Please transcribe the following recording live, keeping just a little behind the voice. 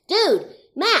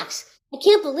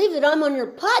can't believe it. I'm on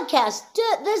your podcast.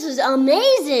 This is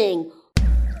amazing.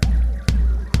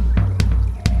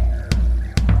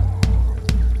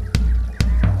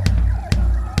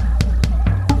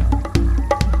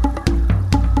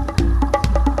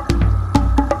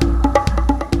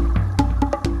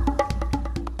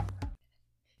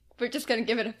 We're just going to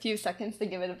give it a few seconds to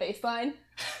give it a baseline.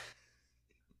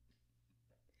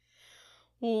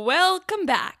 Welcome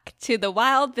back to the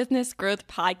Wild Business Growth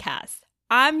Podcast.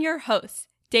 I'm your host,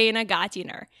 Dana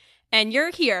Gottiner, and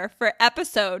you're here for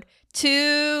episode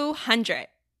 200.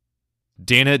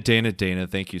 Dana,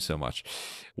 thank you so much.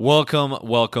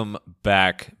 Welcome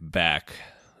back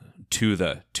to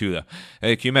the.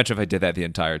 Hey, can you imagine if I did that the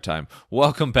entire time?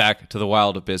 Welcome back to the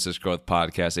Wild Business Growth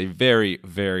Podcast, a very,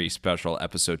 very special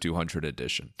episode 200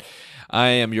 edition. I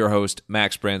am your host,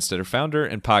 Max Brandstetter, founder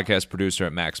and podcast producer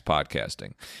at Max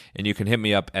Podcasting. And you can hit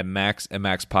me up at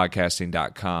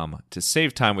max@maxpodcasting.com to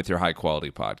save time with your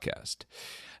high-quality podcast.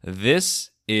 This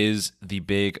is the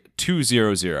big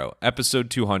 200, episode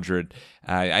 200.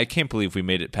 I can't believe we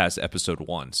made it past episode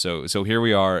 1. So here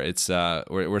we are. It's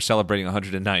we're celebrating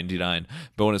 199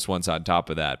 bonus ones on top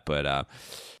of that. But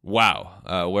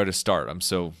wow, where to start? I'm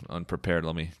so unprepared.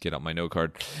 Let me get out my note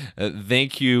card.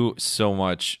 Thank you so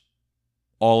much,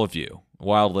 all of you,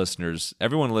 wild listeners,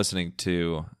 everyone listening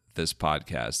to this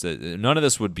podcast. None of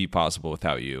this would be possible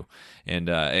without you. And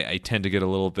I tend to get a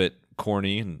little bit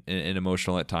corny and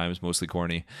emotional at times, mostly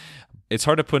corny. It's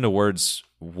hard to put into words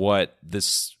what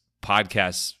this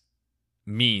podcast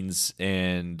means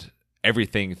and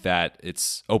everything that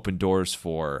it's opened doors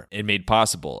for and made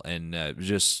possible. And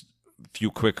just a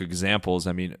few quick examples.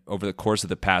 I mean, over the course of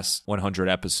the past 100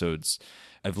 episodes,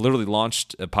 I've literally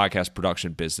launched a podcast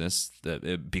production business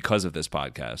because of this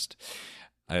podcast.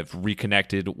 I've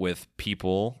reconnected with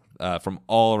people from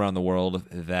all around the world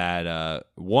that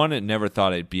one, never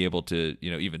thought I'd be able to,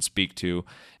 even speak to.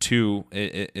 Two,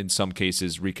 in some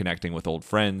cases, reconnecting with old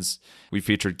friends. We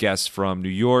featured guests from New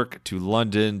York to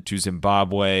London to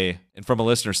Zimbabwe. And from a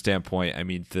listener standpoint, I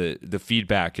mean, the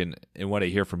feedback and what I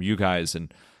hear from you guys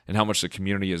and how much the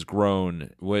community has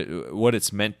grown, what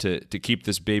it's meant to keep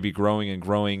this baby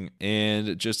growing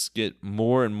and just get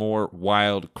more and more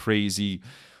wild, crazy,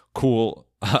 cool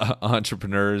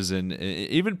entrepreneurs and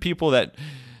even people that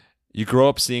you grow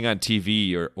up seeing on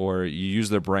TV or you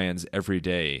use their brands every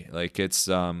day. Like it's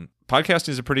podcasting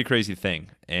is a pretty crazy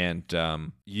thing,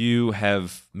 and you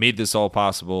have made this all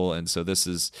possible. And so this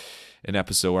is an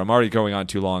episode where I'm already going on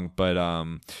too long, but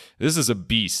this is a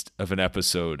beast of an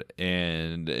episode,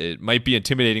 and it might be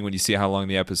intimidating when you see how long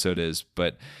the episode is,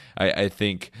 but I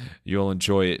think you'll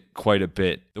enjoy it quite a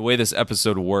bit. The way this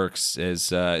episode works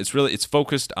is it's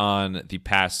focused on the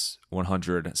past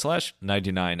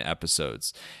 100/99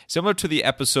 episodes. Similar to the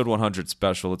episode 100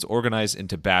 special, it's organized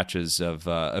into batches of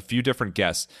a few different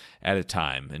guests at a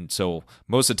time. And so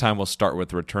most of the time we'll start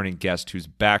with a returning guest who's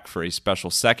back for a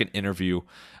special second interview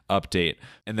update,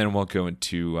 and then we'll go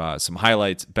into some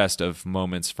highlights, best of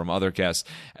moments from other guests,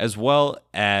 as well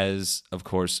as, of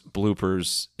course,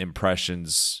 bloopers,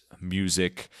 impressions,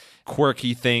 music,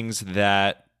 quirky things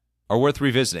that are worth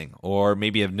revisiting or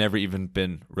maybe have never even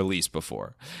been released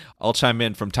before. I'll chime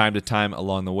in from time to time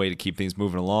along the way to keep things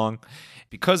moving along.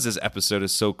 Because this episode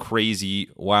is so crazy,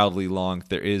 wildly long,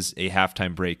 there is a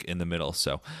halftime break in the middle.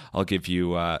 So I'll give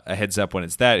you a heads up when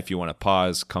it's that. If you want to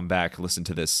pause, come back, listen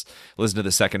to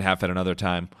the second half at another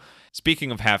time.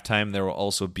 Speaking of halftime, there will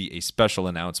also be a special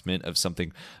announcement of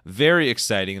something very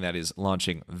exciting that is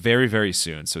launching very, very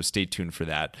soon. So stay tuned for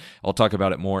that. I'll talk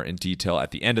about it more in detail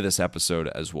at the end of this episode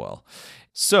as well.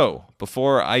 So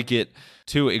before I get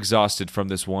too exhausted from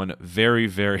this one very,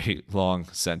 very long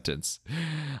sentence,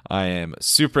 I am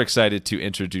super excited to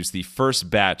introduce the first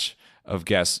batch of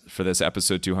guests for this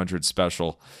episode 200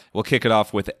 special. We'll kick it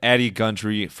off with Addie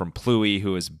Gundry from Pluie,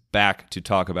 who is back to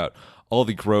talk about all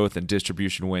the growth and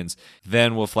distribution wins.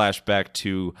 Then we'll flash back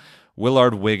to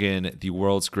Willard Wiggin, the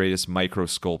world's greatest micro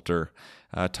sculptor,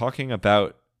 talking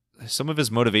about some of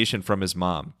his motivation from his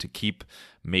mom to keep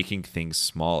making things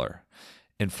smaller.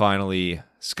 And finally,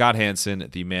 Scott Hansen,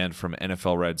 the man from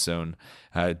NFL Red Zone,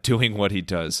 doing what he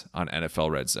does on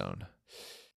NFL Red Zone.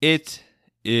 It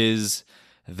is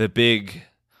the big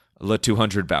La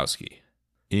 200 Bowski.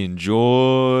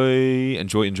 Enjoy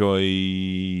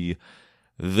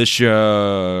the show.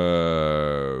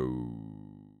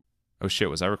 Oh shit,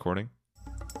 was I recording?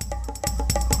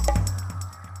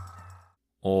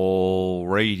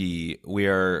 Alrighty, we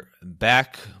are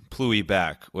back, Pluie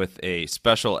back, with a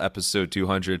special episode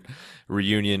 200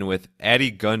 reunion with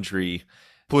Addie Gundry.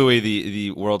 Pluie,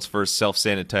 the world's first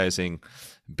self-sanitizing,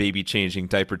 baby-changing,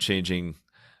 diaper-changing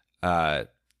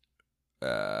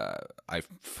I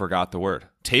forgot the word.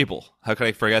 Table. How could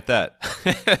I forget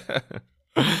that?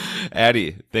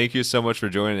 Addie, thank you so much for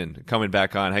joining, coming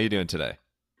back on. How you doing today?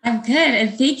 I'm good.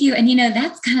 And thank you. And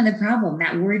that's kind of the problem,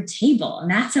 that word table. And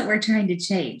that's what we're trying to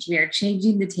change. We are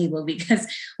changing the table because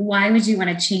why would you want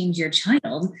to change your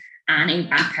child on a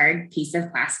rock hard piece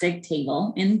of plastic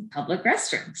table in public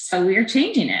restrooms? So we are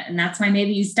changing it. And that's why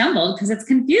maybe you stumbled, because it's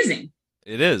confusing.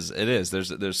 It is. It is.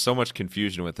 There's so much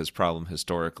confusion with this problem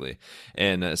historically.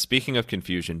 And speaking of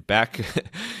confusion, back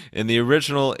in the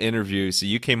original interview, so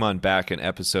you came on back in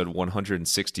episode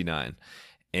 169.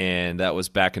 And that was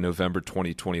back in November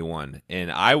 2021.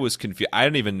 And I was confused. I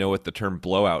didn't even know what the term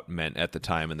blowout meant at the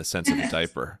time in the sense of a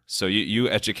diaper. So you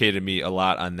educated me a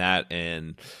lot on that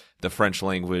and the French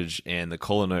language and the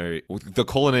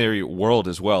culinary world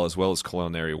as well as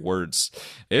culinary words.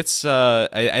 It's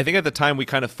I think at the time we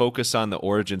kind of focused on the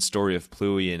origin story of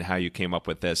Pluie and how you came up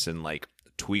with this and like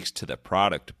tweaks to the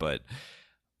product. But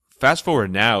fast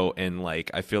forward now, and like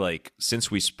I feel like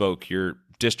since we spoke, your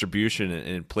distribution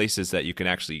in places that you can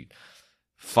actually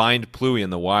find Pluie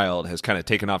in the wild has kind of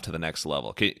taken off to the next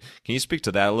level. Can you speak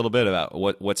to that a little bit about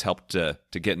what's helped to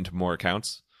get into more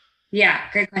accounts? Yeah,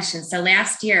 great question. So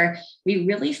last year, we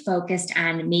really focused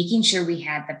on making sure we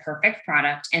had the perfect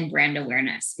product and brand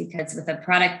awareness, because with a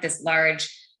product this large,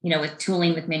 with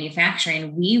tooling, with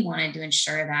manufacturing, we wanted to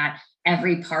ensure that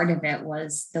every part of it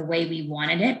was the way we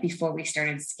wanted it before we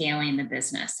started scaling the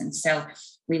business. And so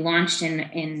we launched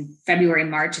in February,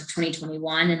 March of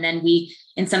 2021. And then we,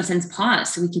 in some sense,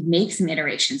 paused so we could make some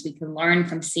iterations. We could learn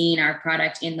from seeing our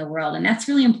product in the world. And that's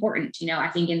really important. I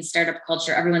think in startup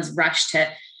culture, everyone's rushed to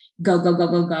go, go, go,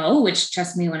 go, go, which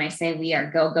trust me when I say we are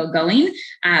go, go, going.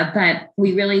 But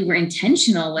we really were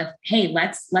intentional with, hey,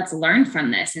 let's learn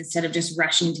from this instead of just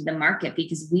rushing to the market,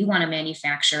 because we want to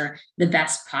manufacture the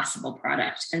best possible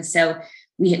product. And so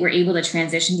we were able to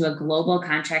transition to a global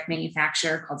contract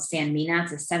manufacturer called Sanmina.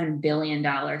 It's a $7 billion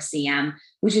CM,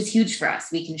 which is huge for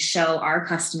us. We can show our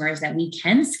customers that we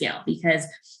can scale, because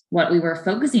what we were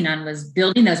focusing on was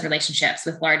building those relationships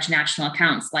with large national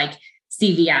accounts like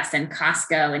CVS and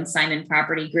Costco and Simon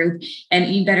Property Group.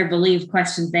 And you better believe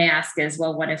questions they ask is,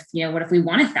 well, what if we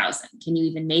want 1,000? Can you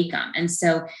even make them? And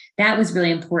so that was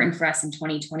really important for us in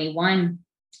 2021.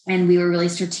 And we were really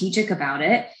strategic about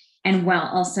it. And while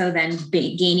also then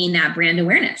gaining that brand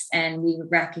awareness. And we were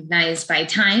recognized by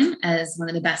Time as one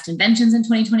of the best inventions in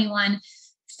 2021.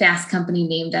 Fast Company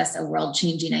named us a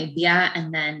world-changing idea.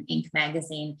 And then Inc.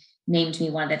 magazine named me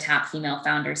one of the top female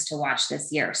founders to watch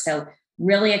this year. So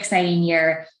really exciting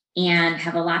year, and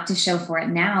have a lot to show for it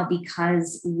now,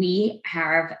 because we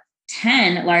have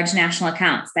 10 large national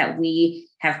accounts that we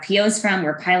have POs from,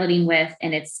 we're piloting with.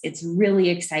 And it's really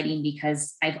exciting,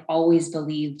 because I've always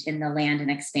believed in the land and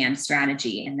expand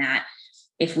strategy, and that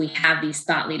if we have these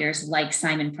thought leaders like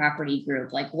Simon Property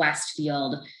Group, like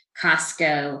Westfield,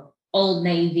 Costco, Old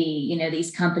Navy,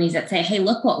 these companies that say, hey,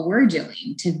 look what we're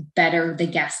doing to better the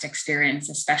guest experience,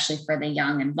 especially for the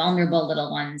young and vulnerable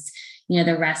little ones,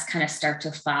 the rest kind of start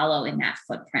to follow in that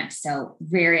footprint. So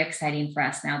very exciting for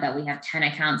us now that we have 10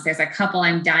 accounts. There's a couple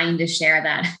I'm dying to share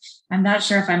that I'm not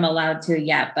sure if I'm allowed to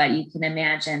yet, but you can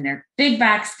imagine they're big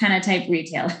box kind of type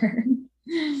retailer.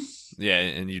 Yeah,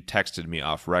 and you texted me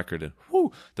off record, and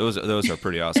whoo, those are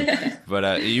pretty awesome.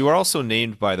 But you are also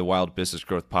named by the Wild Business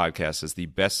Growth Podcast as the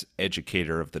best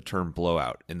educator of the term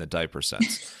blowout in the diaper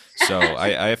sense. So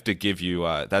I have to give you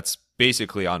that's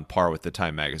basically on par with the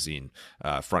Time magazine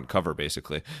front cover,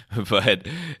 basically. But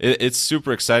it's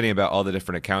super exciting about all the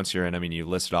different accounts you're in. I mean, you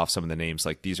listed off some of the names,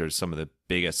 like these are some of the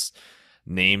biggest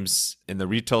names in the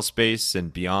retail space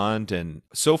and beyond. And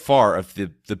so far of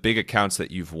the big accounts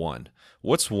that you've won,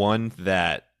 what's one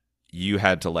that you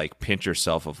had to like pinch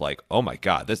yourself of like, oh my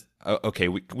God, this okay,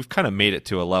 we've kind of made it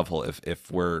to a level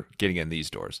if we're getting in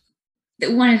these doors?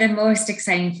 One of the most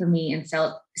exciting for me and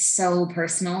felt so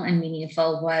personal and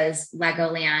meaningful was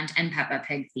Legoland and Peppa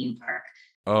Pig theme park.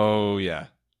 Oh yeah.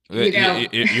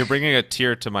 You're bringing a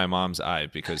tear to my mom's eye,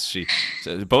 because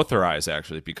both her eyes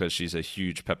actually, because she's a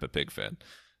huge Peppa Pig fan.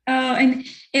 Oh, and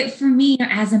it for me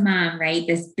as a mom, right?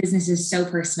 This business is so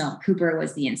personal. Cooper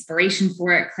was the inspiration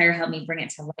for it. Claire helped me bring it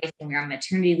to life when we were on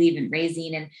maternity leave and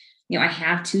raising. And I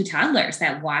have 2 toddlers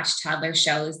that watch toddler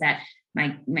shows. That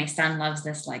my son loves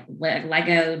this like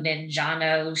Lego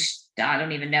Ninjago, I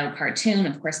don't even know, cartoon.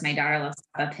 Of course, my daughter loves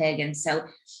Peppa Pig. And so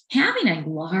having a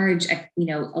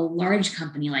large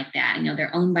company like that,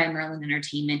 they're owned by Merlin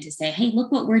Entertainment, to say, hey,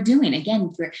 look what we're doing.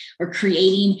 Again, we're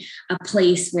creating a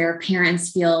place where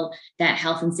parents feel that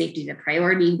health and safety is a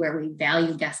priority, where we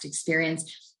value guest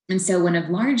experience. And so when a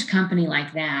large company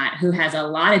like that, who has a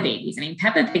lot of babies, I mean,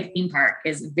 Peppa Pig theme park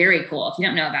is very cool. If you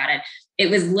don't know about it,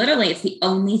 it's the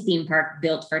only theme park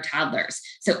built for toddlers.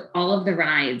 So all of the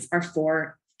rides are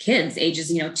for kids ages,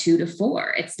 2 to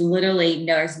 4. It's literally,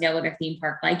 there's no other theme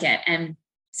park like it. And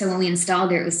so when we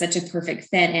installed it was such a perfect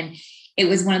fit. And it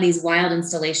was one of these wild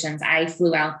installations. I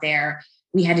flew out there.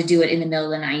 We had to do it in the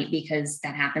middle of the night because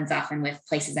that happens often with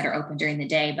places that are open during the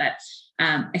day. But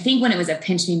I think when it was a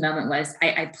pinch me moment was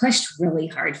I pushed really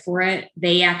hard for it.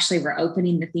 They actually were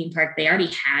opening the theme park. They already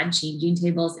had changing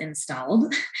tables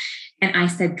installed. And I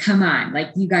said, come on, like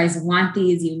you guys want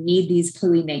these, you need these,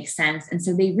 Pluie makes sense. And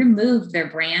so they removed their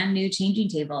brand new changing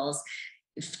tables.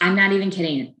 I'm not even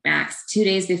kidding, Max, 2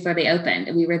 days before they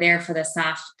opened. We were there for the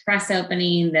soft press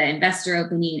opening, the investor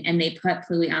opening, and they put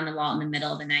Pluie on the wall in the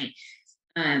middle of the night.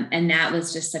 And that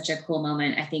was just such a cool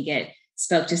moment. I think it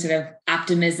spoke to sort of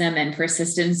optimism and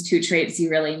persistence, 2 traits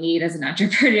you really need as an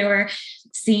entrepreneur.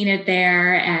 Seeing it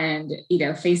there and,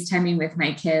 FaceTiming with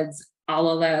my kids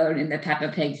all alone in the Peppa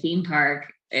Pig theme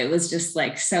park, it was just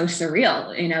like so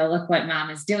surreal, look what mom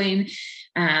is doing.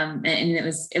 And it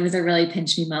was a really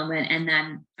pinch me moment. And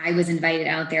then I was invited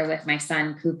out there with my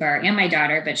son, Cooper, and my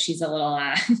daughter, but she's a little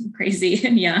crazy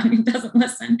and young and doesn't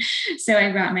listen. So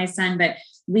I brought my son, but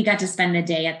we got to spend the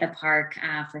day at the park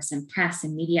for some press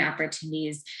and media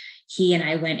opportunities. He and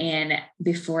I went in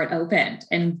before it opened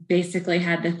and basically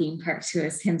had the theme park to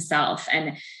himself.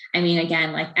 And I mean,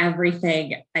 again, like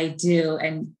everything I do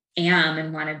and am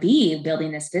and want to be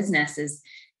building this business is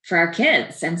for our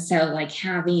kids. And so like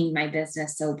having my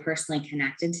business so personally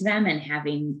connected to them and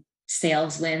having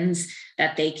sales wins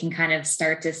that they can kind of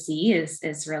start to see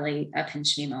is really a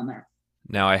pinch me moment.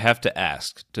 Now I have to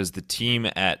ask, does the team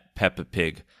at Peppa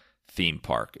Pig theme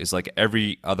park, is like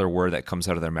every other word that comes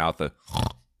out of their mouth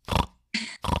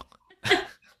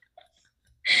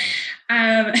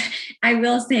I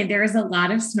will say there is a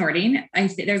lot of snorting.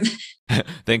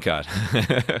 Thank God.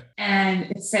 And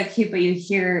it's so cute, but you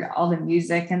hear all the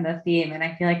music and the theme. And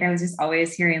I feel like I was just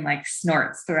always hearing like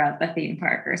snorts throughout the theme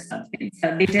park or something.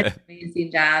 So they did an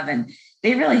amazing job and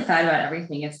they really thought about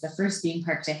everything. It's the first theme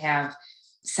park to have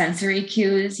sensory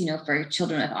cues, for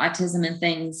children with autism and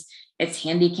things. It's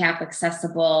handicap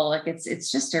accessible. Like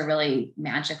it's just a really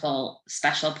magical,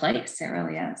 special place. It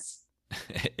really is.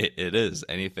 It is.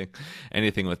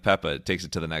 Anything with Peppa, it takes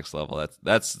it to the next level.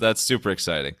 That's super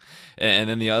exciting. And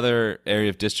then the other area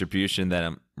of distribution that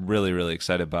I'm really, really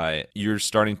excited by, you're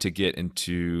starting to get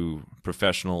into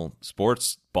professional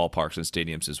sports ballparks and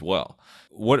stadiums as well.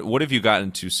 What have you gotten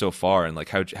into so far, and like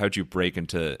how'd you break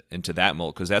into that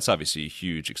mold? Because that's obviously a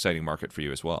huge, exciting market for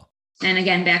you as well. And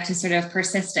again, back to sort of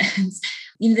persistence.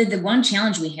 The one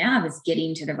challenge we have is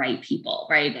getting to the right people,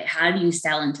 right? How do you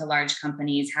sell into large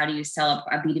companies? How do you sell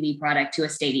a B2B product to a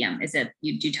stadium? Is it,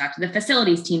 do you talk to the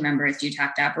facilities team members? Do you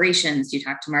talk to operations? Do you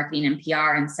talk to marketing and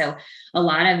PR? And so a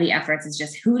lot of the efforts is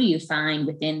just who do you find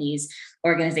within these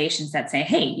organizations that say,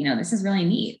 hey, this is really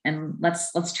neat and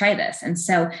let's try this. And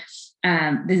so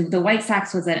the White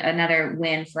Sox was another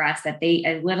win for us that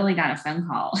I literally got a phone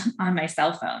call on my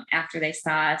cell phone after they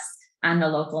saw us on the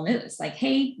local news, like,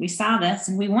 hey, we saw this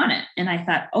and we want it. And I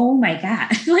thought, oh my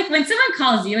God, like when someone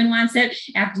calls you and wants it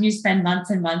after you spend months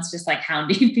and months just like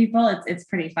hounding people, it's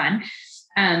pretty fun.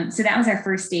 So that was our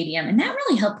first stadium. And that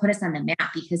really helped put us on the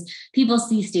map because people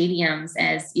see stadiums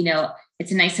as,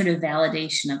 it's a nice sort of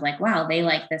validation of like, wow, they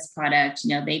like this product,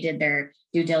 they did their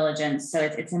due diligence. So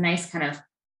it's a nice kind of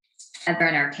feather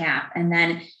in our cap. And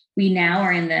then we now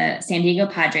are in the San Diego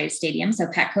Padres Stadium, so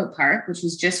Petco Park, which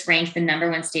was just ranked the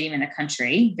 #1 stadium in the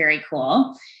country. Very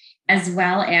cool. As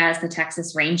well as the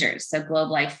Texas Rangers, so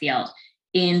Globe Life Field.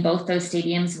 In both those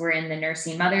stadiums, we're in the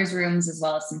nursing mothers' rooms, as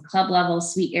well as some club level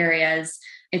suite areas.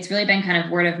 It's really been kind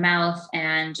of word of mouth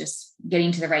and just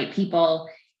getting to the right people,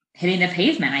 hitting the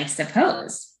pavement, I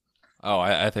suppose. Oh,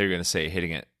 I thought you were going to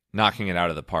say knocking it out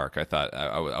of the park. I thought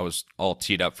I was all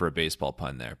teed up for a baseball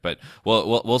pun there, but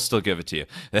we'll still give it to you.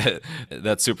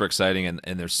 That's super exciting,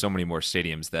 and there's so many more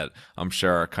stadiums that I'm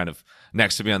sure are kind of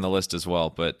next to be on the list as well.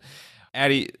 But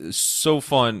Addie, so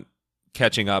fun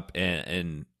catching up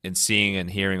and seeing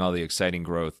and hearing all the exciting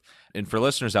growth. And for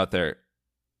listeners out there,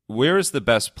 where is the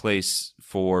best place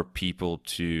for people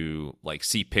to like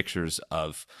see pictures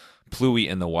of Pluie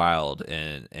in the wild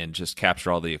and just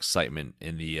capture all the excitement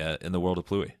in the world of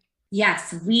Pluie?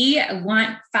 Yes, we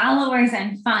want followers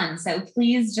and fun. So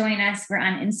please join us. We're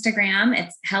on Instagram.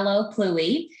 It's Hello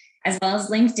Pluie, as well as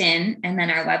LinkedIn. And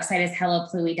then our website is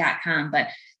hellopluie.com. But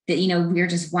that, we're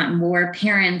just wanting more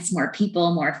parents, more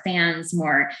people, more fans,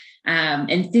 more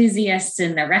enthusiasts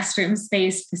in the restroom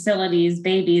space, facilities,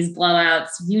 babies, blowouts,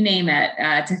 you name it,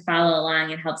 to follow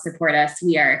along and help support us.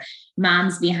 We are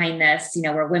moms behind this.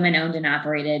 We're women owned and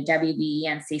operated,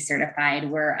 WBENC certified.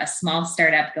 We're a small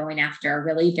startup going after a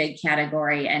really big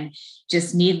category and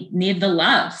just need the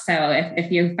love. So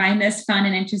if you find this fun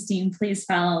and interesting, please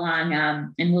follow along,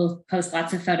 and we'll post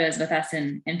lots of photos with us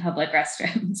in public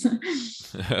restrooms.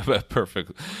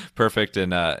 Perfect,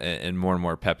 and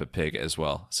more Peppa Pig as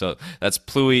well. So that's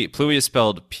Pluie. Pluie is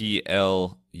spelled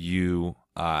Pluie.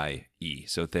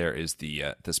 So there is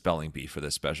the spelling bee for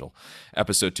this special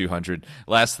episode 200.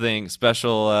 Last thing,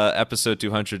 special episode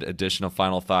 200, additional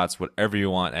final thoughts, whatever you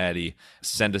want, Addie.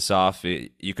 Send us off.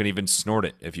 You can even snort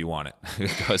it if you want it.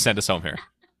 Go send us home here.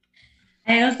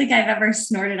 I don't think I've ever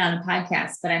snorted on a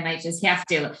podcast, but I might just have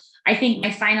to. I think my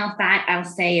final thought I'll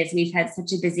say is we've had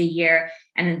such a busy year,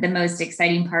 and the most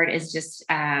exciting part is just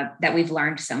that we've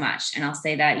learned so much. And I'll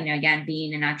say that, again,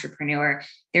 being an entrepreneur,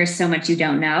 there's so much you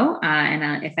don't know.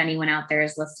 And if anyone out there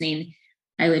is listening,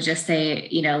 I would just say,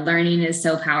 learning is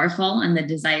so powerful, and the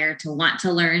desire to want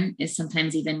to learn is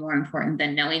sometimes even more important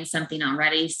than knowing something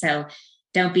already. So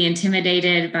don't be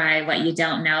intimidated by what you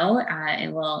don't know.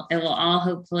 It will all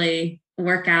hopefully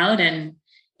work out. And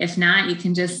if not, you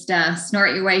can just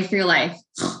snort your way through life.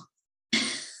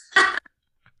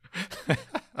 That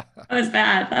was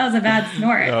bad. That was a bad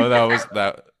snort. Oh,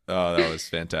 that was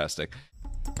fantastic.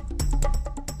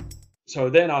 So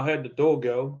then I heard the door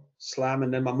go slam,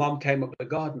 and then my mum came up the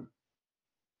garden.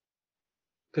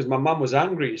 Because my mum was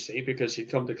angry, you see, because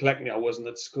she'd come to collect me. I wasn't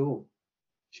at school.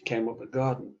 She came up the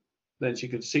garden. Then she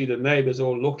could see the neighbours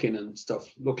all looking and stuff,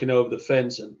 looking over the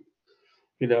fence, and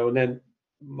and then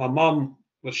my mum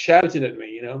was shouting at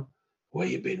me, where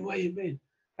you been?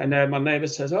 And then my neighbour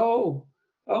says, oh,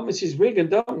 Mrs. Wigan,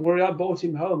 don't worry, I brought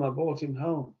him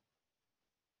home.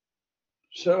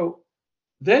 So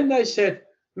then they said,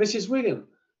 Mrs. Wigan,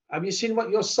 have you seen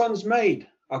what your son's made?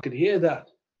 I could hear that.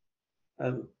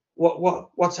 And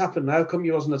what's happened? How come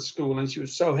you wasn't at school? And she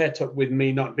was so het up with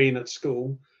me not being at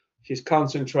school. She's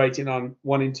concentrating on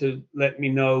wanting to let me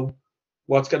know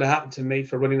what's going to happen to me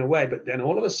for running away. But then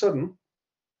all of a sudden,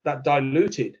 that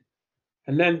diluted.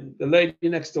 And then the lady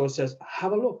next door says,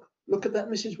 have a look. Look at that,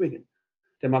 Mrs. Wigan.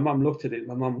 Then my mum looked at it.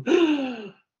 My mum,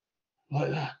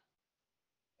 like that.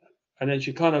 And then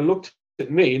she kind of looked at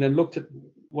me and then looked at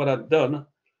what I'd done.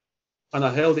 And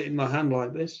I held it in my hand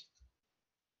like this.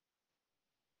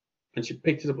 And she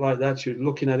picked it up like that. She was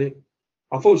looking at it.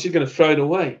 I thought she was going to throw it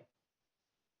away.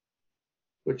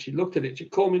 But she looked at it. She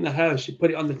called me in the house. She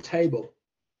put it on the table.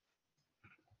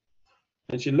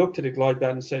 And she looked at it like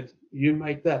that and said, you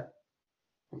make that?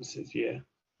 I said, yeah.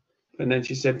 And then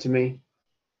she said to me,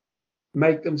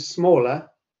 make them smaller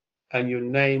and your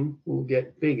name will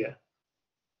get bigger.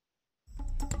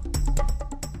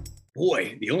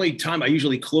 Boy, the only time I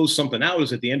usually close something out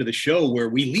is at the end of the show, where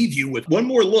we leave you with one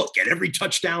more look at every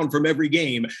touchdown from every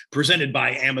game, presented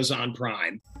by Amazon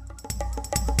Prime.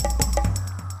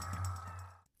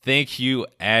 Thank you,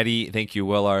 Addie. Thank you,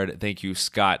 Willard. Thank you,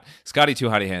 Scott. Scotty Too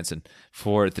Hottie Hansen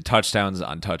for the touchdowns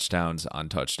on touchdowns on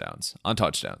touchdowns on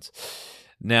touchdowns.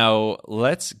 Now,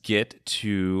 let's get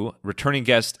to returning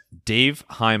guest Dave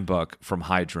Heimbuck from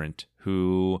Hydrant,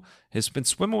 who has been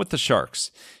swimming with the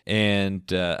Sharks,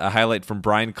 and a highlight from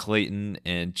Brian Clayton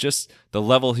and just the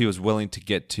level he was willing to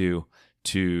get to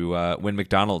win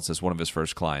McDonald's as one of his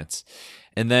first clients.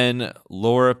 And then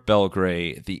Laura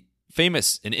Belgray, the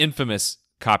famous and infamous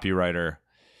copywriter,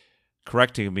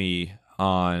 correcting me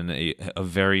on a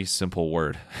very simple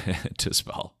word to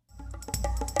spell.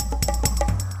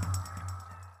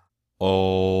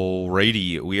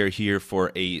 Alrighty, we are here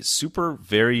for a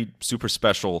very super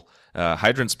special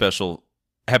Hydrant special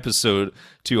episode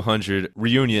 200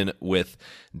 reunion with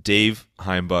Dave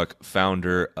Heimbuck,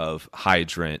 founder of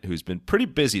Hydrant, who's been pretty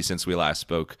busy since we last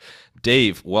spoke.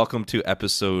 Dave, welcome to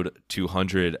episode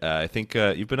 200. I think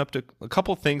you've been up to a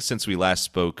couple things since we last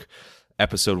spoke,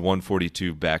 episode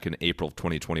 142 back in April of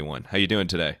 2021. How you doing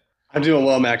today? I'm doing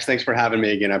well, Max. Thanks for having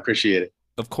me again. I appreciate it.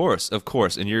 Of course.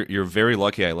 And you're very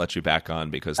lucky I let you back on,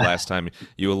 because last time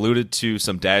you alluded to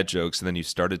some dad jokes, and then you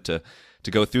started to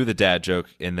go through the dad joke,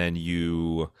 and then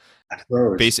you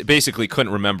basically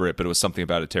couldn't remember it, but it was something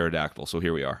about a pterodactyl. So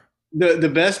here we are.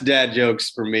 The best dad jokes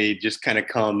for me just kind of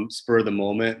come spur of the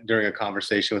moment during a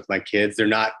conversation with my kids. They're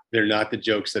not the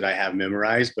jokes that I have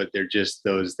memorized, but they're just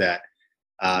those that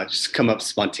just come up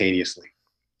spontaneously.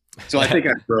 So I think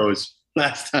I froze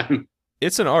last time.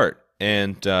 It's an art.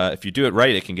 And if you do it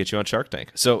right, it can get you on Shark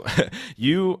Tank. So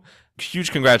you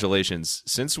Huge congratulations.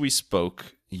 Since we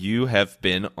spoke, you have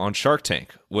been on Shark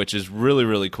Tank, which is really,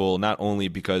 really cool. Not only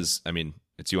because, I mean,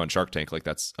 it's you on Shark Tank. Like,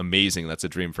 that's amazing. That's a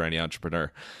dream for any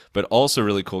entrepreneur. But also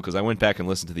really cool because I went back and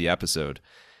listened to the episode,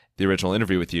 the original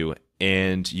interview with you,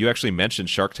 and you actually mentioned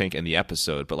Shark Tank in the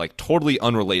episode, but like totally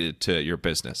unrelated to your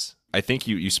business. I think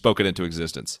you spoke it into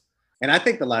existence. And I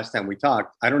think the last time we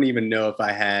talked, I don't even know if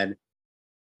I had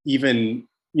even,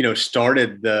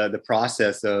 started the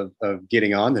process of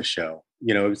getting on the show.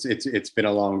 It's been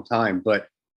a long time, but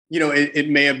it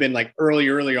may have been like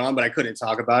early on, but I couldn't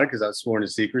talk about it because I was sworn to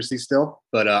secrecy still.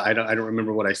 But I don't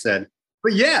remember what I said.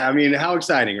 But yeah, I mean, how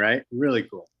exciting, right? Really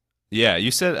cool. Yeah,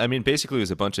 you said, I mean, basically it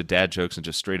was a bunch of dad jokes and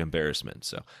just straight embarrassment.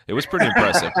 So it was pretty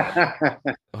impressive.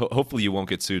 Hopefully you won't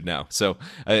get sued now. So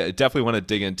I definitely want to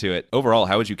dig into it. Overall,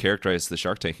 how would you characterize the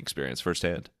Shark Tank experience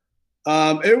firsthand?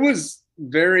 It was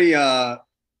very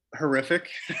horrific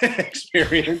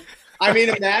experience. I mean,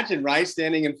 imagine, right?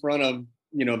 Standing in front of,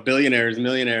 billionaires,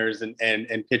 millionaires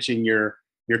and pitching your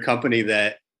company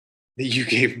that you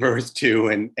gave birth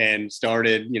to and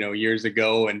started, years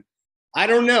ago. And I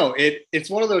don't know. It's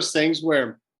one of those things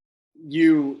where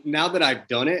now that I've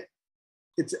done it,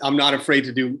 I'm not afraid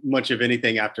to do much of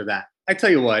anything after that. I tell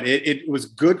you what, it was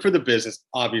good for the business,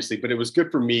 obviously, but it was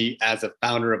good for me as a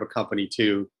founder of a company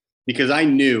too, because I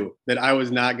knew that I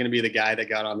was not going to be the guy that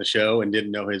got on the show and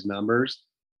didn't know his numbers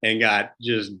and got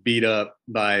just beat up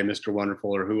by Mr.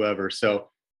 Wonderful or whoever. So,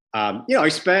 I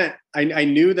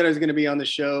knew that I was going to be on the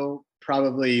show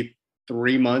probably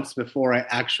 3 months before I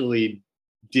actually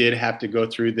did have to go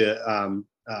through the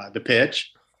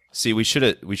pitch. See, we should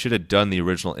have done the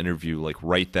original interview like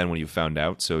right then when you found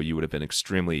out, so you would have been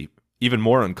even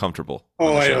more uncomfortable.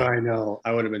 Oh, I know.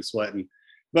 I would have been sweating,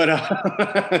 but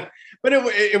but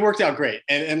it worked out great.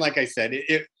 And like I said,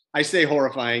 I say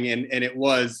horrifying, and it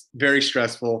was very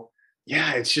stressful.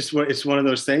 Yeah, it's one of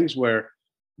those things where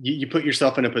you put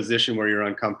yourself in a position where you're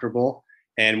uncomfortable.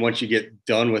 And once you get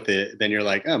done with it, then you're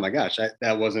like, oh my gosh,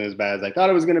 that wasn't as bad as I thought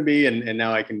it was going to be. And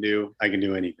now I can do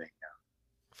anything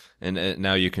now. And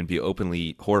now you can be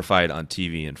openly horrified on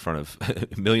TV in front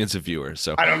of millions of viewers.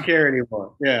 So I don't care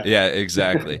anymore. Yeah. Yeah,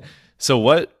 exactly. So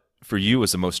what for you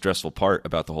was the most stressful part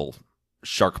about the whole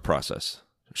Shark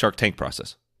Tank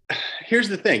process? Here's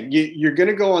the thing. You're going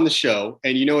to go on the show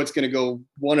and it's going to go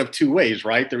one of two ways,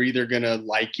 right? They're either going to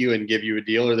like you and give you a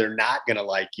deal, or they're not going to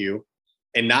like you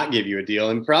and not give you a deal.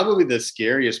 And probably the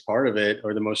scariest part of it,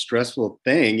 or the most stressful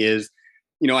thing, is,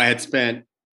 I had spent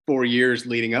 4 years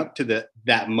leading up to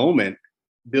that moment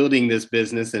building this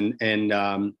business and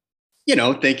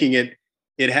thinking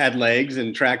it had legs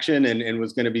and traction and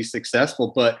was going to be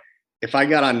successful. But if I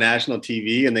got on national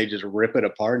TV and they just rip it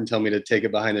apart and tell me to take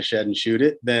it behind the shed and shoot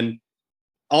it, then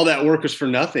all that work was for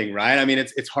nothing, right? I mean,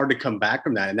 it's hard to come back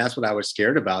from that. And that's what I was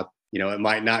scared about. It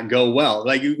might not go well.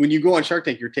 Like when you go on Shark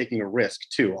Tank, you're taking a risk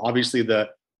too. Obviously the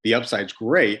upside's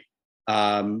great,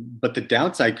 but the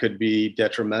downside could be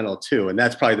detrimental too. And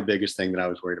that's probably the biggest thing that I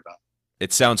was worried about.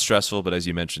 It sounds stressful, but as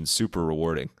you mentioned, super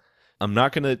rewarding. I'm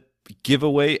not going to give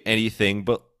away anything,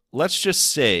 but let's just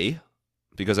say,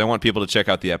 because I want people to check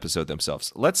out the episode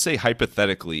themselves, let's say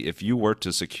hypothetically, if you were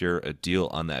to secure a deal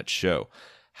on that show,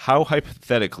 how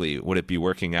hypothetically would it be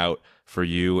working out for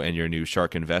you and your new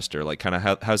shark investor? Like, kind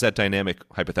of how's that dynamic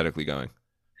hypothetically going?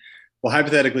 Well,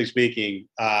 hypothetically speaking,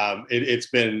 it's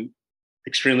been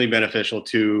extremely beneficial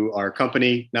to our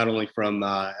company, not only from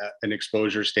an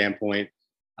exposure standpoint,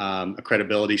 a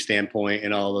credibility standpoint,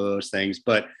 and all of those things,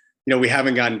 but we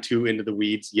haven't gotten too into the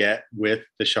weeds yet with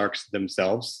the sharks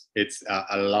themselves. It's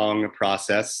a long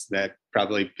process that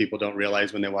probably people don't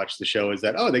realize when they watch the show, is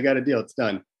that, oh, they got a deal, it's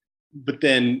done. But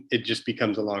then it just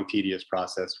becomes a long, tedious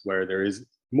process where there is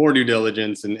more due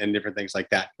diligence and different things like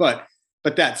that. But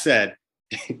that said,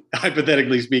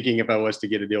 hypothetically speaking, if I was to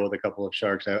get a deal with a couple of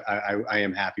sharks, I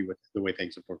am happy with the way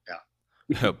things have worked out.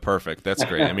 Oh, perfect. That's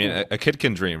great. I mean, a kid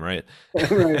can dream, right?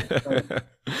 Right.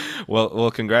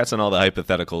 Well, congrats on all the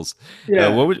hypotheticals. Yeah.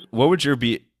 What would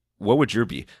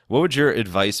your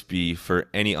advice be for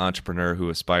any entrepreneur who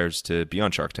aspires to be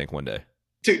on Shark Tank one day?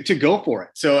 To go for it.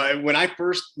 So when I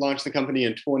first launched the company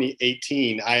in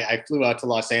 2018, I flew out to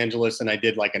Los Angeles and I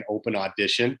did like an open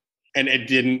audition, and I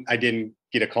didn't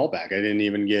get a call back. I didn't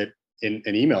even get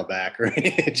an email back, or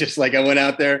just like I went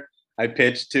out there, I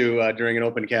pitched to during an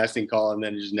open casting call, and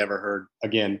then just never heard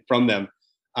again from them.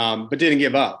 But didn't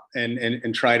give up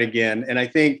and tried again. And I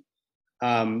think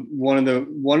one of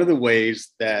the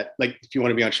ways that, like, if you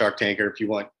want to be on Shark Tank, or if you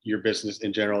want your business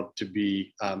in general to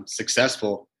be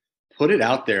successful, put it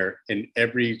out there in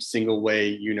every single way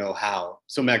you know how.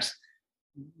 So Max,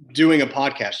 doing a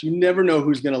podcast. You never know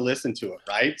who's going to listen to it,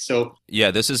 right? So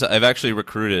Yeah, I've actually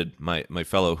recruited my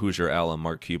fellow Hoosier alum,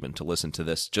 Mark Cuban, to listen to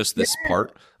this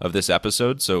part of this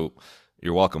episode. So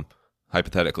you're welcome,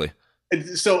 hypothetically.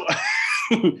 So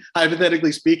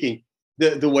hypothetically speaking,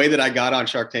 the way that I got on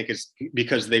Shark Tank is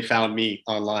because they found me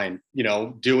online,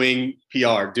 doing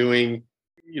PR, doing,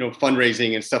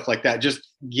 fundraising and stuff like that. Just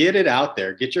get it out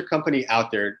there, get your company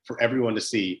out there for everyone to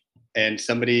see. And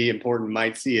somebody important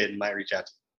might see it and might reach out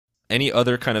to you. Any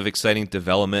other kind of exciting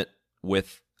development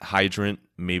with Hydrant?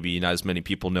 Maybe not as many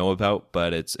people know about,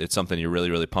 but it's something you're really,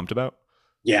 really pumped about.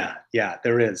 Yeah,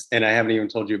 there is. And I haven't even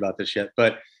told you about this yet,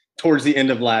 but towards the end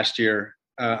of last year,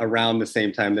 around the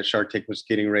same time that Shark Tank was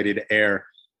getting ready to air,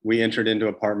 we entered into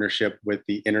a partnership with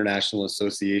the International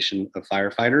Association of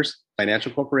Firefighters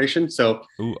Financial Corporation. So,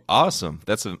 ooh, awesome!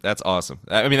 That's awesome.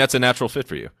 I mean, that's a natural fit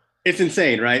for you. It's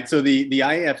insane, right? So the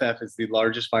IAFF is the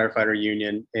largest firefighter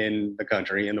union in the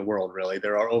country, in the world, really.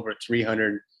 There are over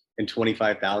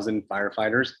 325,000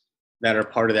 firefighters that are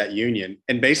part of that union.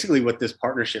 And basically what this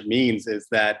partnership means is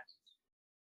that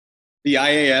the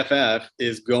IAFF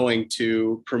is going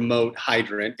to promote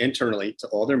Hydrant internally to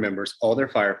all their members, all their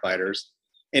firefighters.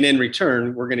 And in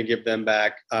return, we're going to give them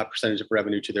back a percentage of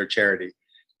revenue to their charity.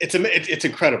 It's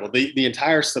incredible. The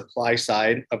entire supply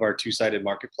side of our two-sided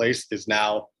marketplace is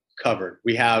now covered.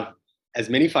 We have as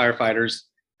many firefighters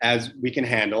as we can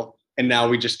handle, and now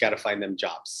we just got to find them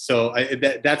jobs. So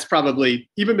that's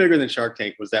probably even bigger than Shark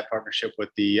Tank, was that partnership with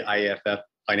the IAFF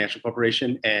Financial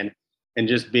Corporation, and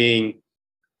just being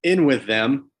in with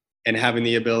them and having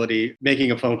the ability, making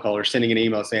a phone call or sending an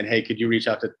email saying, hey, could you reach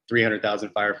out to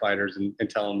 300,000 firefighters and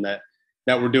tell them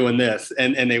that we're doing this,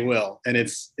 and they will. And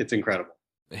it's incredible.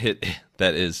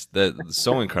 That's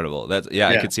so incredible.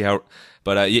 I could see how,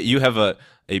 but you have a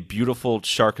beautiful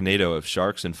Sharknado of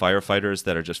sharks and firefighters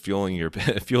that are just fueling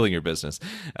your business.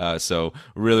 So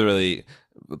really, really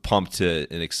pumped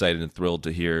and excited and thrilled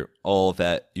to hear all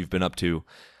that you've been up to.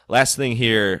 Last thing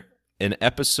here, an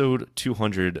episode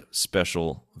 200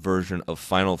 special version of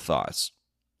Final Thoughts,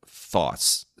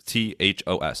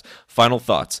 THOS, Final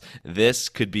Thoughts. This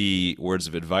could be words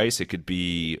of advice. It could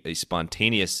be a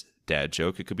spontaneous dad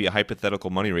joke. It could be a hypothetical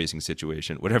money raising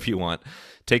situation. Whatever you want.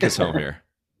 Take us home here.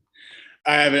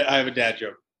 I have a dad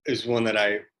joke. It's one that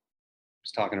I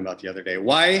was talking about the other day.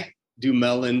 Why do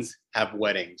melons have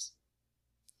weddings?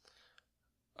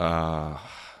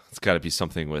 It's got to be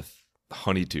something with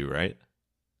honeydew, right?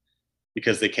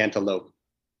 Because they can't elope.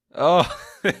 Oh,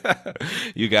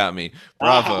 you got me.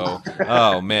 Bravo.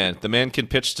 Oh, man. The man can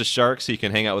pitch to sharks. He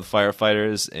can hang out with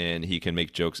firefighters, and he can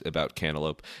make jokes about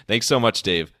cantaloupe. Thanks so much,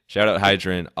 Dave. Shout out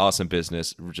Hydrant. Awesome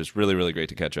business. Just really, really great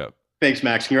to catch up. Thanks,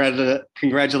 Max.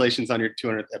 Congratulations on your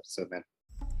 200th episode, man.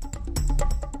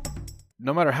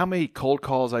 No matter how many cold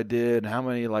calls I did, how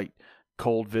many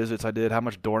cold visits I did, how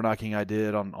much door knocking I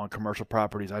did on commercial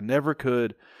properties, I never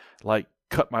could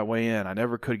cut my way in. I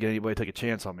never could get anybody to take a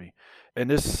chance on me. And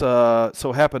this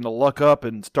so happened to luck up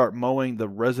and start mowing the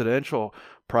residential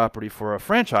property for a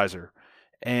franchisor.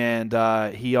 And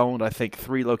he owned, I think,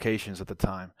 3 locations at the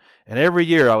time. And every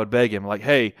year I would beg him,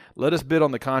 hey, let us bid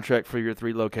on the contract for your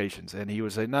 3 locations. And he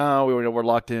would say, no, we're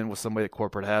locked in with somebody that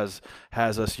corporate has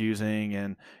us using,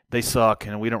 and they suck,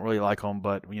 and we don't really like them,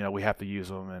 but we have to use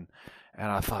them.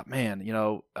 And I thought, man,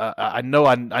 I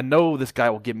know this guy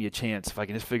will give me a chance if I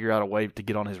can just figure out a way to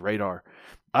get on his radar.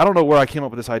 I don't know where I came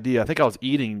up with this idea. I think I was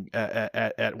eating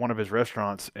at one of his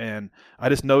restaurants, and I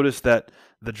just noticed that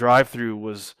the drive-thru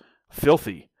was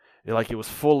filthy. It was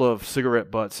full of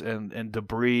cigarette butts and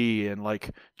debris and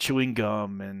chewing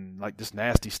gum and this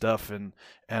nasty stuff. And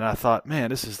I thought,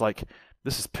 man, this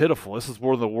is pitiful. This is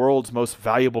one of the world's most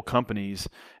valuable companies,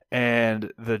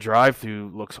 and the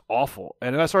drive-thru looks awful.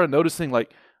 And then I started noticing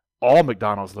all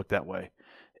McDonald's looked that way.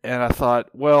 And I thought,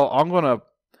 well, I'm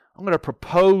gonna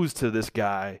propose to this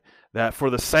guy that for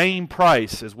the same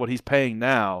price as what he's paying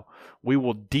now, we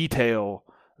will detail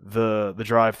the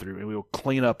drive-thru and we will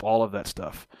clean up all of that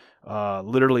stuff.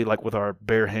 Literally with our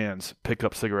bare hands, pick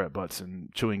up cigarette butts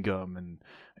and chewing gum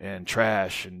and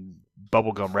trash and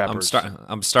bubblegum wrappers.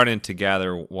 I'm starting to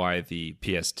gather why your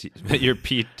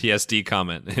PTSD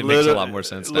comment. It makes a lot more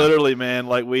sense now. Literally, man,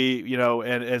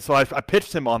 and so I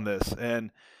pitched him on this, and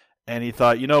he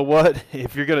thought, you know what?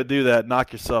 If you're going to do that,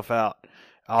 knock yourself out.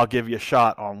 I'll give you a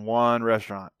shot on one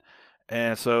restaurant.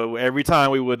 And so every time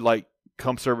we would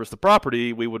come service the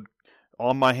property, we would,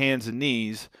 on my hands and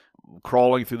knees,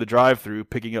 crawling through the drive-thru,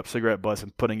 picking up cigarette butts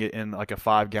and putting it in a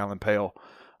 5-gallon pail.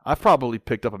 I've probably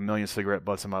picked up 1 million cigarette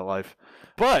butts in my life,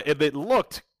 but it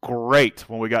looked great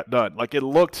when we got done.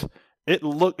 It it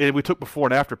looked, and we took before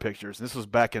and after pictures. This was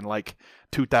back in like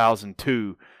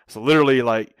 2002. So literally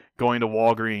like going to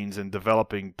Walgreens and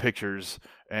developing pictures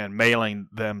and mailing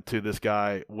them to this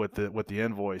guy with the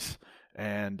invoice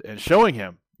and showing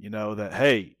him, that,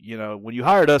 hey, when you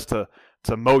hired us to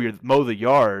mow the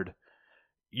yard,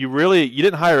 you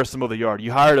didn't hire us to mow the yard.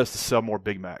 You hired us to sell more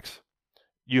Big Macs.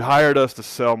 You hired us to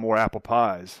sell more apple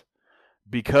pies,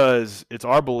 because it's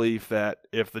our belief that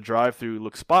if the drive-through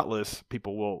looks spotless,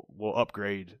 people will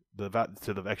upgrade to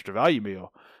the extra value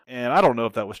meal. And I don't know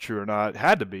if that was true or not. It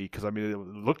had to be, because it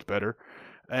looked better.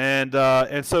 And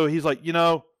so he's like,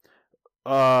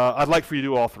 I'd like for you to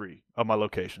do all three of my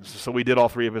locations. So we did all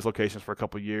three of his locations for a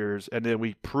couple of years, and then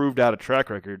we proved out a track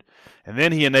record. And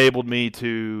then he enabled me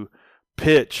to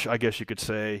pitch, I guess you could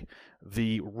say,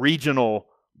 the regional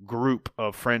group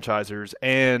of franchisers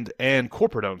and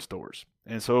corporate-owned stores.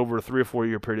 And so over a 3 or 4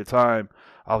 year period of time,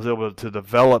 I was able to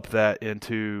develop that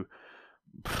into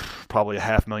probably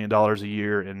 $500,000 a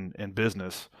year in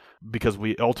business, because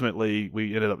we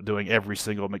ended up doing every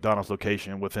single McDonald's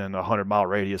location within a 100-mile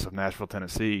radius of Nashville,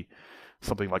 Tennessee,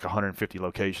 something like 150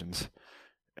 locations.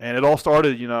 And it all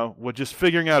started, with just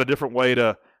figuring out a different way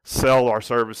to sell our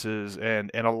services and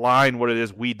align what it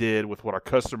is we did with what our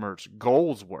customers'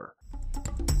 goals were.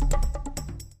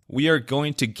 We are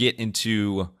going to get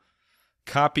into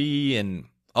copy and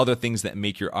other things that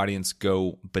make your audience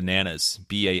go bananas,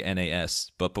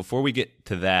 BANAS. But before we get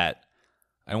to that,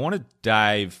 I want to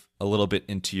dive a little bit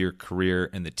into your career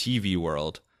in the TV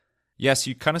world. Yes,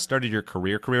 you kind of started your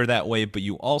career that way, but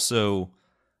you also,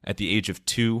 at the age of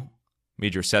 2,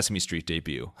 made your Sesame Street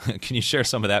debut. Can you share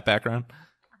some of that background?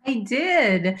 I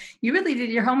did. You really did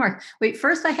your homework. Wait,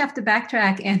 first I have to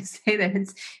backtrack and say that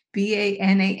it's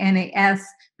BANANAS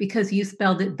because you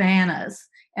spelled it bananas.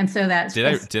 And so that's did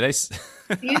I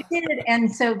you did,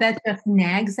 and so that just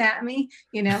nags at me,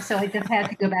 so I just had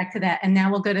to go back to that. And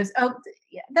now we'll go to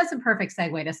that's a perfect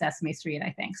segue to Sesame Street,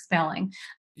 I think, spelling.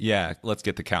 Yeah, let's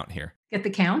get the count here. Get the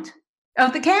count? Oh,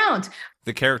 the count.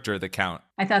 The character, the count.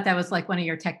 I thought that was like one of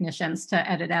your technicians to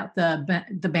edit out the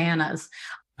bananas.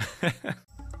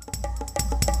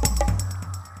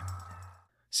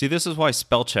 See, this is why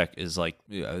spell check is like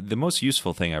the most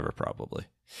useful thing ever, probably.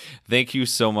 Thank you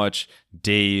so much,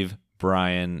 Dave,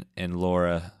 Brian, and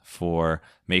Laura, for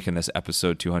making this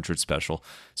episode 200 special.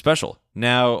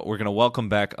 Now we're going to welcome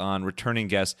back on returning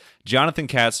guest Jonathan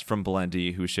Katz from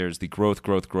Blendy, who shares the growth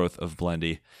of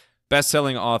Blendy.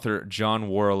 Best-selling author John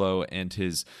Warlow and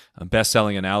his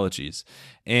best-selling analogies,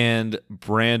 and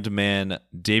brand man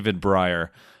David Breyer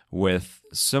with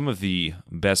some of the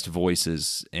best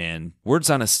voices and words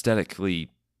on aesthetically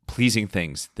pleasing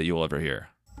things that you'll ever hear.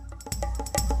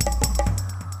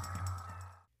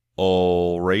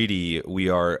 Alrighty, we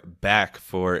are back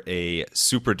for a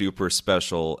super duper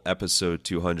special episode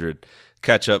 200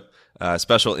 catch up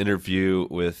special interview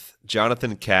with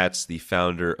Jonathan Katz, the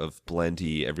founder of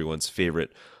Blendy, everyone's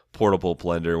favorite portable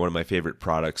blender, one of my favorite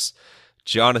products.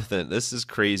 Jonathan, this is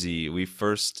crazy. We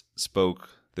first spoke,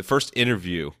 the first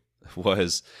interview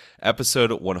was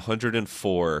episode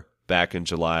 104 back in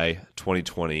July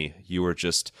 2020. You were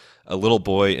just a little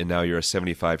boy and now you're a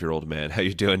 75-year-old man. How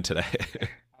you doing today?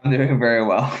 I'm doing very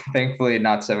well. Thankfully,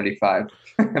 not 75,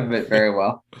 but very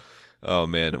well. Oh,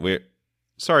 man. We're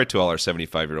sorry to all our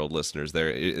 75-year-old listeners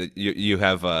there. You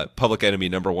have public enemy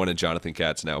number one in Jonathan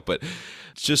Katz now, but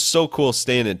it's just so cool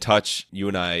staying in touch. You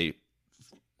and I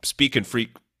speak and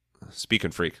freak.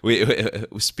 We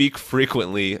speak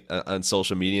frequently on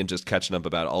social media and just catching up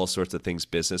about all sorts of things,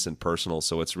 business and personal.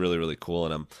 So it's really, really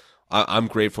cool. And I'm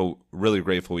grateful, really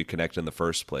grateful we connected in the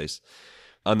first place.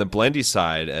 On the Blendy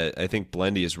side, I think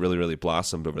Blendy has really, really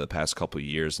blossomed over the past couple of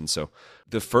years. And so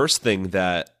the first thing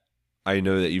that I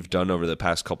know that you've done over the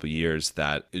past couple of years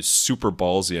that is super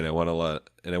ballsy and I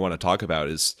want to talk about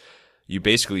is you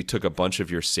basically took a bunch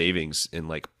of your savings and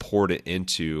like poured it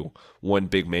into one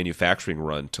big manufacturing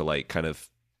run to like kind of,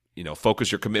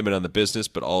 focus your commitment on the business,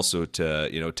 but also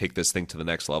to, take this thing to the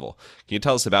next level. Can you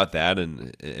tell us about that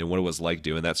and what it was like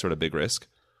doing that sort of big risk?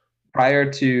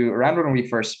 Prior to around when we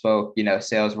first spoke,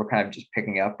 sales were kind of just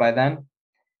picking up by then.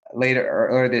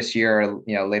 Earlier this year,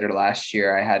 later last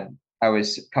year, I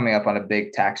was coming up on a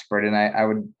big tax burden, I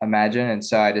would imagine. And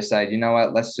so I decided,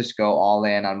 let's just go all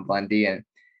in on Blendy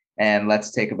and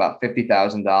let's take about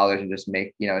 $50,000 and just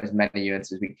make, as many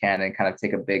units as we can and kind of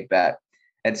take a big bet.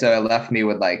 And so it left me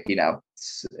with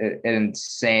an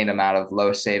insane amount of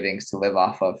low savings to live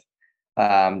off of.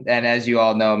 And as you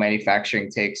all know,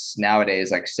 manufacturing takes nowadays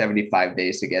like 75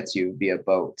 days to get you via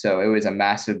boat. So it was a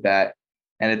massive bet.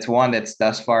 And it's one that's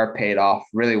thus far paid off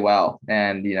really well.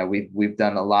 And, we've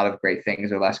done a lot of great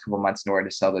things over the last couple of months in order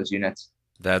to sell those units.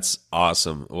 That's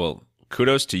awesome. Well,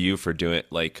 kudos to you for doing it.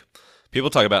 Like, people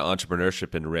talk about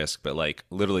entrepreneurship and risk, but like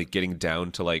literally getting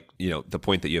down to like, the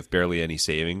point that you have barely any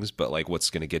savings, but like what's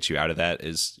going to get you out of that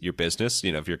is your business,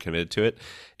 if you're committed to it.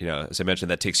 As I mentioned,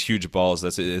 that takes huge balls.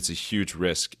 It's a huge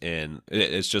risk. And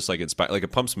it's just like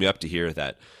it pumps me up to hear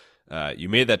that you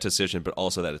made that decision, but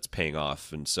also that it's paying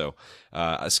off. And so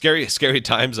scary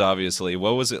times, obviously.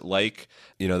 What was it like,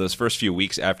 those first few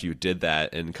weeks after you did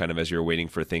that and kind of as you're waiting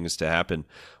for things to happen?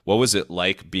 What was it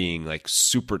like being like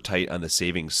super tight on the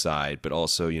savings side, but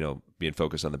also, being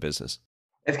focused on the business?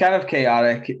 It's kind of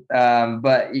chaotic,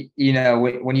 but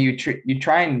when you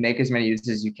try and make as many units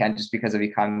as you can, just because of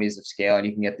economies of scale, and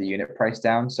you can get the unit price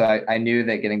down. So I knew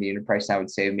that getting the unit price down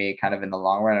would save me kind of in the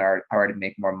long run, or already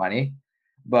make more money.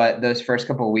 But those first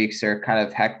couple of weeks are kind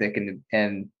of hectic,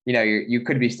 and you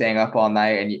could be staying up all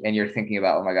night and you're thinking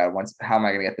about, oh my God, how am I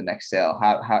going to get the next sale?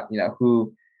 How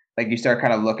who, like, you start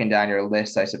kind of looking down your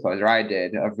list, I suppose, or I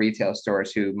did, of retail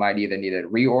stores who might either need a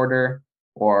reorder,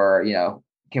 or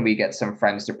can we get some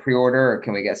friends to pre-order, or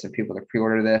can we get some people to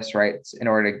pre-order this, right, in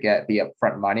order to get the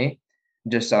upfront money,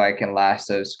 just so I can last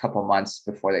those couple months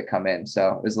before they come in.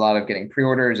 So there's a lot of getting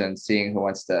pre-orders and seeing who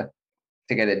wants to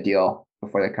get a deal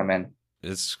before they come in.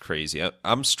 It's crazy.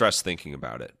 I'm stressed thinking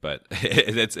about it, but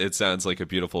it sounds like a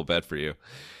beautiful bet for you.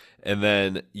 And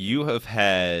then you have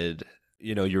had,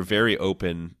 you're very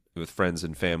open with friends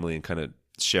and family and kind of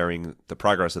sharing the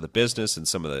progress of the business and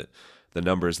some of the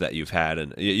numbers that you've had.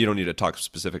 And you don't need to talk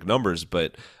specific numbers,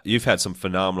 but you've had some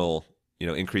phenomenal,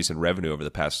 increase in revenue over the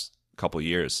past couple of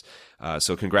years.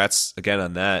 So congrats again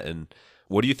on that. And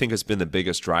what do you think has been the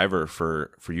biggest driver for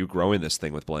you growing this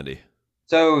thing with Blendy?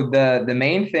 So the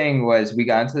main thing was we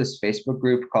got into this Facebook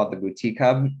group called the Boutique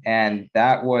Hub, and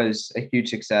that was a huge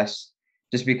success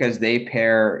just because they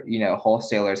pair,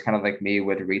 wholesalers kind of like me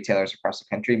with retailers across the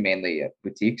country, mainly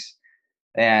boutiques.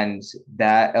 And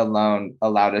that alone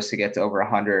allowed us to get to over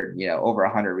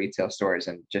 100 retail stores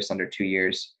in just under 2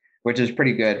 years, which is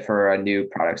pretty good for a new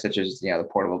product such as, the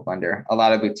portable blender. A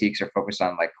lot of boutiques are focused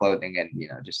on like clothing and,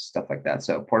 just stuff like that.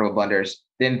 So portable blenders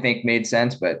didn't think made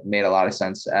sense, but made a lot of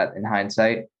sense in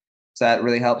hindsight. So that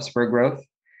really helps spur growth.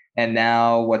 And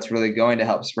now what's really going to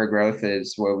help spur growth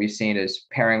is what we've seen is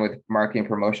pairing with marketing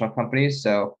promotional companies.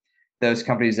 So those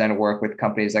companies then work with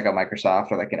companies like a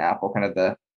Microsoft or like an Apple, kind of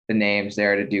the names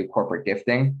there to do corporate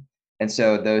gifting. And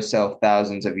so those sell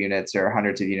thousands of units or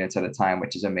hundreds of units at a time,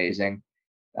 which is amazing.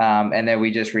 And then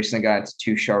we just recently got into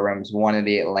 2 showrooms, one in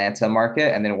the Atlanta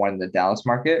market and then one in the Dallas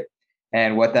market.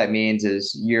 And what that means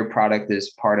is your product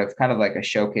is part of kind of like a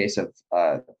showcase of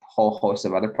a whole host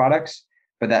of other products.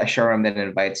 But that showroom then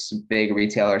invites big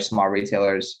retailers, small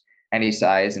retailers, any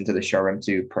size into the showroom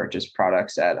to purchase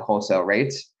products at wholesale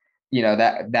rates.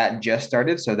 That just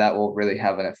started, so that will really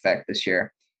have an effect this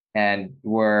year. And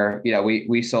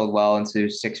we sold well into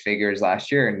 6 figures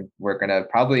last year, and we're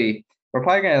probably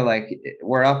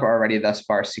we're up already thus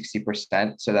far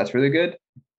 60%. So that's really good.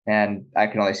 And I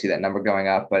can only see that number going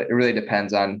up, but it really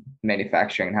depends on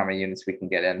manufacturing and how many units we can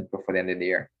get in before the end of the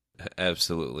year.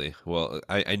 Absolutely. Well,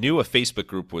 I knew a Facebook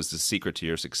group was the secret to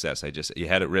your success. You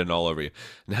had it written all over you.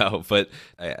 No, but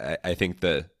I think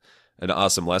an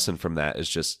awesome lesson from that is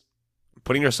just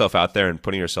putting yourself out there and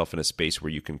putting yourself in a space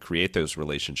where you can create those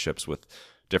relationships with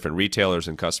different retailers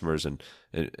and customers and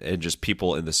just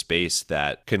people in the space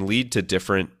that can lead to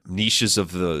different niches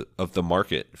of the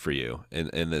market for you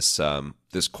in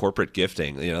this corporate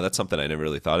gifting. That's something I never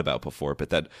really thought about before, but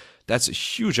that's a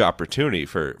huge opportunity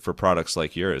for products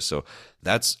like yours. So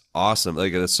that's awesome.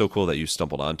 Like, that's so cool that you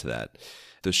stumbled onto that.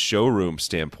 The showroom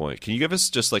standpoint, can you give us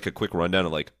just like a quick rundown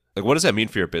of like what does that mean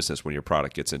for your business when your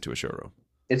product gets into a showroom?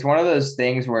 It's one of those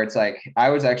things where it's like, I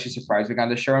was actually surprised we got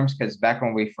into showrooms because back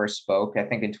when we first spoke, I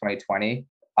think in 2020,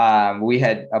 we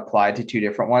had applied to 2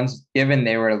 different ones, given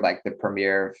they were like the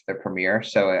premier.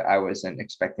 So I wasn't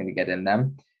expecting to get in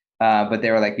them. But they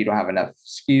were like, you don't have enough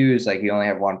SKUs, like you only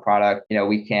have 1 product.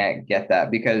 We can't get that,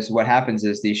 because what happens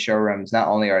is these showrooms, not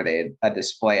only are they a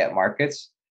display at markets,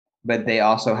 but they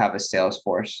also have a sales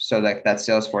force. So like that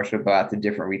sales force would go out to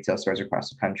different retail stores across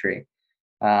the country.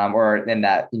 Or in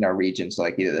that, region. So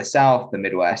like either the South, the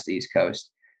Midwest, the East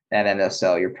Coast, and then they'll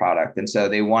sell your product. And so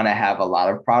they want to have a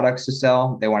lot of products to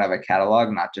sell. They want to have a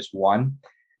catalog, not just one.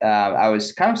 I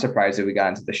was kind of surprised that we got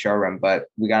into the showroom, but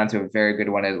we got into a very good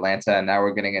one in Atlanta, and now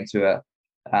we're getting into a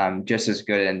just as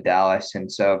good in Dallas.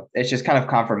 And so it's just kind of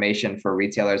confirmation for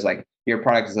retailers, like your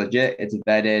product is legit, it's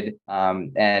vetted,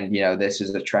 and this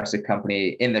is a trusted company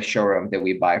in the showroom that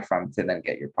we buy from to then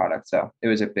get your product. So it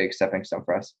was a big stepping stone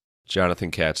for us.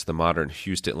 Jonathan Katz, the modern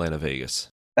Houston, Atlanta, Vegas.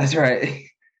 That's right.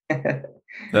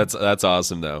 That's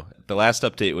awesome though. The last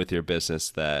update with your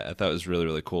business that I thought was really,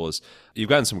 really cool is you've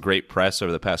gotten some great press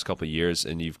over the past couple of years,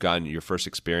 and you've gotten your first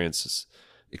experiences.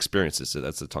 So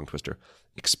that's the tongue twister.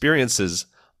 Experiences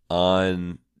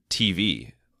on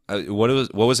TV.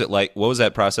 What was it like? What was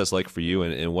that process like for you?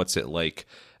 And what's it like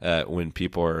when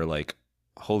people are like,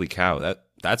 "Holy cow,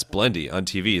 that's Blendy on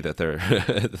TV that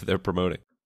they're promoting"?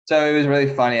 So it was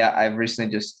really funny. I've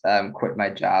recently just quit my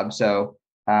job, so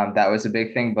that was a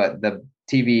big thing. But the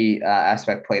TV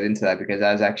aspect played into that because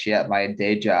I was actually at my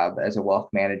day job as a wealth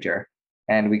manager,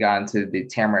 and we got into the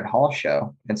Tamarind Hall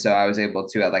show, and so I was able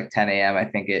to at like 10 a.m. I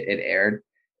think it aired.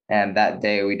 And that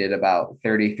day we did about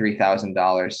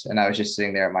 $33,000. And I was just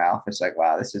sitting there at my office like,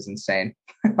 wow, this is insane.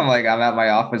 I'm like, I'm at my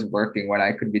office working when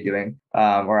I could be doing,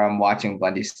 or I'm watching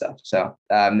Blendy stuff. So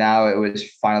now it was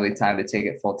finally time to take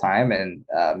it full time and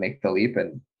make the leap.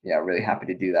 And yeah, really happy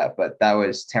to do that. But that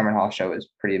was Tamarind Hall show was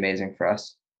pretty amazing for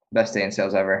us. Best day in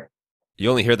sales ever. You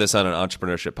only hear this on an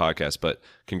entrepreneurship podcast, but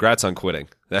congrats on quitting.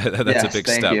 That's yes, a big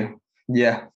thank step. You.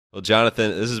 Yeah. Well,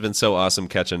 Jonathan, this has been so awesome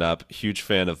catching up. Huge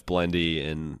fan of Blendy,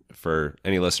 and for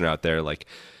any listener out there, like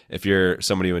if you're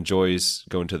somebody who enjoys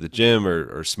going to the gym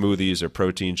or smoothies or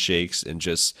protein shakes and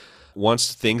just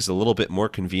wants things a little bit more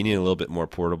convenient, a little bit more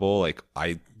portable, like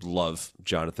I love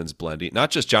Jonathan's Blendy.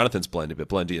 Not just Jonathan's Blendy, but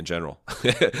Blendy in general.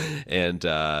 And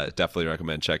definitely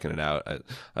recommend checking it out.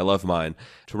 I love mine.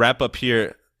 To wrap up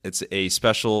here, it's a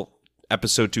special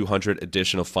episode 200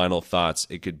 additional final thoughts.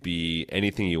 It could be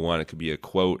anything you want. It could be a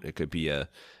quote. It could be a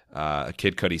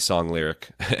Kid Cudi song lyric,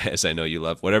 as I know you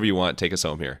love. Whatever you want, take us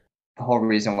home here. The whole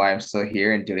reason why I'm still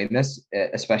here and doing this,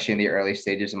 especially in the early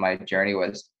stages of my journey,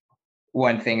 was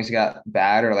when things got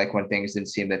bad or like when things didn't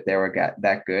seem that they were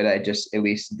that good, I just at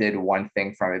least did one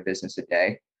thing from a business a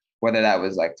day, whether that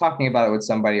was like talking about it with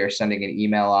somebody or sending an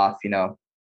email off.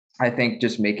 I think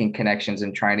just making connections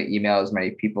and trying to email as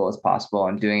many people as possible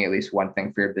and doing at least one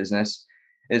thing for your business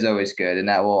is always good. And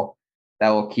that will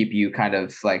keep you kind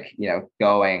of like,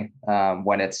 going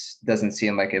when it doesn't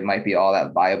seem like it might be all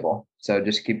that viable. So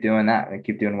just keep doing that and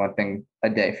keep doing one thing a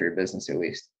day for your business, at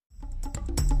least.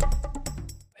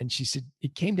 And she said,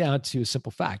 it came down to a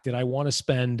simple fact. Did I want to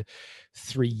spend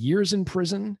 3 years in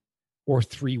prison or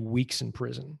 3 weeks in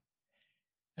prison?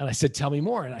 And I said, tell me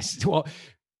more. And I said, well,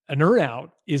 an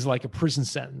earnout is like a prison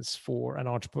sentence for an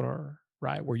entrepreneur,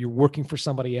 right? Where you're working for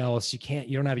somebody else. You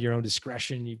don't have your own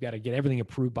discretion. You've got to get everything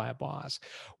approved by a boss.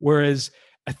 Whereas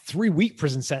a 3-week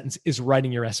prison sentence is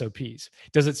writing your SOPs.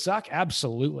 Does it suck?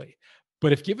 Absolutely.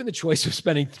 But if given the choice of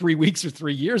spending 3 weeks or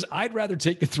 3 years, I'd rather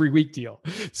take the 3-week deal.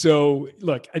 So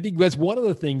look, I think that's one of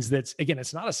the things that's, again,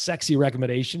 it's not a sexy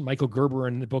recommendation. Michael Gerber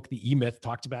in the book, The E-Myth,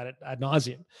 talked about it ad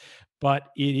nauseum. But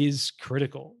it is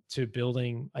critical to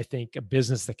building, I think, a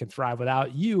business that can thrive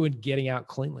without you and getting out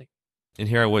cleanly. And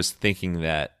here I was thinking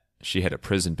that she had a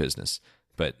prison business,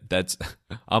 but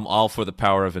I'm all for the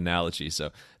power of analogy.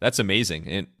 So that's amazing.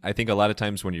 And I think a lot of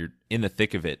times when you're in the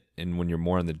thick of it and when you're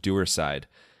more on the doer side,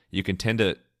 you can tend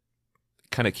to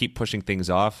kind of keep pushing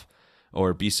things off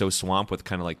or be so swamped with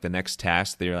kind of like the next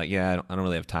task that you're like, yeah, I don't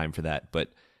really have time for that.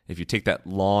 But if you take that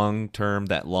long-term,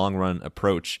 that long-run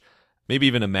approach, maybe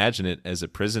even imagine it as a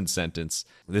prison sentence.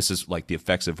 This is like the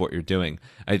effects of what you're doing.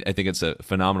 I think it's a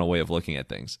phenomenal way of looking at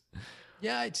things.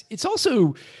 Yeah, it's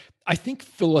also, I think,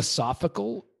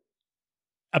 philosophical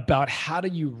about how do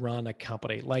you run a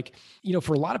company. Like,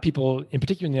 for a lot of people, in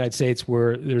particular in the United States,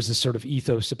 where there's this sort of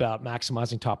ethos about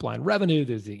maximizing top line revenue,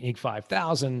 there's the Inc.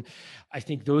 5000. I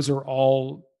think those are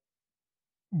all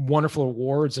wonderful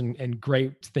awards and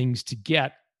great things to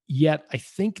get. Yet I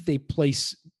think they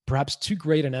place perhaps too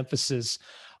great an emphasis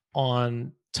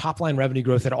on top line revenue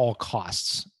growth at all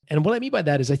costs. And what I mean by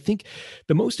that is I think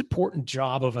the most important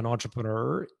job of an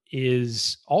entrepreneur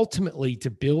is ultimately to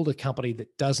build a company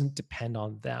that doesn't depend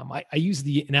on them. I use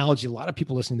the analogy, a lot of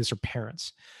people listening to this are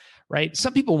parents, right?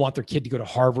 Some people want their kid to go to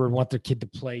Harvard, want their kid to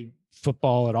play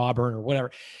football at Auburn or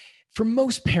whatever. For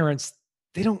most parents,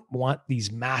 they don't want these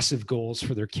massive goals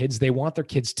for their kids. They want their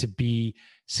kids to be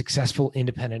successful,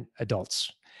 independent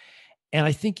adults. And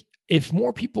I think if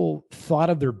more people thought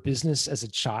of their business as a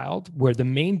child, where the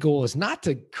main goal is not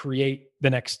to create the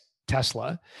next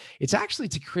Tesla, it's actually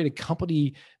to create a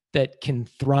company that can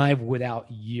thrive without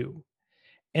you.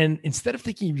 And instead of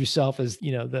thinking of yourself as,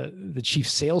 the chief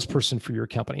salesperson for your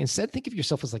company, instead think of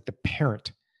yourself as like the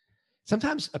parent.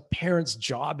 Sometimes a parent's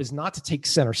job is not to take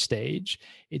center stage.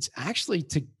 It's actually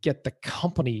to get the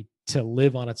company to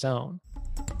live on its own.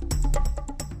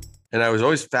 And I was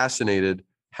always fascinated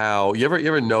how you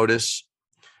ever notice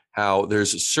how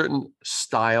there's certain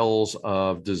styles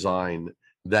of design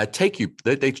that take you,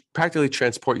 they practically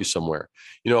transport you somewhere.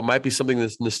 It might be something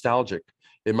that's nostalgic.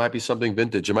 It might be something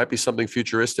vintage. It might be something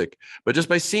futuristic. But just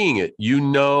by seeing it, you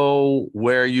know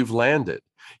where you've landed.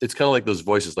 It's kind of like those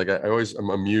voices. Like I always am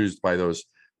amused by those,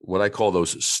 what I call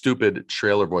those stupid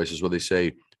trailer voices where they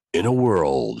say, in a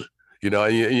world,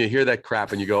 and you hear that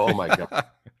crap and you go, oh my God.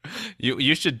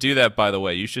 You should do that, by the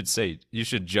way. You should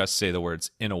just say the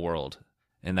words "in a world,"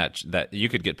 and that you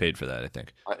could get paid for that, I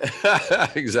think.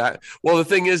 Exactly. Well, the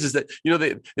thing is that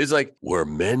it's like where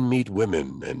men meet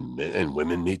women and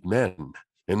women meet men,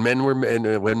 and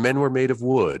when men were made of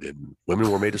wood and women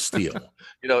were made of steel.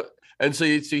 And so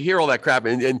you hear all that crap,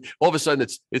 and all of a sudden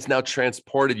it's now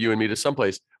transported you and me to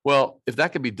someplace. Well, if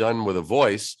that can be done with a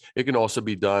voice, it can also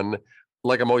be done.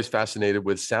 Like, I'm always fascinated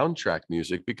with soundtrack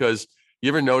music, because you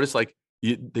ever notice, like,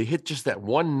 they hit just that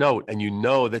one note and you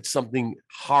know that something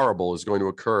horrible is going to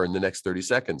occur in the next 30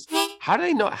 seconds. How do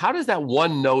they know? How does that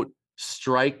one note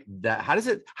strike that?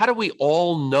 How do we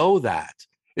all know that?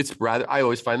 I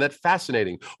always find that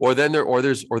fascinating. Or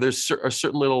there's a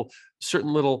certain little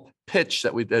pitch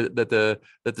that the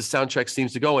soundtrack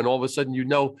seems to go, and all of a sudden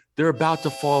they're about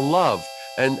to fall in love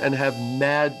and have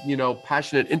mad,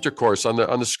 passionate intercourse on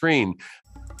the screen.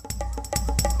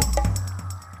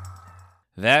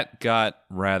 That got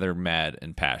rather mad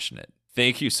and passionate.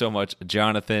 Thank you so much,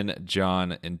 Jonathan,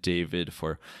 John, and David,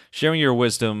 for sharing your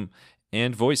wisdom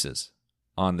and voices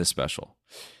on this special.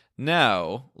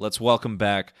 Now, let's welcome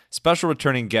back special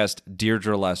returning guest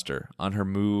Deirdre Lester on her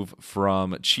move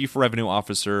from Chief Revenue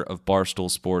Officer of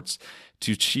Barstool Sports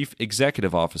to Chief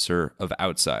Executive Officer of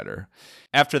Outsider.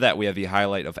 After that, we have the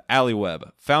highlight of Allie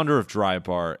Webb, founder of Dry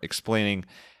Bar, explaining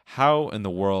how in the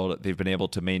world they've been able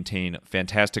to maintain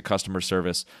fantastic customer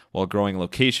service while growing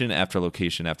location after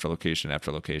location after location after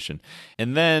location.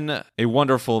 And then a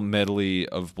wonderful medley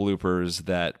of bloopers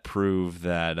that prove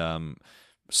that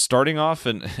starting off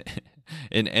and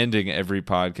ending every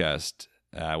podcast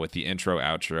with the intro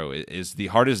outro is the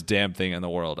hardest damn thing in the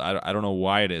world. I don't know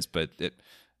why it is, but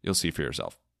you'll see for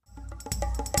yourself.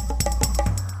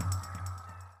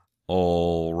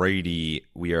 Alrighty,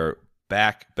 we are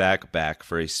back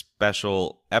for a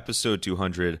special episode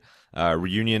 200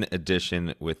 reunion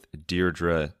edition with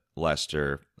Deirdre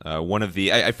Lester. One of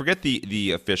the I forget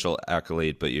the official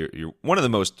accolade, but you're one of the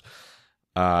most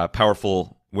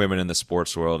powerful women in the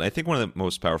sports world. I think one of the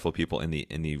most powerful people in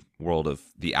the world of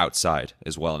the outside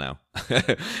as well now.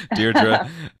 Deirdre,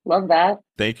 love that.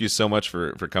 Thank you so much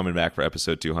for coming back for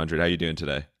episode 200. How are you doing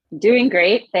today? Doing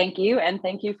great. Thank you. And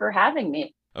thank you for having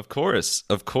me. Of course.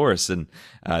 And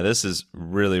this is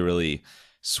really, really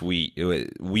sweet.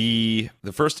 The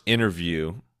first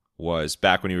interview was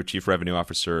back when you were Chief Revenue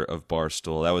Officer of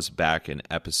Barstool. That was back in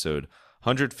episode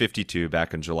 152,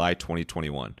 back in July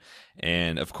 2021.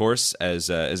 And of course, as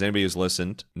anybody who's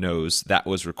listened knows, that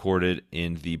was recorded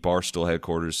in the Barstool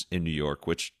headquarters in New York,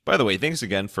 which, by the way, thanks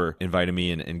again for inviting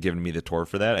me and giving me the tour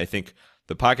for that. I think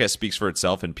the podcast speaks for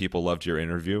itself and people loved your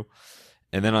interview.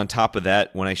 And then on top of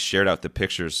that, when I shared out the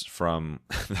pictures from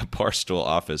the Barstool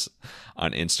office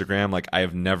on Instagram, like, I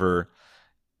have never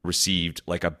received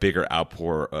like a bigger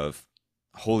outpour of,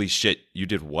 holy shit, you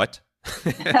did what?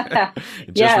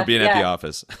 Just for being at the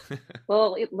office.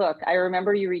 Well, look, I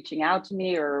remember you reaching out to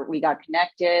me, or we got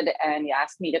connected and you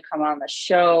asked me to come on the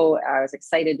show. I was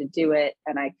excited to do it.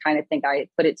 And I kind of think I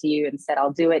put it to you and said,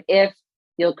 I'll do it if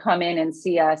you'll come in and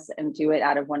see us and do it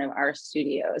out of one of our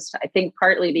studios. I think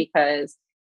partly because,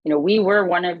 we were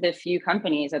one of the few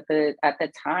companies at the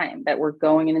time that were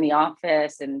going into the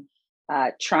office and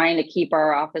trying to keep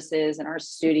our offices and our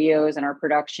studios and our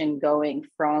production going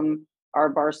from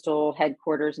our Barstool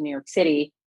headquarters in New York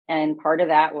City. And part of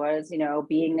that was,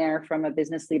 being there from a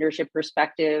business leadership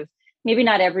perspective, maybe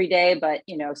not every day, but,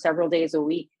 several days a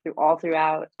week all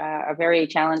throughout a very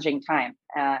challenging time.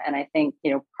 And I think,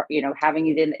 having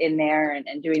it in there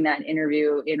and doing that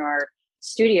interview in our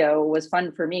studio was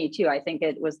fun for me too. I think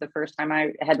it was the first time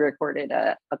I had recorded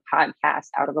a podcast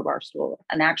out of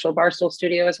an actual Barstool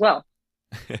studio as well.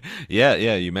 Yeah,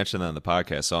 you mentioned that on the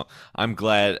podcast. So I'm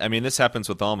glad. I mean, this happens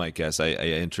with all my guests. I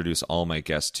introduce all my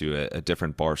guests to a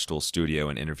different Barstool studio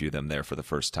and interview them there for the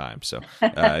first time. So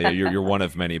you're one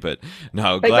of many, but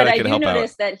no, glad I could help out. I do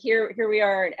notice that here we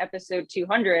are at episode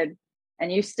 200,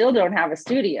 and you still don't have a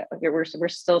studio. We're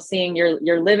still seeing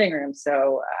your living room.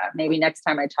 So maybe next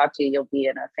time I talk to you, you'll be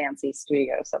in a fancy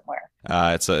studio somewhere.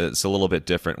 It's a little bit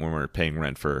different when we're paying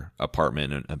rent for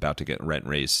apartment and about to get rent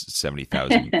raised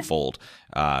 70,000 fold.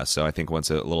 So I think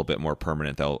once a little bit more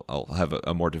permanent, I'll have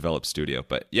a more developed studio.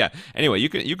 But yeah, anyway, you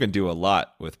can do a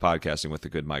lot with podcasting with a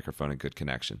good microphone and good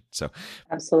connection. So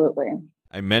absolutely.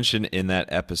 I mentioned in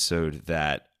that episode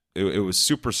that it was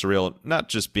super surreal, not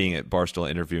just being at Barstool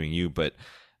interviewing you, but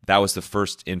that was the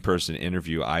first in-person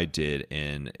interview I did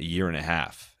in a year and a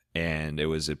half. And it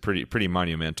was a pretty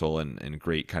monumental and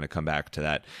great kind of comeback to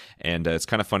that. And it's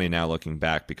kind of funny now looking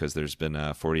back because there's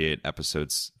been 48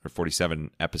 episodes or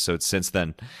 47 episodes since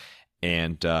then.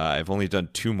 And I've only done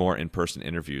 2 more in-person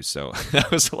interviews. So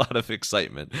that was a lot of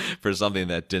excitement for something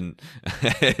that didn't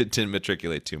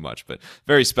matriculate too much, but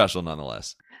very special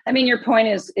nonetheless. I mean, your point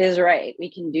is right.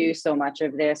 We can do so much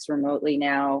of this remotely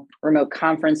now. Remote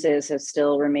conferences have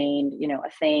still remained, a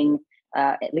thing.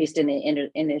 At least in the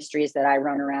industries that I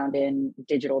run around in,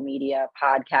 digital media,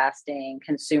 podcasting,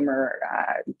 consumer,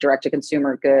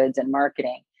 direct-to-consumer goods, and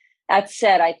marketing. That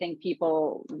said, I think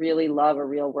people really love a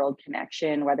real-world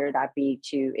connection, whether that be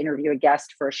to interview a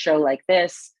guest for a show like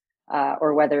this,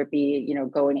 or whether it be,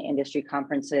 going to industry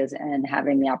conferences and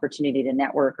having the opportunity to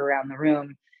network around the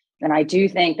room. And I do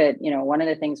think that, one of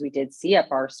the things we did see at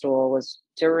Barstool was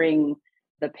during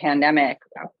the pandemic,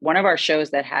 one of our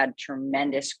shows that had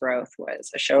tremendous growth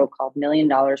was a show called $1 Million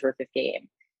Worth of Game.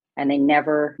 And they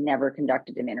never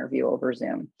conducted an interview over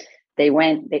Zoom. They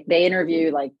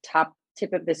interviewed like top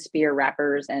tip of the spear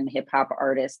rappers and hip hop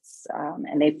artists.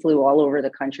 And they flew all over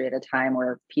the country at a time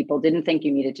where people didn't think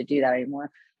you needed to do that anymore.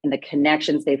 And the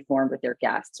connections they formed with their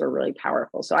guests were really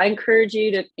powerful. So I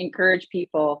encourage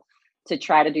people to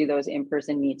try to do those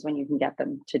in-person meets when you can get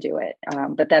them to do it.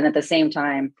 But then at the same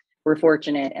time, we're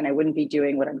fortunate, and I wouldn't be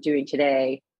doing what I'm doing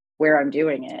today where I'm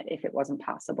doing it if it wasn't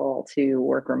possible to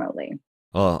work remotely.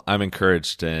 Well, I'm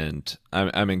encouraged, and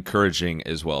I'm encouraging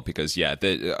as well because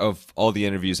of all the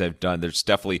interviews I've done,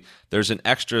 there's an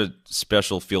extra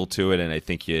special feel to it, and I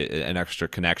think an extra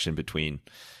connection between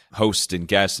host and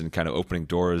guest, and kind of opening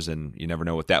doors, and you never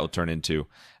know what that will turn into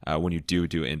when you do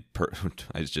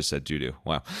I just said do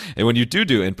wow, and when you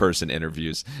do in-person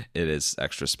interviews, it is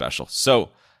extra special. So,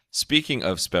 speaking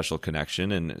of special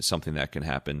connection and something that can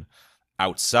happen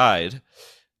outside,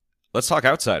 let's talk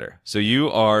Outsider. So you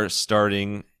are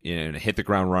starting and hit the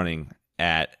ground running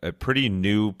at a pretty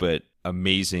new but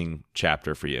amazing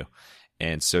chapter for you.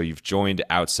 And so you've joined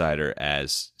Outsider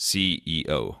as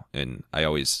CEO. And I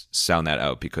always sound that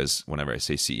out because whenever I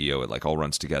say CEO, it all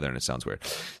runs together and it sounds weird.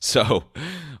 So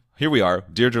here we are,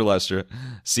 Deirdre Lester,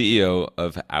 CEO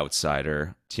of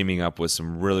Outsider, teaming up with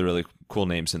some really, really cool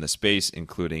names in the space,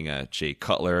 including Jay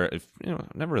Cutler. I've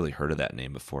never really heard of that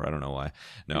name before. I don't know why.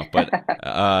 No, but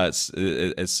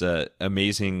it's an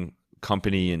amazing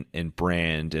company and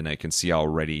brand, and I can see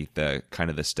already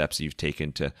the steps you've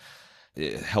taken to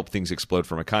help things explode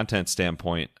from a content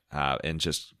standpoint, and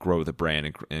just grow the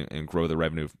brand and grow the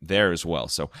revenue there as well.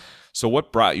 So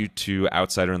what brought you to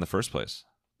Outsider in the first place?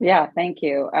 Yeah, thank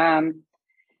you.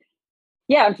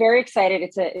 Yeah, I'm very excited.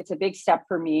 It's a big step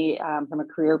for me from a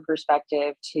career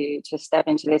perspective to step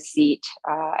into this seat,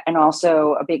 and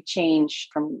also a big change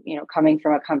from coming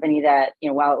from a company that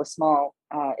while it was small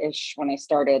ish when I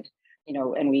started,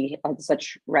 and we had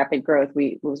such rapid growth.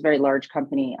 It was a very large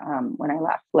company when I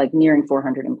left, nearing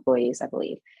 400 employees, I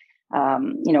believe.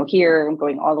 Here I'm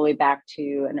going all the way back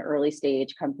to an early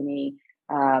stage company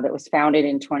that was founded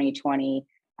in 2020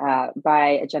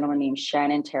 by a gentleman named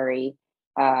Shannon Terry.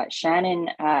 Shannon,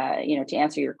 to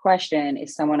answer your question,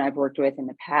 is someone I've worked with in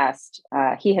the past.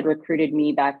 He had recruited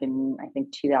me back in, I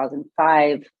think,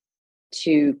 2005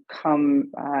 to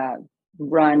come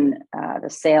run the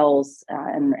sales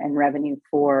and revenue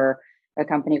for a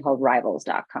company called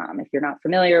Rivals.com. If you're not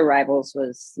familiar, Rivals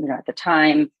was, at the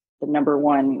time, the number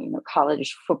one,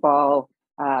 college football,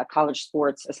 college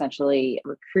sports, essentially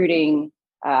recruiting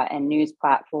and news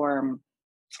platform.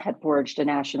 Had forged a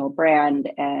national brand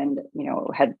and,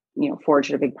 had,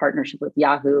 forged a big partnership with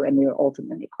Yahoo, and we were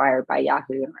ultimately acquired by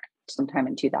Yahoo sometime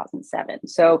in 2007.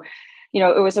 So,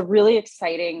 it was a really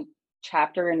exciting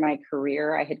chapter in my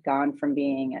career. I had gone from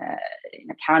being an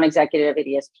account executive at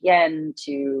ESPN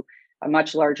to a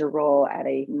much larger role at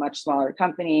a much smaller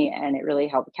company. And it really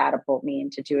helped catapult me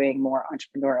into doing more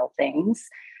entrepreneurial things.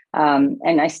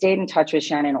 And I stayed in touch with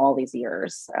Shannon all these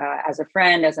years as a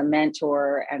friend, as a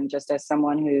mentor, and just as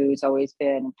someone who's always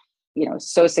been,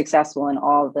 so successful in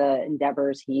all the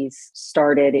endeavors he's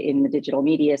started in the digital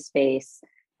media space.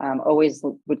 Always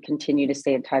would continue to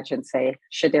stay in touch and say,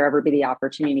 should there ever be the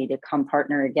opportunity to come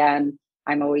partner again,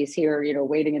 I'm always here,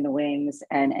 waiting in the wings.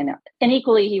 And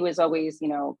equally, he was always,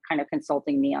 kind of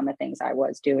consulting me on the things I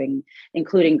was doing,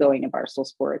 including going to Barstool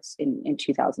Sports in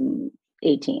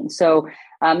 2018. So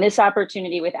this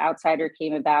opportunity with Outsider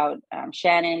came about.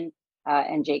 Shannon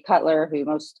and Jay Cutler, who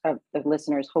most of the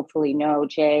listeners hopefully know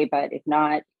Jay, but if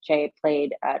not, Jay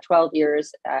played 12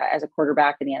 years as a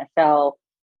quarterback in the NFL.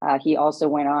 He also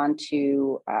went on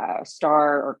to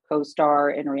star or co-star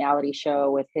in a reality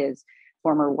show with his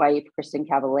former wife, Kristen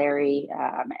Cavallari.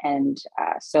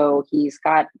 So he's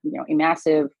got, a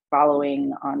massive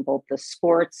following on both the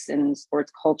sports and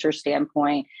sports culture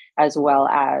standpoint, as well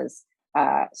as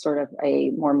sort of a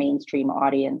more mainstream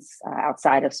audience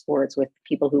outside of sports with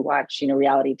people who watch,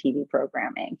 reality TV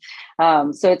programming.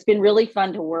 So it's been really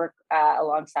fun to work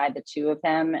alongside the two of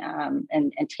them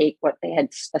and take what they had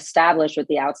established with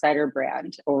the Outsider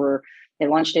brand over. They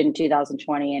launched it in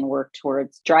 2020 and worked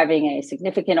towards driving a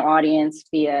significant audience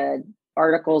via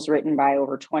articles written by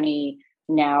over 20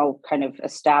 now kind of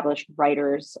established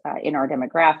writers in our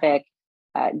demographic.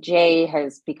 Jay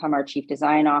has become our chief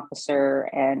design officer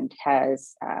and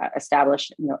has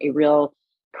established, a real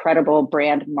credible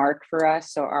brand mark for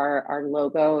us. So our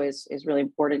logo is really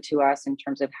important to us in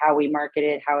terms of how we market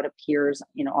it, how it appears,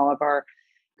 all of our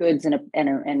goods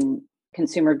and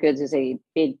consumer goods is a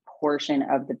big portion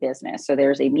of the business. So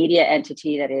there's a media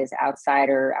entity that is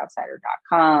Outsider,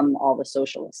 outsider.com, all the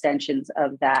social extensions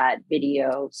of that,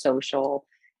 video, social,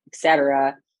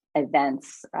 etc.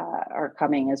 Events are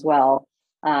coming as well.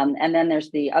 And then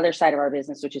there's the other side of our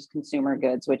business, which is consumer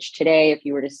goods, which today, if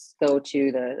you were to go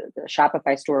to the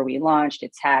Shopify store we launched,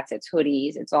 it's hats, it's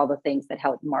hoodies, it's all the things that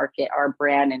help market our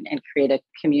brand and create a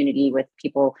community with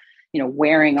people,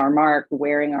 wearing our mark,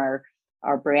 wearing our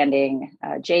branding.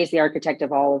 Jay's the architect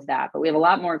of all of that, but we have a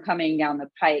lot more coming down the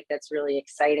pike that's really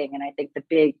exciting. And I think the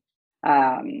big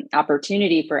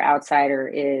opportunity for Outsider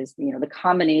is, the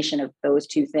combination of those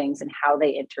two things and how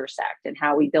they intersect and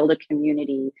how we build a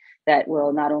community that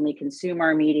will not only consume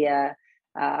our media,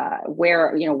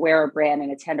 wear our brand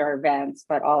and attend our events,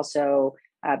 but also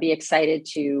be excited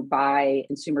to buy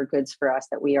consumer goods for us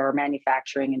that we are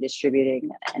manufacturing and distributing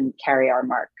and carry our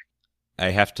mark.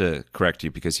 I have to correct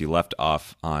you because you left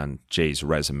off on Jay's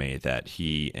resume that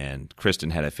he and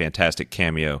Kristen had a fantastic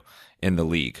cameo in the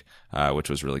league, which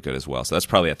was really good as well. So that's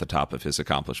probably at the top of his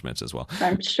accomplishments as well.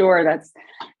 I'm sure I missed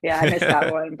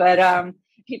that one. But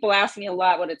people ask me a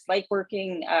lot what it's like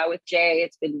working with Jay.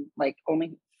 It's been like only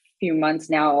a few months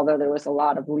now, although there was a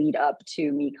lot of lead up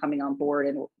to me coming on board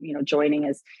and, joining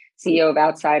as CEO of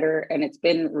Outsider. And it's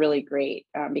been really great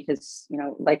because,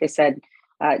 like I said,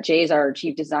 Jay's our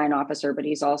chief design officer, but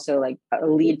he's also like a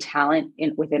lead talent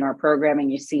within our programming.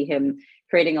 You see him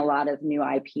creating a lot of new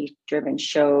IP-driven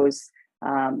shows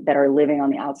that are living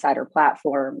on the Outsider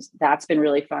platforms. That's been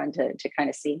really fun to kind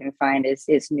of see him find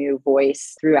his new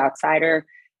voice through Outsider.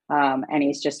 And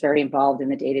he's just very involved in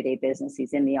the day-to-day business.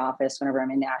 He's in the office whenever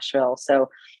I'm in Nashville. So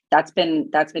that's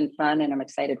been fun, and I'm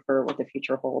excited for what the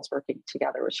future holds working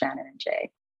together with Shannon and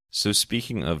Jay. So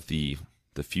speaking of the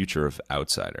future of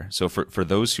Outsider. So for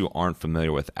those who aren't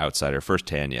familiar with Outsider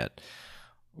firsthand yet,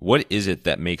 what is it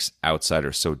that makes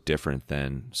Outsider so different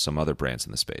than some other brands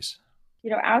in the space?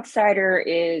 Outsider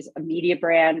is a media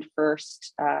brand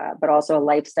first, but also a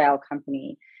lifestyle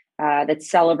company that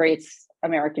celebrates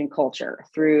American culture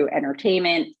through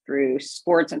entertainment, through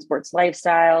sports and sports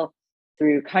lifestyle,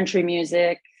 through country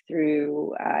music,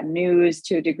 through news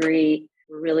to a degree.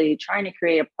 We're really trying to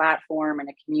create a platform and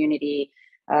a community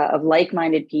of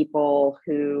like-minded people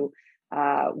who,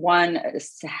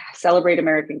 celebrate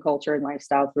American culture and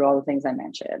lifestyle through all the things I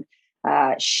mentioned,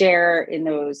 share in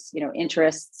those,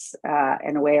 interests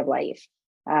and a way of life,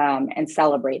 and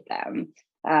celebrate them,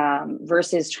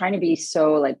 versus trying to be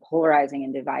so like polarizing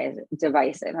and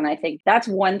divisive. And I think that's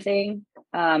one thing.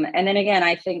 And then again,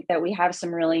 I think that we have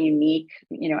some really unique,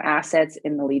 assets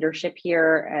in the leadership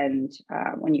here. And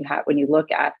when you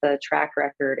look at the track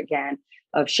record again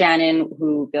of Shannon,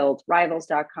 who built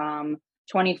Rivals.com,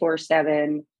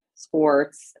 24/7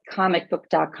 Sports,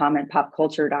 comicbook.com, and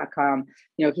popculture.com.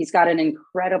 He's got an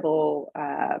incredible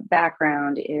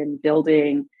background in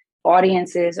building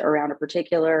audiences around a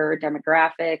particular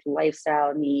demographic,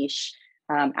 lifestyle niche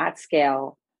at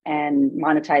scale, and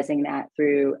monetizing that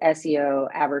through SEO,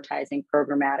 advertising,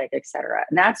 programmatic, et cetera.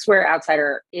 And that's where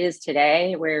Outsider is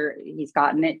today, where he's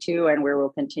gotten it to, and where we'll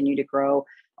continue to grow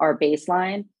our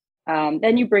baseline.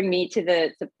 Then you bring me to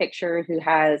the picture, who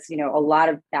has, a lot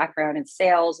of background in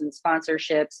sales and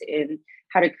sponsorships, in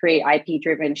how to create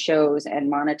IP-driven shows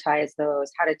and monetize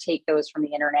those, how to take those from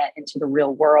the internet into the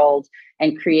real world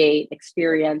and create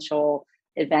experiential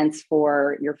events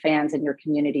for your fans and your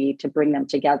community to bring them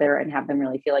together and have them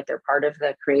really feel like they're part of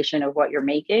the creation of what you're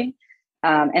making.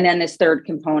 And then this third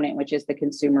component, which is the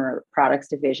consumer products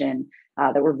division,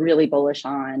 that we're really bullish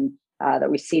on, that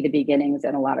we see the beginnings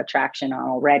and a lot of traction on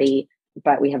already,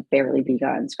 but we have barely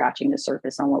begun scratching the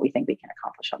surface on what we think we can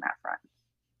accomplish on that front.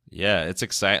 Yeah, it's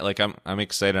exciting. Like I'm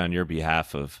excited on your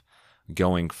behalf of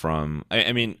going from,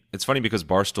 I mean, it's funny because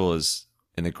Barstool is,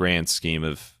 in the grand scheme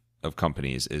of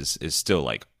companies, is still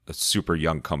like a super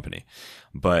young company,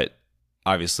 but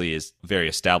obviously is very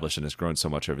established and has grown so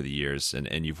much over the years.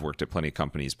 And you've worked at plenty of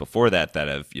companies before that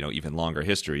have, even longer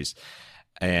histories.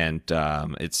 And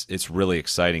it's really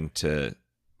exciting to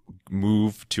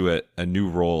move to a new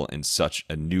role in such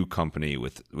a new company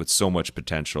with so much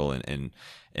potential and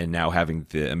now having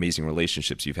the amazing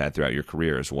relationships you've had throughout your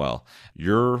career as well.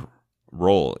 Your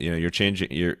role,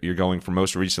 you're going from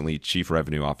most recently Chief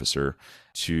Revenue Officer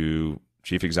to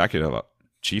Chief Executive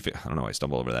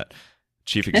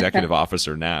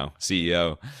Officer now,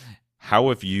 CEO. How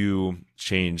have you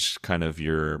changed kind of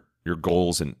your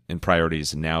goals and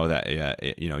priorities now that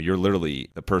you're literally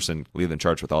the person leading in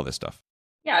charge with all this stuff?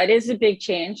 Yeah, it is a big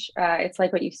change. It's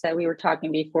like what you said. We were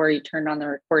talking before you turned on the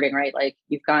recording, right? Like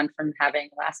you've gone from having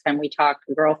last time we talked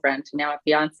a girlfriend to now a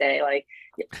fiance. Like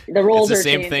the roles it's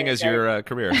the are same changing, thing as right? your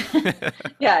career.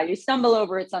 Yeah, you stumble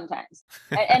over it sometimes.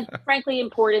 And frankly,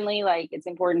 importantly, like it's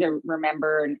important to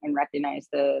remember and recognize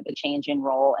the change in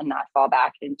role and not fall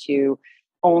back into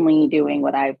only doing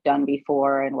what I've done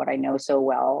before and what I know so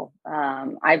well.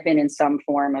 I've been in some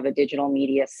form of a digital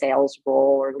media sales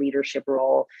role or leadership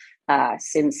role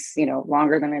since,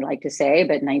 longer than I'd like to say,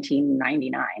 but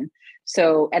 1999.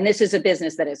 So, and this is a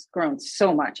business that has grown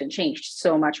so much and changed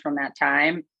so much from that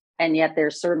time. And yet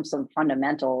there's some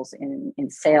fundamentals in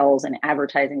sales and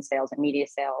advertising sales and media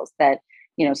sales that,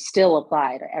 still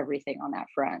apply to everything on that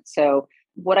front. So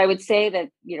what I would say that,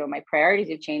 my priorities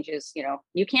have changed is,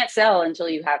 you can't sell until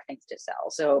you have things to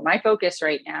sell. So my focus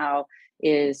right now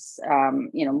is,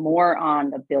 more on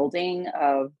the building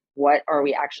of what are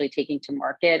we actually taking to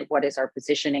market? What is our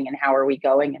positioning and how are we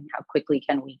going and how quickly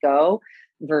can we go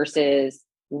versus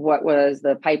what was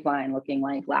the pipeline looking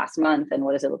like last month and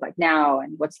what does it look like now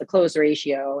and what's the close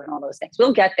ratio and all those things.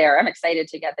 We'll get there. I'm excited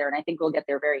to get there and I think we'll get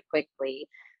there very quickly.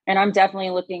 And I'm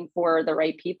definitely looking for the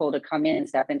right people to come in and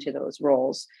step into those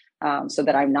roles so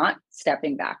that I'm not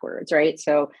stepping backwards, right?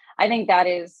 So I think that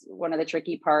is one of the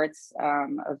tricky parts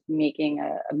of making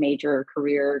a major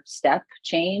career step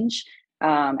change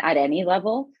at any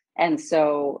level. And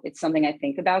so it's something I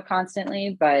think about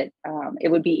constantly, but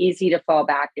it would be easy to fall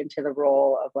back into the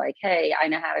role of like, hey, I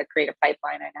know how to create a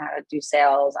pipeline. I know how to do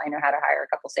sales. I know how to hire a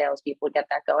couple salespeople to get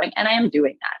that going. And I am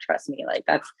doing that. Trust me, like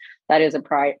that is a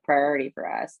priority for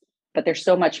us, but there's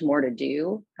so much more to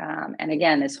do. And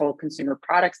again, this whole consumer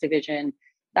products division,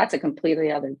 that's a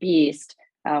completely other beast,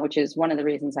 which is one of the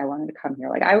reasons I wanted to come here.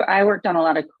 Like I worked on a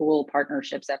lot of cool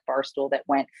partnerships at Barstool that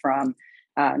went from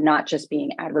not just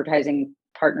being advertising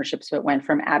partnerships, but went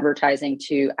from advertising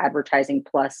to advertising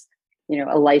plus,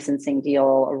 a licensing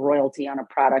deal, a royalty on a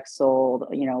product sold,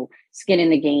 skin in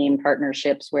the game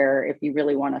partnerships where if you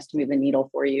really want us to move the needle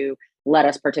for you, let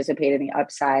us participate in the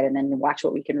upside and then watch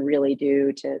what we can really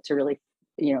do to really,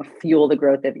 fuel the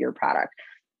growth of your product.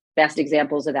 Best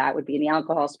examples of that would be in the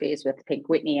alcohol space with Pink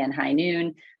Whitney and High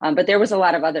Noon. But there was a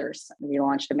lot of others. We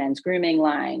launched a men's grooming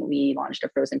line. We launched a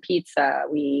frozen pizza.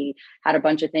 We had a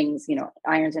bunch of things,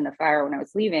 irons in the fire when I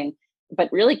was leaving.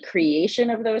 But really creation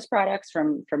of those products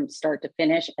from start to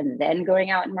finish and then going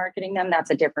out and marketing them,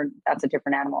 that's a different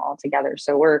animal altogether.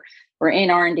 So we're in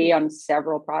R&D on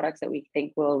several products that we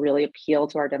think will really appeal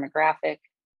to our demographic.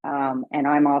 And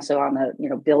I'm also on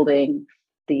the, building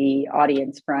the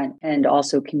audience front and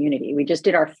also community. We just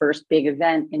did our first big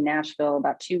event in Nashville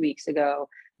about 2 weeks ago.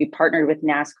 We partnered with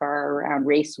NASCAR around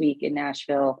Race Week in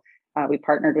Nashville. We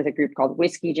partnered with a group called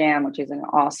Whiskey Jam, which is an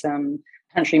awesome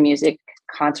country music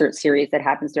concert series that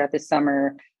happens throughout the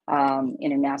summer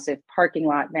in a massive parking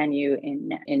lot venue in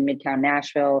Midtown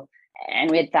Nashville.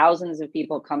 And we had thousands of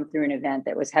people come through an event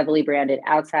that was heavily branded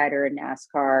Outsider and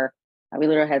NASCAR. We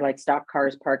literally had like stock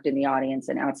cars parked in the audience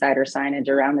and Outsider signage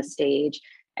around the stage.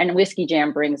 And Whiskey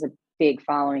Jam brings a big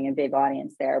following and big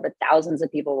audience there, but thousands of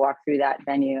people walk through that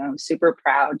venue. I'm super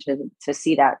proud to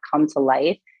see that come to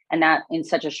life and that in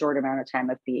such a short amount of time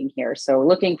of being here. So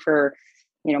looking for,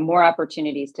 more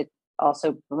opportunities to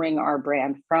also bring our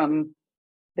brand from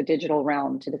the digital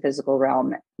realm to the physical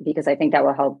realm, because I think that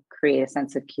will help create a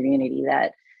sense of community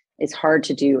that is hard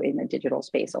to do in the digital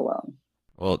space alone.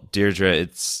 Well, Deirdre,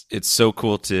 it's so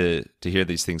cool to hear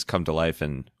these things come to life,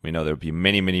 and we know there'll be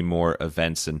many, many more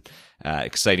events and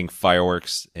exciting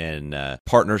fireworks and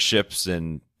partnerships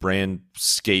and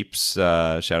brandscapes.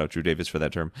 Shout out Drew Davis for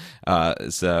that term.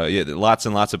 So yeah, lots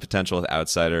and lots of potential with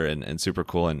Outsider and super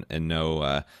cool, and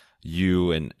know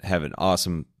you and have an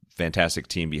awesome, fantastic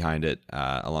team behind it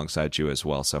alongside you as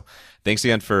well. So thanks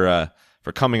again for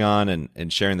for coming on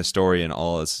and sharing the story and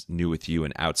all that's new with you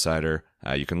and Outsider.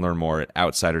 You can learn more at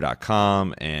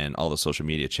outsider.com and all the social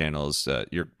media channels.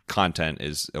 Your content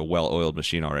is a well-oiled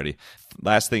machine already.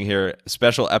 Last thing here,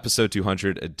 special episode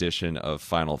 200 edition of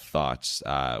Final Thoughts,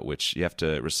 which you have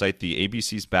to recite the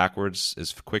ABCs backwards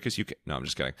as quick as you can. No, I'm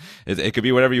just kidding. It could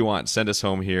be whatever you want. Send us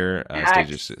home here.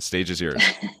 Stage is yours.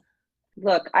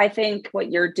 Look, I think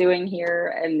what you're doing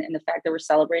here and the fact that we're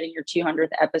celebrating your 200th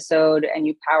episode and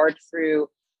you powered through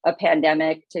a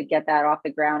pandemic to get that off the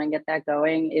ground and get that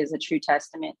going is a true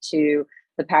testament to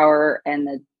the power and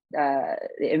the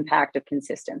impact of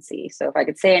consistency. So if I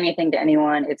could say anything to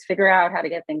anyone, it's figure out how to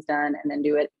get things done and then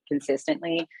do it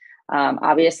consistently.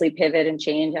 Obviously pivot and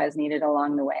change as needed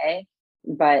along the way.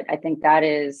 But I think that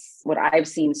is what I've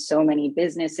seen so many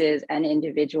businesses and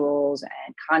individuals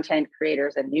and content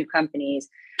creators and new companies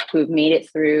who've made it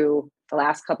through the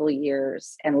last couple of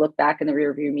years and look back in the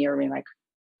rearview mirror being like,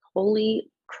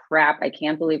 holy crap, I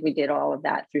can't believe we did all of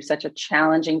that through such a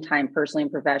challenging time personally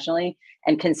and professionally.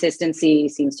 And consistency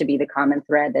seems to be the common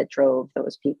thread that drove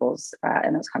those people's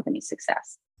and those companies'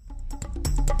 success.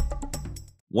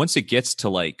 Once it gets to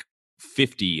like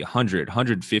 50, 100,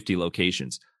 150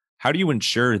 locations, how do you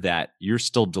ensure that you're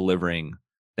still delivering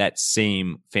that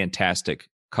same fantastic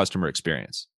customer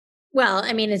experience? Well,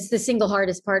 I mean, it's the single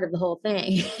hardest part of the whole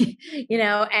thing,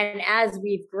 and as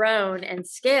we've grown and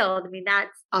scaled, I mean, that's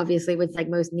obviously what's like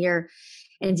most near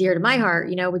and dear to my heart,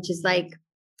 which is like,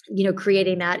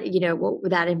 creating that,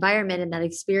 that environment and that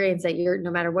experience that you're, no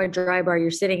matter what dry bar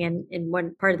you're sitting in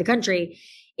one part of the country,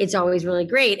 it's always really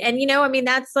great. And, I mean,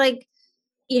 that's like,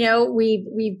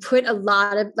 we've put a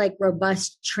lot of like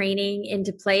robust training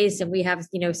into place, and we have,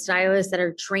 stylists that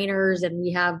are trainers, and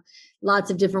we have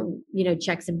lots of different,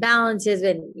 checks and balances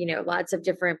and, lots of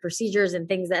different procedures and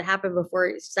things that happen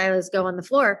before stylists go on the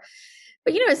floor.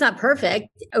 But, it's not perfect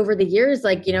over the years,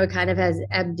 like, it kind of has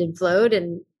ebbed and flowed,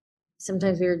 and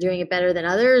sometimes we were doing it better than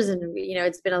others. And,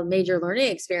 it's been a major learning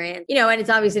experience, and it's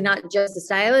obviously not just the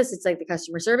stylist, it's like the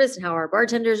customer service and how our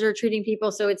bartenders are treating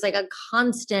people. So it's like a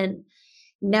constant,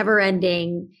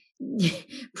 never-ending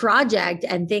project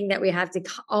and thing that we have to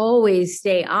always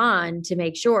stay on to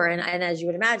make sure. And as you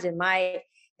would imagine,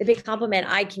 the big compliment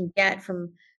I can get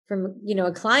from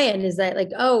a client is that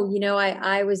like, oh,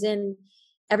 I was in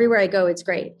everywhere I go, it's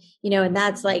great, and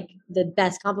that's like the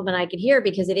best compliment I could hear,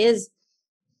 because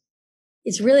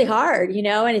it's really hard,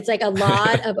 and it's like a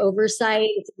lot of oversight.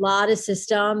 It's a lot of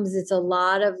systems. It's a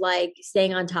lot of like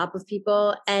staying on top of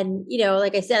people. And,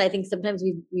 like I said, I think sometimes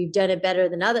we've done it better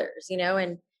than others,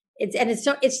 and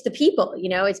it's the people,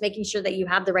 it's making sure that you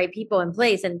have the right people in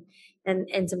place. And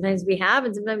sometimes we have,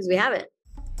 and sometimes we haven't.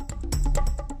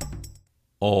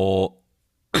 Oh,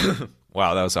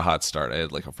 wow. That was a hot start. I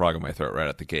had like a frog in my throat right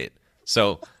at the gate.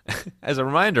 So as a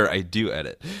reminder, I do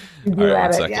edit. You do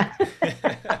edit, yeah.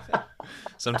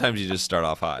 Sometimes you just start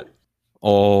off hot.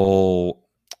 Oh,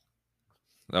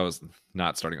 that was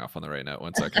not starting off on the right note.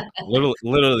 1 second.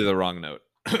 Literally the wrong note.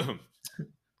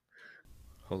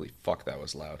 Holy fuck, that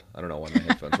was loud. I don't know why my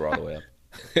headphones were all the way up.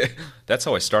 That's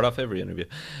how I start off every interview.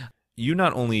 You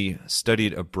not only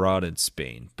studied abroad in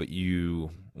Spain, but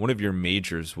one of your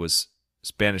majors was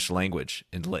Spanish language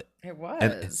and lit. It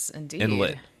was, indeed. And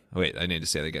lit. Wait, I need to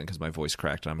say that again because my voice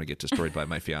cracked and I'm going to get destroyed by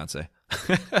my fiance.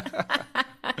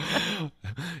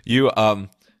 You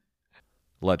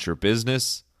let your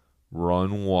business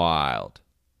run wild.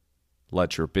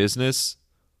 Let your business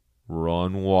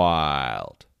run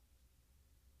wild.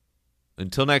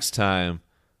 Until next time,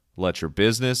 let your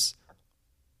business.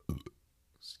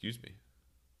 Excuse me.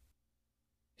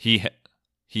 He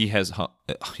has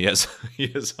yes, he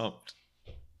has humped.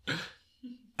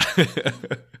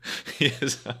 He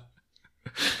has.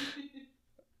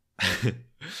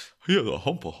 He has a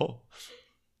hump.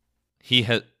 He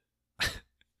has.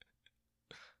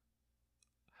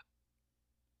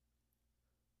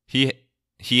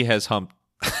 He has humped.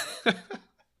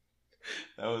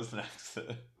 That was next.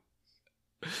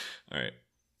 All right.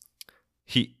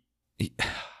 He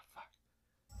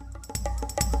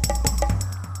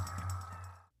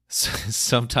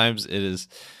sometimes it is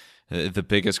the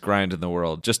biggest grind in the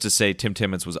world just to say Tim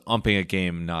Timmons was umping a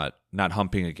game, not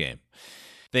humping a game.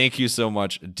 Thank you so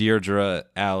much, Deirdre,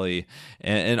 Allie,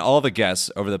 and all the guests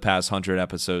over the past 100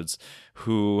 episodes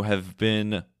who have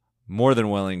been more than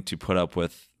willing to put up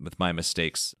with my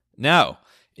mistakes. Now,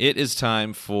 it is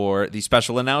time for the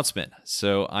special announcement.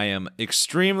 So I am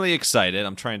extremely excited.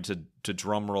 I'm trying to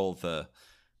drum roll the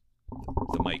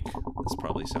mic. This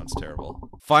probably sounds terrible.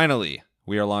 Finally,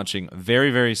 we are launching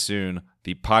very, very soon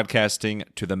the Podcasting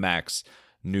to the Max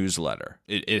newsletter.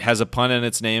 It has a pun in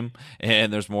its name,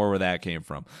 and there's more where that came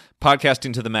from.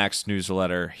 Podcasting to the Max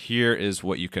newsletter. Here is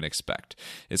what you can expect.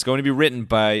 It's going to be written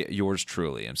by yours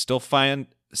truly. I'm still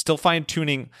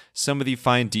fine-tuning some of the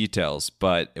fine details,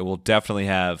 but it will definitely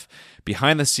have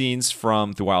behind the scenes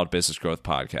from the Wild Business Growth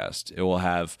Podcast. It will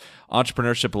have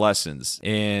entrepreneurship lessons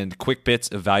and quick bits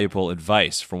of valuable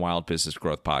advice from Wild Business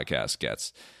Growth Podcast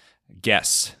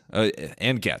guests.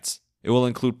 It will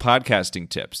include podcasting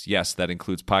tips. Yes, that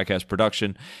includes podcast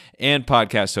production and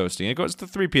podcast hosting. It goes to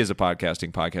 3 P's of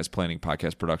podcasting: podcast planning,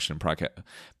 podcast production,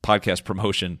 podcast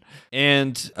promotion,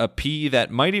 and a P that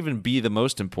might even be the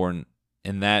most important,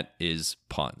 and that is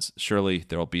puns. Surely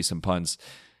there will be some puns,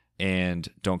 and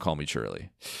don't call me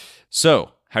Shirley.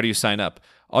 So, how do you sign up?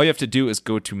 All you have to do is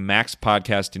go to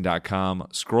maxpodcasting.com,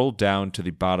 scroll down to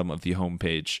the bottom of the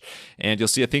homepage, and you'll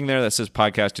see a thing there that says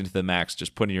Podcasting to the Max.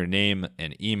 Just put in your name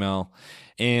and email,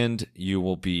 and you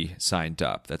will be signed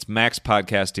up. That's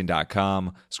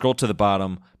maxpodcasting.com. Scroll to the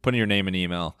bottom, put in your name and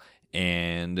email,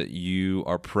 and you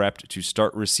are prepped to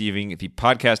start receiving the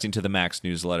Podcasting to the Max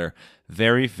newsletter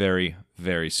very, very,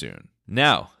 very soon.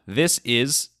 Now, this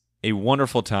is a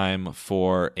wonderful time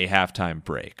for a halftime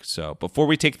break. So before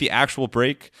we take the actual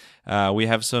break, we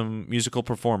have some musical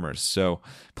performers. So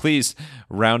please,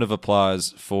 round of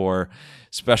applause for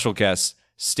special guests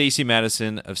Stacy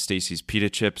Madison of Stacy's Pita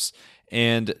Chips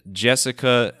and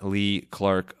Jessica Lee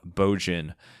Clark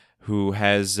Bojan, who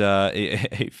has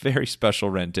a very special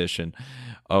rendition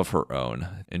of her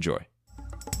own. Enjoy.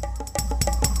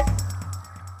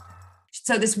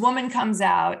 So this woman comes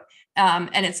out,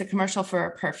 and it's a commercial for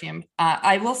a perfume.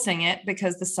 I will sing it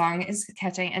because the song is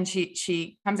catchy. And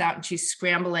she comes out and she's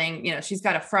scrambling. You know, she's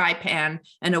got a fry pan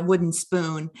and a wooden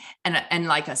spoon and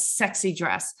like a sexy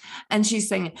dress. And she's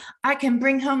singing, "I can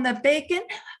bring home the bacon,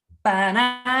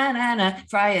 ba-na-na-na,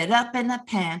 fry it up in the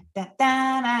pan,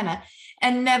 da-da-na-na,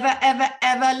 and never, ever,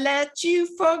 ever let you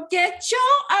forget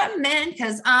you're a man,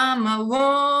 'cause I'm a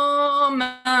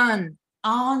woman."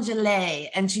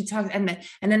 Angele. And she talks, and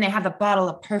then they have a bottle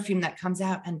of perfume that comes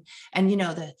out, and you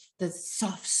know, the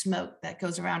soft smoke that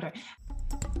goes around her.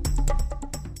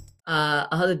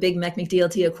 I'll have a Big Mac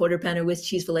McDLT, a quarter pounder with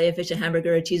cheese, fillet of fish, a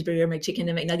hamburger, a cheeseburger, McChicken,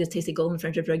 and McNuggets, tasty golden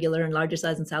French dip, regular and larger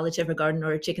size, and salad, chef or garden,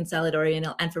 or a chicken salad,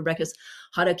 oriental, and for breakfast,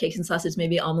 hot dog, cakes and sausage,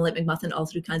 maybe omelette, McMuffin, all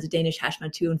 3 kinds of Danish, hash brown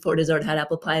 2, and for dessert, hot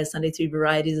apple pie, a sundae, 3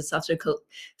 varieties of soft serve,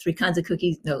 3 kinds of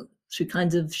cookies, 3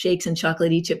 kinds of shakes and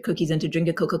chocolatey chip cookies, and to drink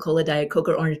a Coca-Cola, Diet Coke,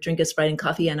 or orange drink, a Sprite, and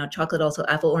coffee, and hot chocolate, also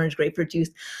apple, orange, grapefruit juice.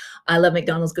 I love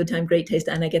McDonald's, good time, great taste,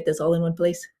 and I get this all in one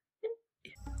place.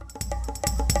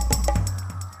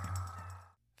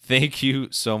 Thank you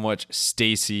so much,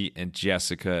 Stacy and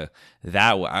Jessica.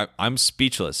 I'm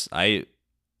speechless.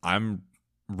 I'm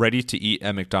ready to eat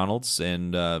at McDonald's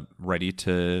and ready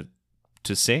to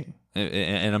sing.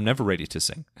 And I'm never ready to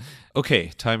sing.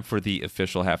 Okay, time for the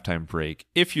official halftime break.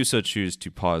 If you so choose to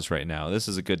pause right now, this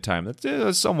is a good time.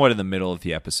 That's somewhat in the middle of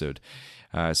the episode.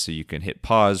 So you can hit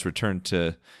pause, return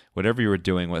to whatever you were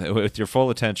doing with your full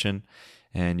attention,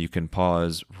 and you can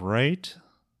pause right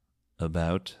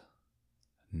about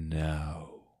now.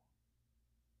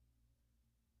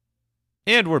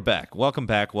 And we're back. Welcome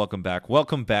back.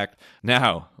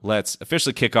 Now, let's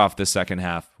officially kick off the second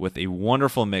half with a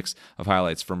wonderful mix of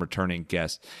highlights from returning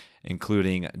guests,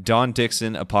 including Dawn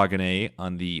Dixon of Pagane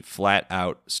on the Flat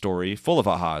Out story, full of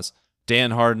ahas,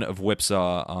 Dan Harden of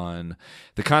Whipsaw on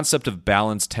the concept of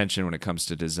balanced tension when it comes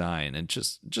to design, and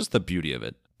just the beauty of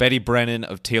it. Betty Brennan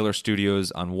of Taylor Studios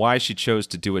on why she chose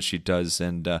to do what she does,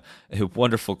 and a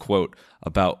wonderful quote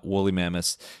about woolly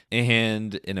mammoths,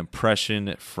 and an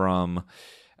impression from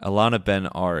Alana Ben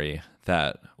Ari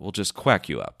that will just quack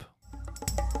you up.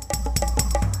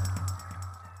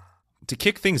 To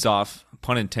kick things off,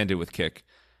 pun intended with kick,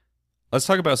 let's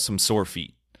talk about some sore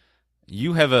feet.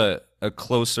 You have a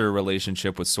closer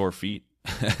relationship with sore feet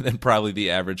than probably the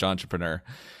average entrepreneur.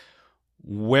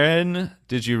 When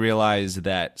did you realize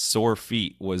that sore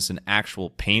feet was an actual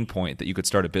pain point that you could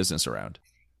start a business around?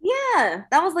 Yeah,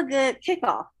 that was a good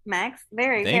kickoff, Max.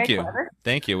 Very clever.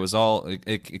 Thank you.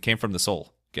 It came from the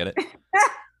soul. Get it?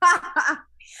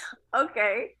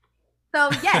 Okay. So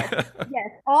yes,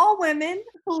 all women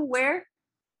who wear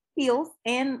heels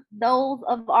and those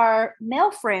of our male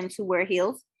friends who wear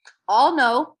heels all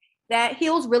know that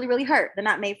heels really, really hurt. They're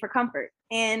not made for comfort.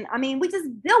 And I mean, we just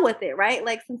deal with it, right?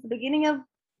 Like since the beginning of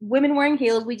women wearing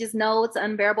heels, we just know it's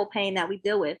unbearable pain that we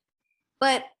deal with.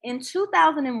 But in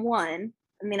 2001,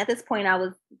 I mean, at this point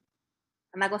I'm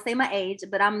not gonna say my age,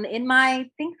 but I'm in my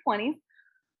 20s.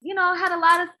 You know, I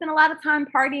spent a lot of time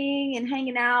partying and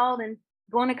hanging out and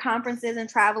going to conferences and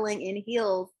traveling in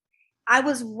heels. I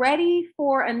was ready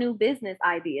for a new business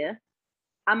idea.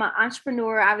 I'm an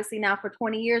entrepreneur, obviously now for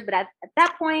 20 years, but at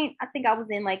that point, I think I was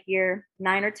in like year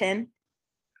 9 or 10.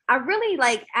 I really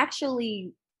like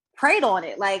actually prayed on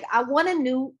it. Like I want a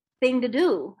new thing to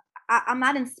do. I'm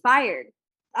not inspired.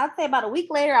 I'd say about a week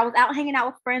later, I was out hanging out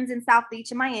with friends in South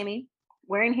Beach in Miami,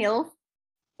 wearing heels,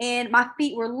 and my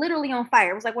feet were literally on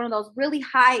fire. It was like one of those really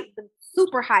high,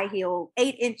 super high heel,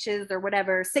 8 inches or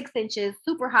whatever, 6 inches,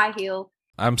 super high heel.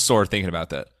 I'm sore thinking about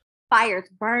that. Fire, it's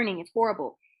burning, it's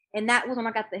horrible. And that was when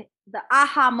I got the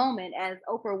aha moment, as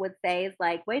Oprah would say. It's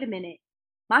like, wait a minute,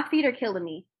 my feet are killing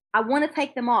me. I want to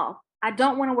take them off. I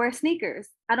don't want to wear sneakers.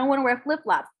 I don't want to wear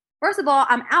flip-flops. First of all,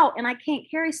 I'm out and I can't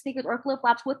carry sneakers or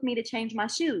flip-flops with me to change my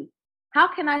shoes.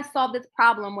 How can I solve this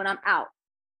problem when I'm out?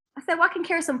 I said, well, I can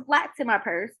carry some flats in my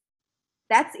purse.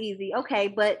 That's easy. Okay,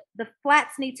 but the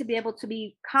flats need to be able to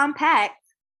be compact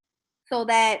so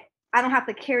that I don't have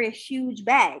to carry a huge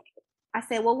bag. I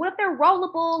said, well, what if they're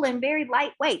rollable and very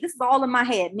lightweight? This is all in my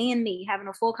head, me having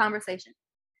a full conversation.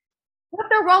 What if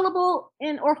they're rollable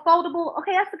or foldable?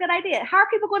 Okay, that's a good idea. How are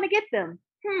people going to get them?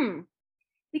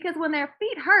 Because when their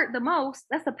feet hurt the most,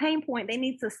 that's a pain point. They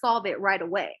need to solve it right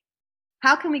away.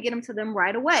 How can we get them to them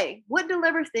right away? What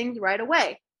delivers things right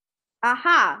away?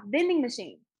 Aha, vending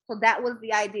machines. So that was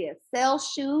the idea. Sell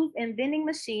shoes and vending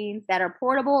machines that are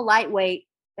portable, lightweight,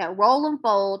 that roll and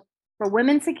fold for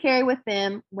women to carry with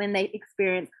them when they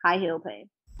experience high heel pain.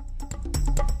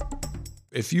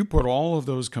 If you put all of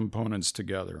those components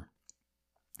together,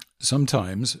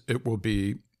 sometimes it will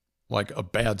be like a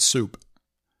bad soup.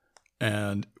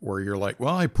 And where you're like,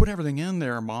 well, I put everything in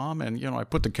there, Mom, and I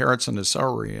put the carrots and the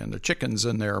celery and the chickens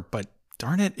in there, but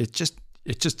darn it, it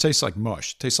just tastes like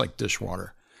mush, tastes like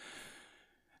dishwater.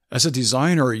 As a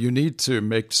designer, you need to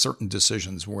make certain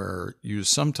decisions where you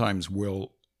sometimes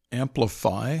will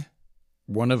amplify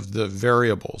one of the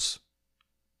variables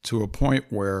to a point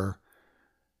where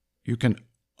you can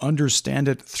understand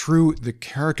it through the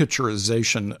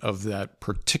caricaturization of that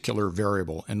particular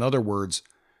variable. In other words,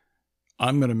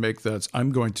 I'm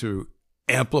going to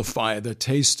amplify the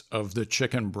taste of the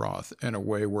chicken broth in a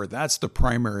way where that's the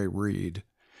primary read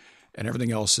and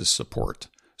everything else is support.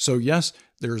 So yes,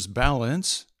 there's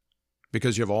balance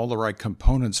because you have all the right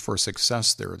components for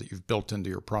success there that you've built into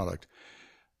your product.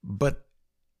 But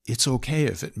it's okay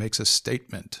if it makes a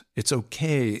statement. It's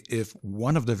okay if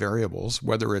one of the variables,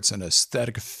 whether it's an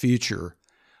aesthetic feature,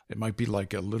 it might be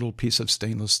like a little piece of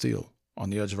stainless steel on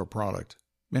the edge of a product.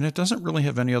 And it doesn't really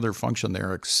have any other function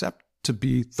there except to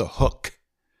be the hook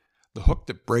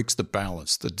that breaks the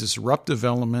balance, the disruptive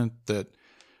element that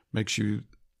makes you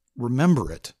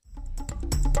remember it.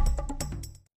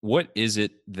 What is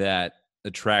it that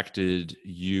attracted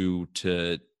you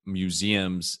to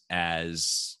museums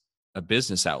as a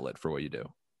business outlet for what you do?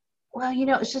 Well,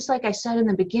 it's just like I said in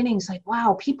the beginning, it's like,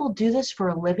 wow, people do this for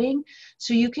a living.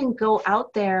 So you can go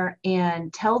out there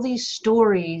and tell these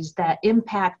stories that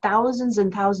impact thousands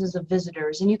and thousands of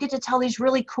visitors. And you get to tell these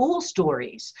really cool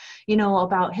stories,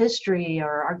 about history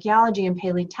or archaeology and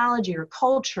paleontology or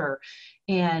culture.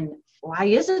 And why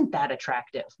isn't that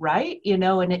attractive, right?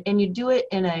 And you do it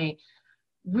in a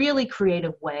really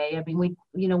creative way. I mean,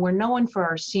 we're known for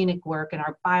our scenic work and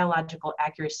our biological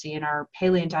accuracy and our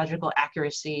paleontological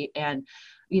accuracy. And,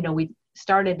 we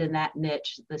started in that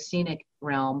niche, the scenic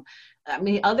realm. I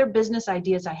mean, other business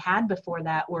ideas I had before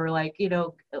that were like,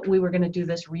 we were going to do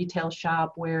this retail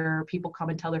shop where people come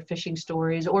and tell their fishing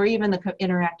stories, or even the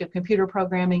interactive computer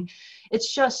programming.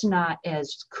 It's just not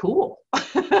as cool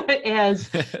as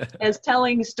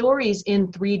telling stories in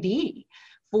 3D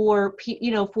for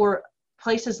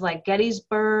places like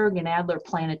Gettysburg and Adler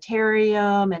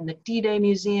Planetarium and the D-Day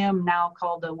Museum, now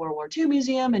called the World War II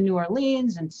Museum in New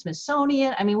Orleans, and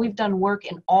Smithsonian. I mean, we've done work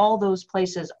in all those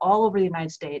places all over the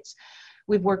United States.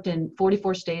 We've worked in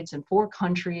 44 states and 4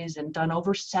 countries and done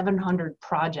over 700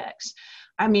 projects.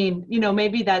 I mean,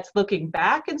 maybe that's looking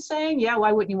back and saying, yeah,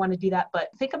 why wouldn't you want to do that? But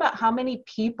think about how many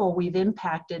people we've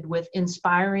impacted with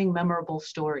inspiring, memorable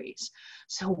stories.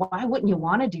 So why wouldn't you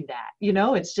want to do that?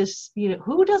 It's just,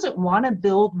 who doesn't want to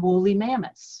build woolly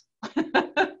mammoths?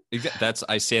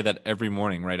 I say that every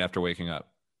morning right after waking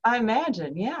up. I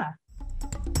imagine, yeah.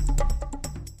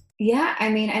 Yeah, I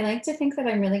mean, I like to think that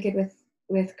I'm really good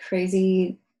with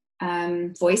crazy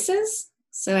voices.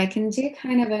 So I can do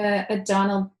kind of a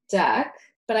Donald Duck,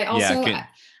 but I also... Yeah,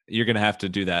 you're going to have to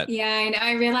do that. Yeah, I know.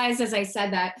 I realized as I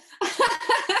said that,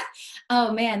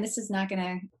 oh man, this is not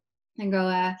going to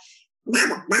go...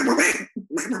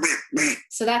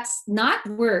 So that's not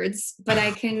words, but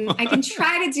I can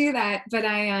try to do that, but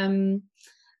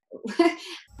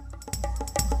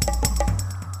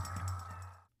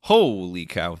Holy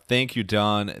cow. Thank you,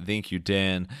 Don. Thank you,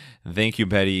 Dan. Thank you,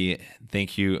 Betty.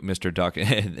 Thank you, Mr. Duck.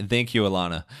 And thank you,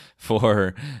 Alana,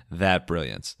 for that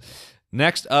brilliance.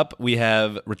 Next up, we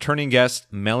have returning guest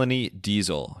Melanie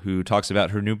Diesel, who talks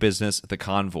about her new business, The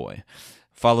Convoy,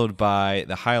 followed by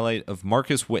the highlight of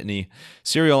Marcus Whitney,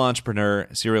 serial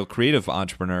creative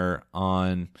entrepreneur,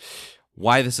 on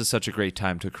why this is such a great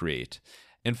time to create.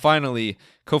 And finally,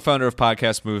 co-founder of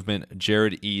Podcast Movement,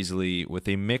 Jared Easley, with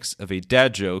a mix of a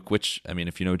dad joke, which, I mean,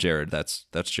 if you know Jared, that's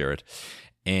Jared,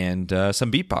 and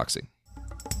some beatboxing.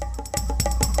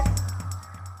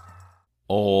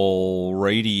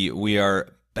 Alrighty, we are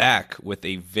back with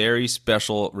a very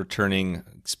returning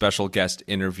special guest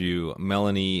interview,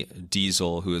 Melanie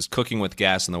Diesel, who is cooking with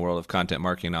gas in the world of content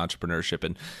marketing and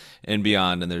entrepreneurship and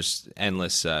beyond. And there's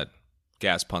endless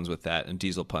gas puns with that and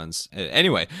diesel puns.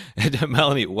 Anyway,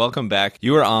 Melanie, welcome back.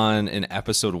 You were on in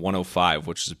episode 105,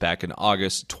 which is back in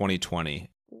August 2020.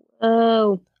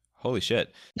 Oh. Holy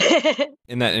shit.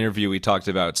 In that interview, we talked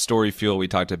about Story Fuel. We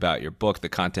talked about your book, The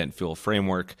Content Fuel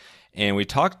Framework. And we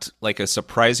talked like a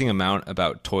surprising amount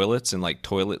about toilets and like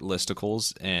toilet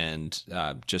listicles and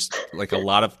just like a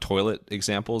lot of toilet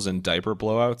examples and diaper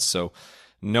blowouts. So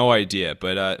no idea.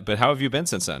 But how have you been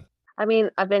since then? I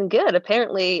mean, I've been good.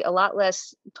 Apparently, a lot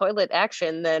less toilet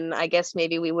action than I guess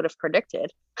maybe we would have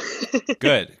predicted.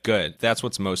 Good. That's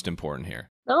what's most important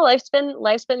here. No, life's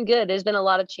been good. There's been a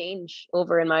lot of change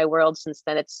over in my world since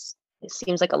then. It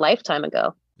seems like a lifetime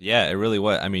ago. Yeah, it really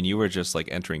was. I mean, you were just like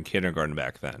entering kindergarten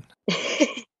back then.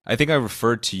 I think I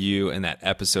referred to you in that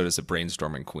episode as a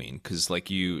brainstorming queen because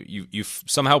like you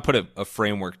somehow put a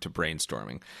framework to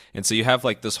brainstorming. And so you have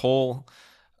like this whole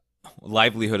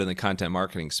livelihood in the content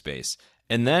marketing space.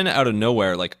 And then out of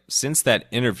nowhere, like since that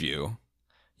interview,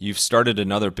 you've started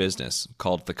another business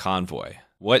called The Convoy.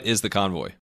 What is The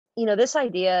Convoy? You know, this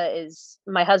idea is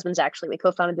my husband's actually. We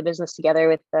co-founded the business together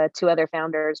with two other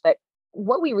founders. But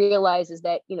what we realize is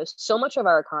that, you know, so much of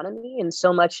our economy and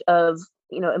so much of,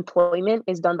 you know, employment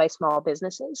is done by small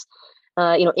businesses,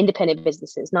 independent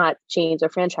businesses, not chains or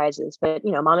franchises, but,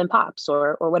 you know, mom and pops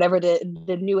or whatever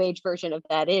the new age version of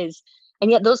that is. And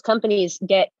yet those companies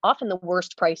get often the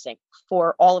worst pricing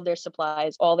for all of their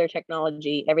supplies, all their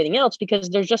technology, everything else, because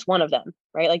there's just one of them,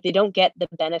 right? Like they don't get the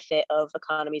benefit of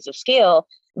economies of scale,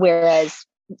 whereas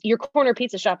your corner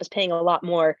pizza shop is paying a lot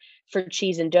more for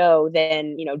cheese and dough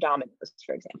than, you know, Domino's,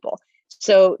 for example.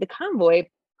 So the Convoy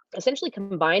essentially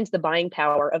combines the buying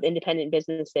power of independent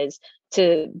businesses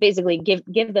to basically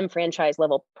give them franchise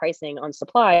level pricing on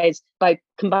supplies by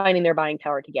combining their buying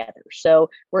power together. So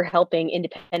we're helping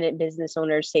independent business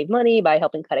owners save money by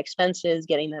helping cut expenses,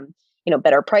 getting them, you know,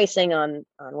 better pricing on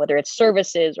whether it's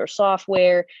services or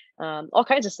software, all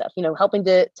kinds of stuff, you know, helping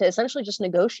to essentially just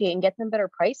negotiate and get them better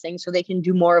pricing so they can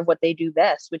do more of what they do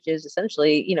best, which is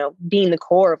essentially, you know, being the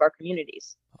core of our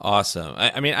communities. Awesome.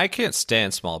 I mean, I can't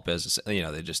stand small business. You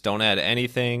know, they just don't add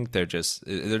anything. They're just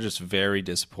very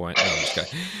disappointing. No, I'm just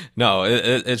kidding. No,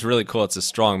 it's really cool. It's a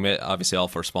strong, obviously all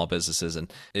for small businesses,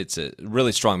 and it's a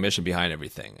really strong mission behind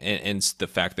everything. And the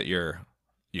fact that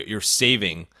you're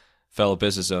saving fellow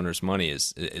business owners money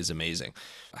is amazing.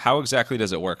 How exactly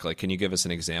does it work? Like, can you give us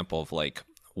an example of like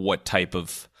what type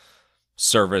of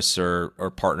service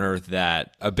or partner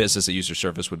that a business that used your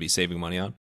service would be saving money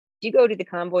on? You go to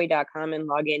theconvoy.com and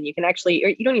log in. You can actually, or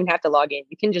you don't even have to log in.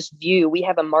 You can just view. We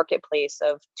have a marketplace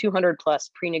of 200 plus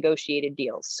pre-negotiated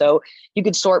deals. So you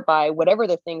could sort by whatever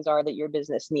the things are that your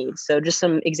business needs. So just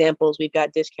some examples, we've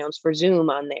got discounts for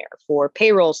Zoom on there, for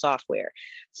payroll software,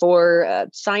 for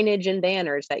signage and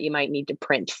banners that you might need to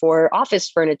print, for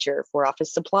office furniture, for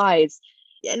office supplies,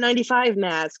 N95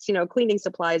 masks, you know, cleaning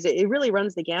supplies. It really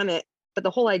runs the gamut. But the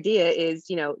whole idea is,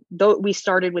 you know, though we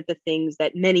started with the things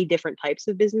that many different types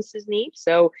of businesses need.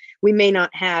 So we may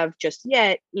not have just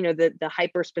yet, you know, the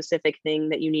hyper specific thing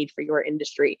that you need for your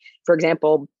industry. For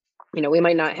example, you know, we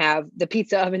might not have the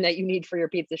pizza oven that you need for your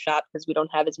pizza shop because we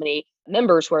don't have as many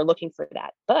members who are looking for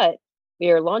that. But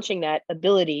we are launching that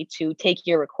ability to take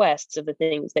your requests of the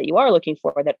things that you are looking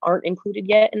for that aren't included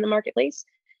yet in the marketplace.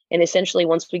 And essentially,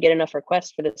 once we get enough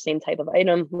requests for the same type of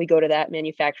item, we go to that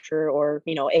manufacturer or,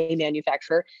 you know, a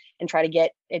manufacturer and try to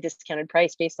get a discounted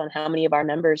price based on how many of our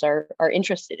members are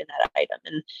interested in that item.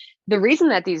 And the reason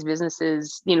that these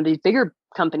businesses, you know, these bigger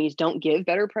companies don't give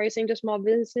better pricing to small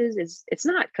businesses is it's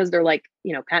not because they're like,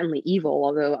 patently evil,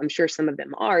 although I'm sure some of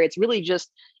them are. It's really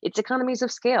just, it's economies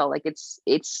of scale. Like it's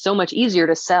so much easier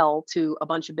to sell to a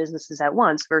bunch of businesses at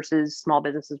once versus small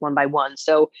businesses one by one.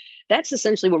 So that's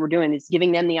essentially what we're doing, is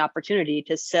giving them the opportunity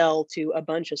to sell to a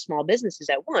bunch of small businesses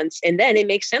at once. And then it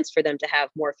makes sense for them to have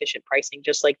more efficient pricing,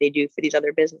 just like they do for these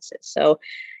other businesses. So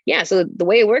yeah, so the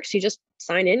way it works, you just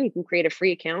sign in, you can create a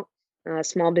free account.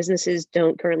 Small businesses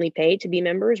don't currently pay to be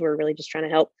members. We're really just trying to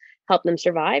help them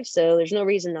survive. So there's no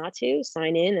reason not to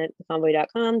sign in at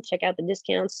theconvoy.com, check out the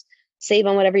discounts, save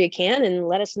on whatever you can, and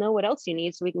let us know what else you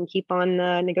need so we can keep on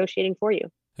negotiating for you.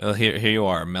 Well, here you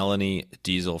are, Melanie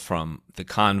Diesel from The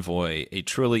Convoy, a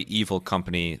truly evil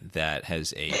company that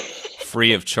has a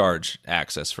free of charge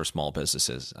access for small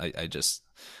businesses. I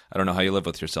don't know how you live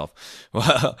with yourself.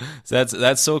 Well,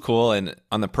 that's so cool. And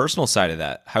on the personal side of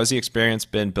that, how's the experience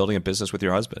been building a business with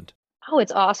your husband? Oh,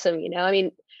 it's awesome.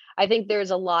 I think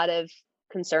there's a lot of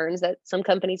concerns that some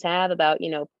companies have about,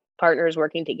 partners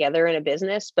working together in a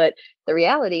business. But the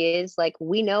reality is, like,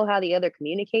 we know how the other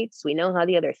communicates. We know how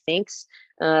the other thinks.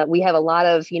 We have a lot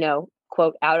of,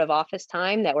 quote, out of office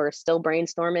time that we're still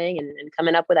brainstorming and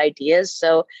coming up with ideas.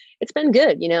 So it's been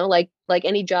good, like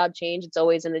any job change, it's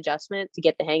always an adjustment to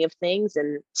get the hang of things,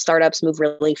 and startups move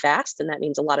really fast. And that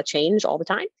means a lot of change all the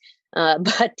time.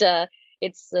 But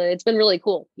it's been really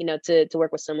cool, to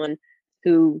work with someone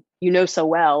who so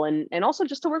well, and also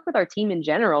just to work with our team in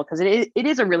general, because it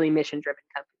is a really mission driven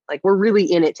company. Like, we're really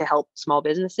in it to help small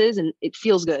businesses, and it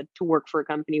feels good to work for a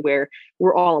company where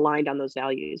we're all aligned on those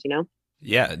values,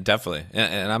 Yeah, definitely.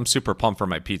 And I'm super pumped for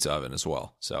my pizza oven as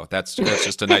well. So that's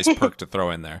just a nice perk to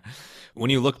throw in there. When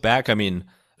you look back,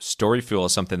 Story Fuel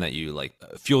is something that you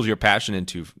fueled your passion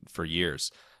into for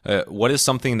years. What is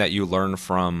something that you learned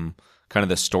from kind of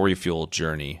the Story Fuel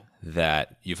journey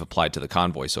that you've applied to the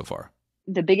Convoy so far?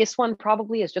 The biggest one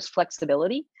probably is just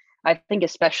flexibility. I think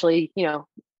especially,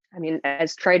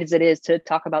 as trite as it is to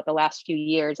talk about the last few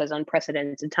years as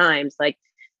unprecedented times, like,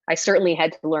 I certainly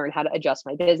had to learn how to adjust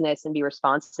my business and be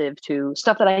responsive to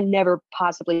stuff that I never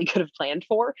possibly could have planned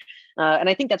for. And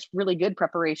I think that's really good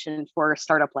preparation for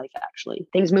startup life, actually.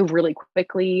 Things move really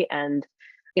quickly, and,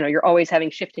 you're always having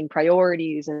shifting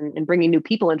priorities and bringing new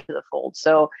people into the fold.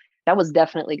 So that was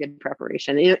definitely good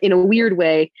preparation. In a weird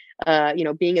way,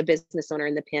 being a business owner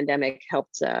in the pandemic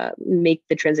helped make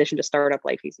the transition to startup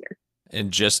life easier.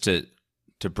 And just to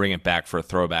bring it back for a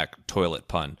throwback toilet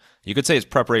pun, you could say it's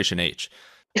preparation H.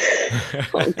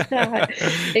 Oh, God.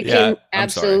 It came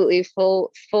absolutely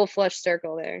full flush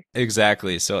circle there.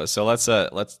 Exactly. So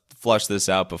let's flush this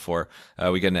out before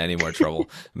we get into any more trouble.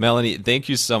 Melanie, thank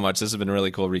you so much. This has been really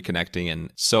cool reconnecting,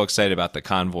 and so excited about the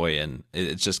Convoy, and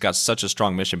it's just got such a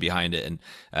strong mission behind it.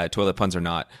 And toilet puns are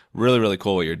not really, really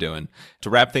cool what you're doing. To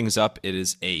wrap things up, it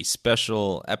is a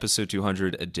special episode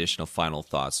 200 additional final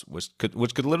thoughts, which could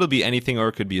literally be anything, or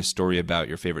it could be a story about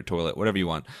your favorite toilet, whatever you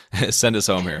want. Send us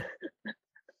home here.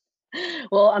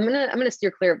 Well, I'm gonna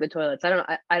steer clear of the toilets.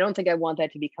 I don't think I want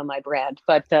that to become my brand,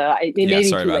 but it may be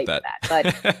too late for that. But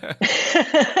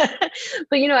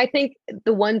but I think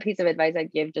the one piece of advice I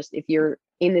give, just if you're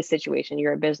in this situation,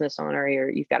 you're a business owner,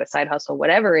 you've got a side hustle,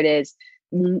 whatever it is,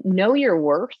 know your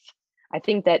worth. I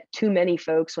think that too many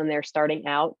folks, when they're starting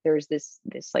out, there's this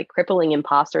like crippling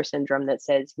imposter syndrome that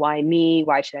says, why me?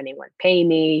 Why should anyone pay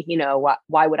me?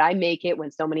 Why would I make it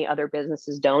when so many other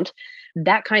businesses don't?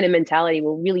 That kind of mentality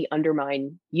will really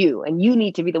undermine you, and you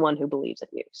need to be the one who believes in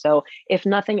you. So if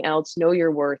nothing else, know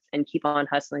your worth and keep on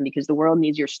hustling, because the world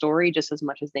needs your story just as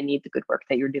much as they need the good work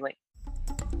that you're doing.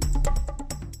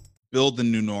 Build the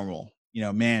new normal.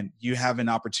 Man, you have an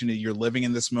opportunity. You're living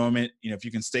in this moment. If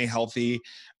you can stay healthy,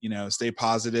 stay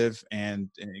positive and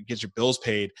get your bills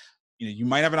paid, you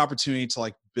might have an opportunity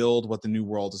to build what the new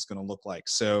world is going to look like.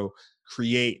 So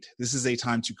create. This is a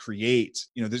time to create.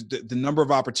 The number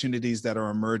of opportunities that are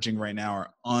emerging right now are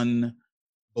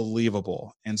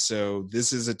unbelievable. And so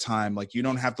this is a time, you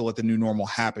don't have to let the new normal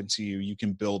happen to you. You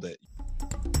can build it.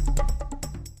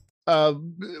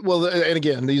 Well, and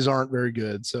again, these aren't very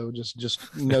good, so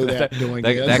just know that going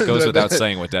in. That goes without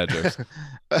saying with dad jokes.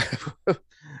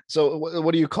 So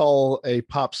what do you call a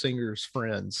pop singer's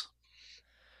friends?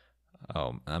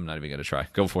 Oh, I'm not even gonna try.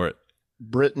 Go for it.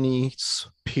 Britney's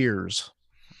peers.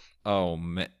 Oh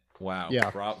man. Wow. Yeah.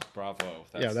 Bravo.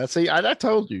 I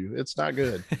told you it's not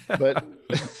good, but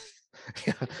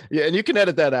yeah, and you can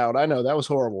edit that out. I know that was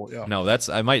horrible. Yeah. No,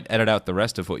 I might edit out the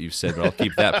rest of what you said, but I'll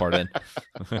keep that part in.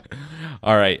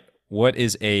 All right. What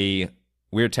is a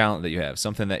weird talent that you have?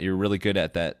 Something that you're really good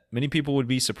at that many people would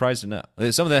be surprised to know.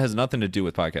 Something that has nothing to do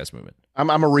with podcast movement. I'm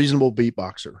a reasonable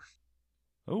beatboxer.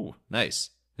 Oh,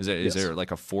 nice. Is there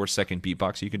like a 4-second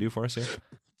beatbox you can do for us here?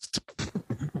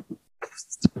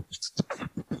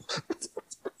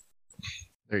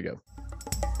 There you go.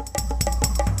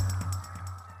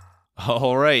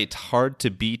 All right, hard to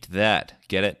beat that.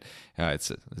 Get it?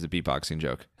 It's a beatboxing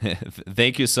joke.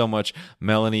 Thank you so much,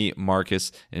 Melanie,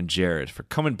 Marcus, and Jared, for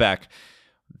coming back,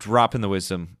 dropping the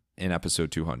wisdom in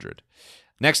episode 200.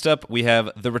 Next up, we have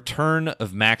the return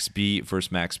of Max B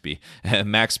versus Max B.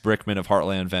 Max Brickman of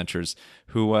Heartland Ventures,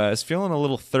 who is feeling a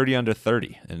little 30 under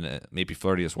 30, and maybe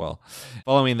flirty as well.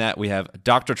 Following that, we have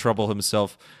Dr. Trouble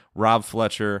himself, Rob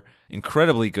Fletcher,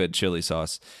 incredibly good chili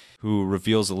sauce, who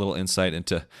reveals a little insight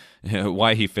into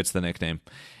why he fits the nickname.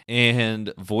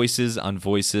 And voices on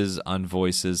voices on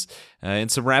voices,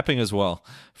 and some rapping as well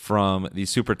from the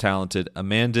super talented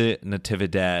Amanda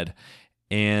Natividad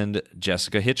and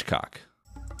Jessica Hitchcock.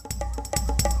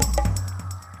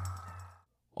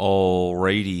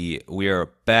 Alrighty, we are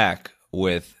back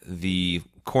with the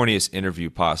corniest interview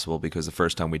possible, because the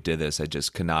first time we did this, I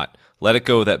just cannot let it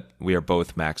go that we are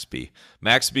both Max B.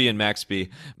 Max B and Max B.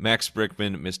 Max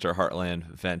Brickman, Mr. Heartland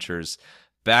Ventures,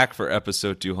 back for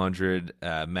episode 200.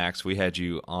 Max, we had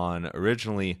you on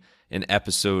originally in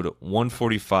episode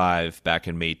 145 back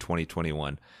in May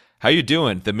 2021. How you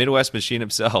doing? The Midwest Machine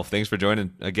himself. Thanks for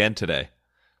joining again today.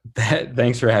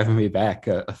 Thanks for having me back,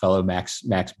 a fellow Max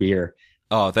Beer.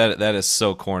 Oh, that is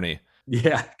so corny.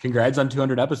 Yeah, congrats on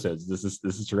 200 episodes. This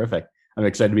is terrific. I'm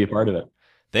excited to be a part of it.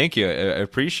 Thank you. I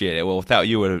appreciate it. Well, without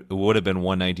you, it would have been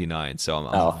 199. So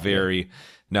I'm very,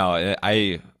 no,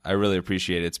 I really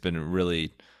appreciate it. It's been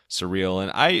really surreal.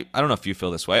 And I don't know if you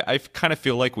feel this way. I kind of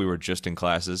feel like we were just in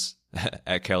classes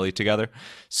at Kelly together.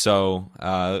 So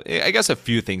I guess a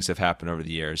few things have happened over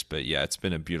the years, but yeah, it's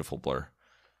been a beautiful blur.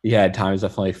 Yeah, time has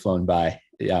definitely flown by.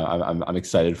 Yeah, I'm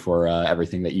excited for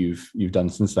everything that you've done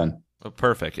since then. Oh,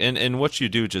 perfect. And what you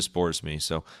do just bores me.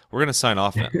 So we're going to sign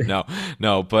off now.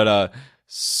 No, but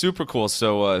super cool.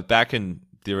 So back in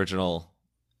the original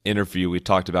interview, we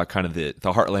talked about kind of the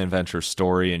Heartland Venture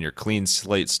story and your clean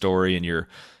slate story and your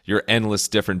endless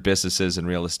different businesses in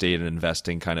real estate and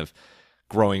investing, kind of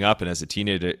growing up and as a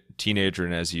teenager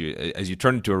and as you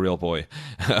turn into a real boy.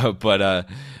 But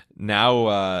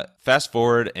now fast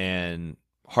forward, and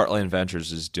Heartland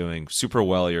Ventures is doing super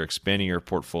well. You're expanding your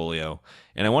portfolio.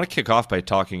 And I want to kick off by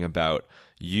talking about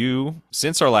you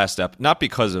since our last not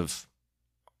because of,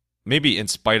 maybe in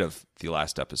spite of the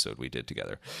last episode we did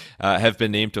together, have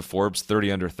been named to Forbes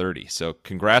 30 under 30. So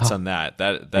congrats on that.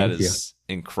 That is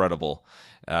incredible.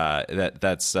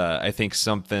 That's I think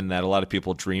something that a lot of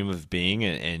people dream of being,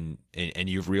 and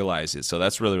you've realized it. So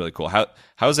that's really, really cool.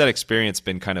 How's that experience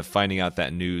been, kind of finding out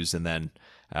that news, and then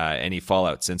any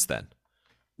fallout since then?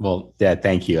 Well, yeah,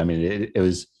 thank you. I mean, it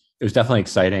was definitely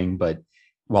exciting, but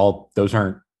while those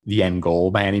aren't the end goal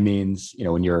by any means,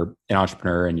 when you're an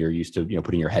entrepreneur and you're used to,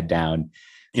 putting your head down,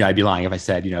 I'd be lying if I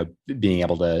said, being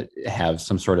able to have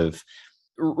some sort of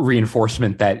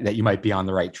reinforcement that you might be on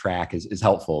the right track is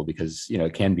helpful, because,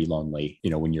 it can be lonely,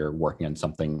 when you're working on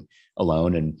something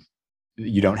alone and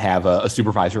you don't have a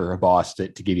supervisor or a boss to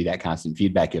give you that constant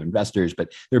feedback. You have investors,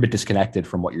 but they're a bit disconnected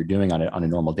from what you're doing on a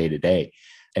normal day to day.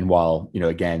 And while,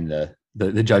 again,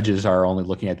 the judges are only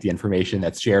looking at the information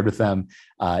that's shared with them,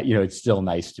 it's still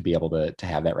nice to be able to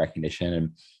have that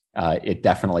recognition. And it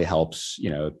definitely helps,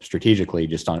 strategically,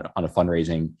 just on a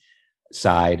fundraising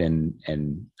side, and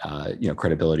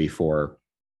credibility for,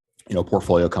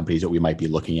 portfolio companies that we might be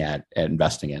looking at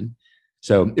investing in.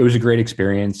 So it was a great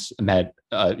experience. I met,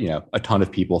 a ton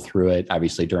of people through it.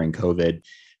 Obviously, during COVID,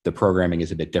 the programming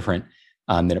is a bit different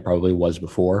than it probably was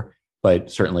before,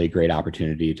 but certainly a great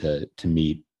opportunity to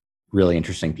meet really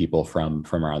interesting people from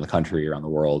around the country, around the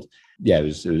world. Yeah,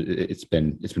 it's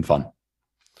been fun.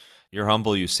 You're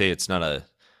humble. You say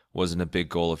wasn't a big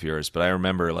goal of yours, but I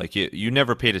remember, like, you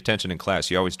never paid attention in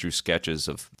class. You always drew sketches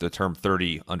of the term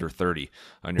 30 under 30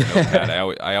 on your notepad.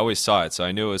 I always saw it, so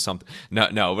I knew it was something.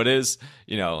 No, but it is,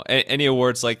 any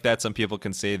awards like that, some people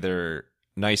can say they're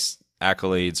nice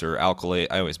accolades or accolade.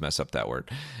 I always mess up that word,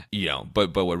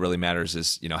 but what really matters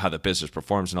is, how the business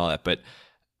performs and all that. But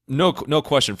no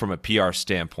question, from a PR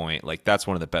standpoint, like, that's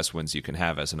one of the best wins you can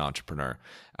have as an entrepreneur,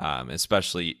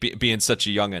 especially being such a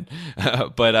youngin'.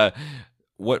 But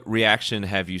what reaction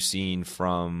have you seen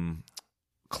from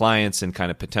clients and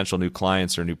kind of potential new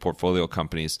clients or new portfolio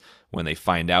companies when they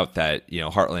find out that,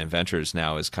 Heartland Ventures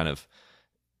now is kind of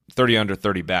 30 under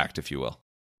 30 backed, if you will?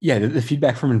 Yeah, the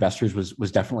feedback from investors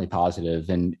was definitely positive.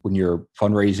 And when you're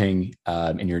fundraising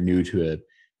and you're new to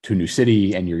a new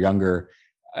city and you're younger,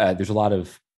 there's a lot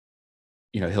of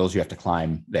hills you have to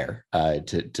climb there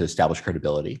to establish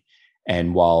credibility.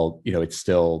 And while it's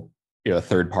still a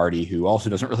third party who also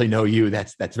doesn't really know you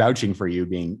that's vouching for you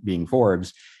being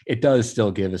Forbes, it does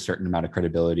still give a certain amount of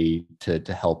credibility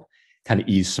to help kind of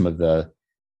ease some of the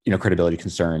credibility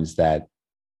concerns that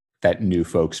new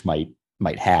folks might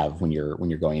have when you're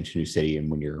going into a new city and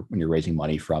when you're raising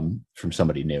money from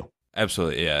somebody new.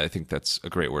 Absolutely. Yeah, I think that's a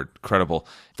great word. Credible.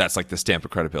 That's like the stamp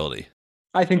of credibility.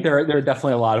 I think there are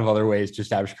definitely a lot of other ways to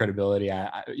establish credibility.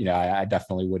 I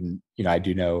definitely wouldn't, I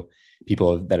do know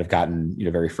people that have gotten,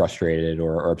 very frustrated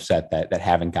or upset that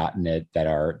haven't gotten it, that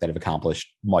have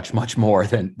accomplished much, much more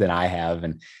than I have.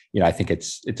 And, I think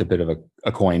it's a bit of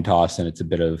a coin toss, and it's a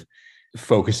bit of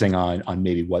focusing on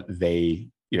maybe what they,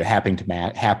 happening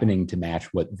to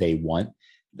match what they want.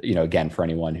 Again, for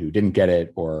anyone who didn't get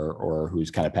it or who's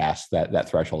kind of past that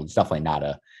threshold, it's definitely not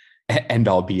a end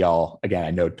all be all. Again,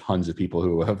 I know tons of people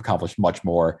who have accomplished much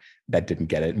more that didn't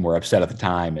get it and were upset at the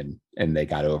time, and they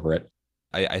got over it.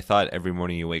 I thought every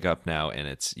morning you wake up now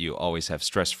and you always have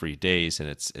stress-free days, and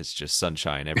it's just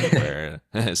sunshine everywhere.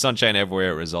 Sunshine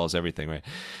everywhere. It resolves everything, right?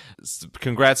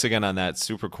 Congrats again on that.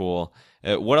 Super cool.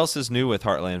 What else is new with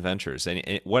Heartland Ventures?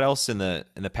 And what else in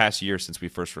the past year since we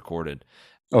first recorded?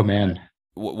 Oh man.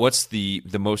 What's the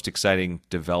most exciting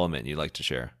development you'd like to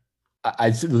share?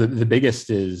 The biggest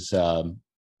is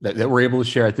that we're able to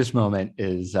share at this moment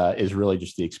is really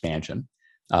just the expansion.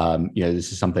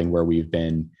 This is something where we've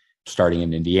been starting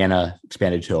in Indiana,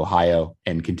 expanded to Ohio,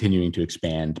 and continuing to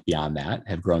expand beyond that,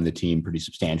 have grown the team pretty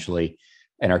substantially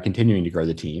and are continuing to grow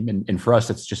the team. And for us,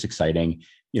 it's just exciting.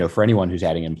 For anyone who's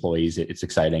adding employees, it's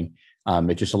exciting.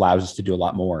 It just allows us to do a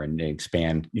lot more and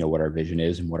expand, what our vision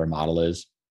is and what our model is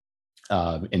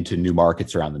into new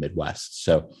markets around the Midwest.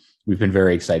 So we've been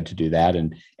very excited to do that.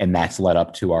 And that's led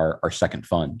up to our second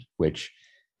fund, which,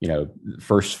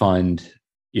 first fund,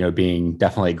 being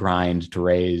definitely a grind to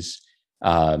raise,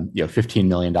 $15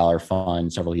 million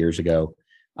fund several years ago,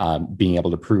 being able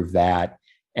to prove that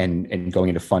and going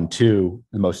into fund two,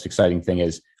 the most exciting thing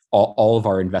is all of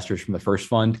our investors from the first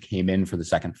fund came in for the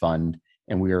second fund,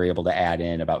 and we were able to add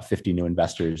in about 50 new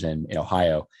investors in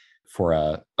Ohio for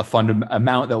a fund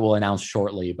amount that we'll announce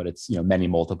shortly, but it's many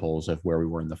multiples of where we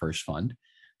were in the first fund.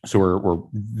 So we're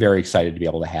very excited to be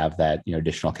able to have that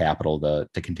additional capital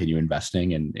to continue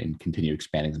investing and continue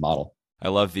expanding the model. I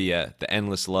love the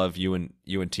endless love you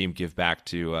and team give back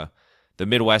to the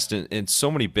Midwest and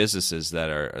so many businesses that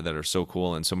are so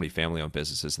cool, and so many family-owned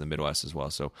businesses in the Midwest as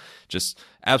well. So just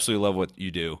absolutely love what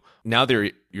you do. Now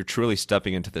you're truly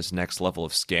stepping into this next level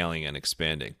of scaling and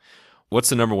expanding. What's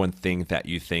the number one thing that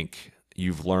you think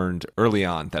you've learned early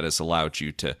on that has allowed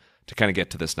you to kind of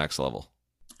get to this next level?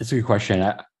 It's a good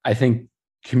question. I think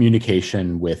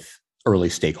communication with early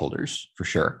stakeholders, for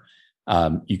sure.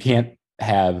 You can't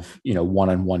have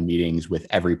one-on-one meetings with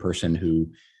every person who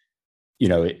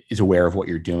is aware of what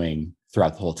you're doing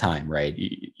throughout the whole time, right?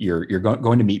 You're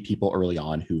going to meet people early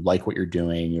on who like what you're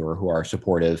doing or who are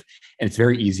supportive, and it's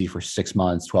very easy for 6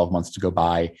 months, 12 months to go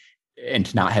by and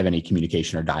to not have any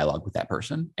communication or dialogue with that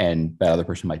person. And that other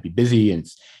person might be busy, and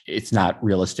it's not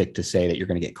realistic to say that you're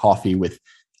going to get coffee with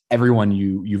everyone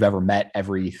you've ever met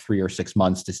every 3 or 6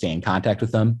 months to stay in contact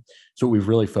with them. So what we've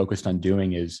really focused on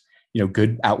doing is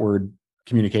good outward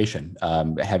communication,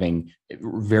 having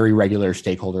very regular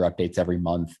stakeholder updates every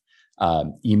month,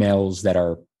 emails that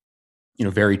are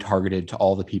very targeted to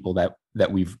all the people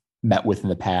that we've met with in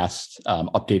the past,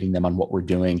 updating them on what we're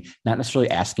doing, not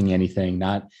necessarily asking anything,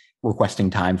 not requesting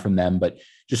time from them, but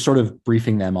just sort of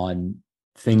briefing them on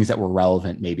things that were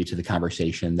relevant maybe to the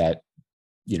conversation that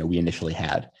we initially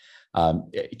had.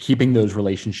 Keeping those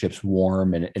relationships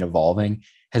warm and evolving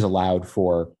has allowed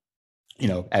for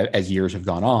as years have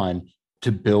gone on,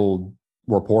 to build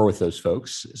rapport with those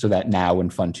folks, so that now when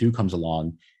fund two comes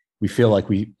along, I feel like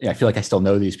I still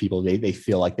know these people. They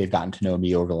feel like they've gotten to know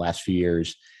me over the last few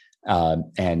years,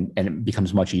 and it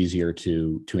becomes much easier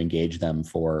to engage them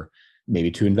for maybe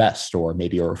to invest, or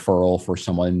maybe a referral for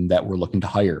someone that we're looking to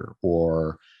hire,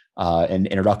 or an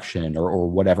introduction, or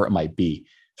whatever it might be.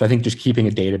 So I think just keeping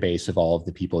a database of all of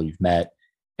the people you've met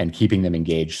and keeping them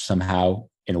engaged somehow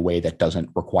in a way that doesn't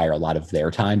require a lot of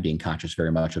their time, being conscious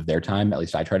very much of their time, at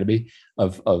least I try to be,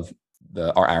 of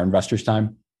our investors'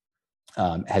 time,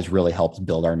 has really helped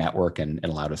build our network and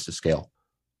allowed us to scale.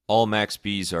 All Max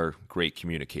Bs are great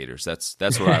communicators. That's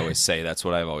what I always say. That's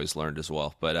what I've always learned as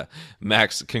well. But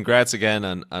Max, congrats again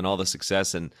on all the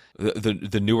success and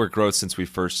the newer growth since we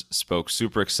first spoke.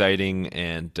 Super exciting,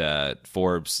 and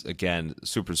Forbes again,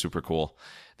 super, super cool.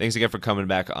 Thanks again for coming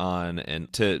back on.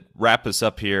 And to wrap us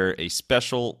up here, a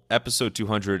special episode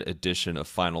 200 edition of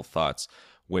Final Thoughts,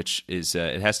 which is,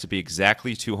 it has to be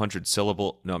exactly 200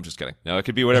 syllable. No, I'm just kidding. No, it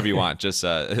could be whatever you want. Just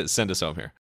send us home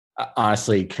here.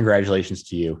 honestly, congratulations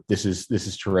to you. This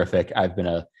is terrific. I've been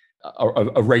a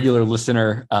regular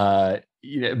listener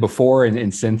before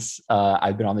and since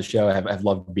I've been on the show. I've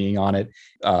loved being on it.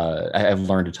 I've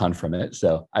learned a ton from it.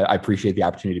 So I appreciate the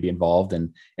opportunity to be involved,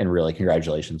 and really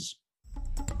congratulations.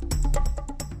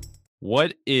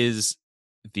 What is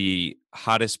the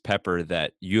hottest pepper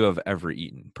that you have ever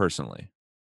eaten personally?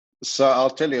 So I'll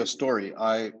tell you a story.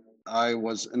 I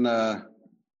was in a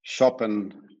shop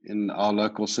in our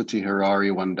local city,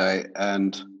 Harare, one day,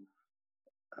 and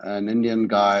an Indian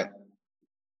guy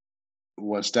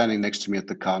was standing next to me at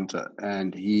the counter,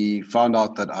 and he found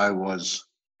out that I was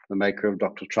the maker of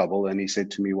Dr. Trouble, and he said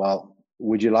to me, well,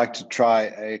 would you like to try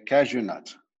a cashew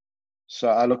nut? So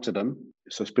I looked at him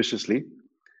suspiciously,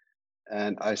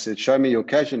 and I said, show me your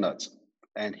cashew nuts.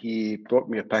 And he brought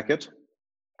me a packet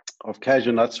of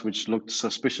cashew nuts, which looked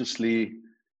suspiciously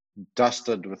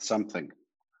dusted with something.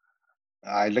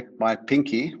 I licked my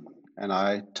pinky and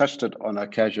I touched it on a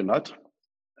cashew nut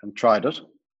and tried it.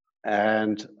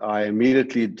 And I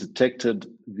immediately detected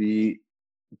the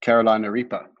Carolina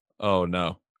Reaper. Oh,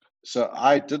 no. So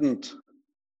I didn't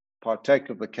partake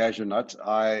of the cashew nut.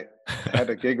 I had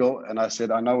a giggle and I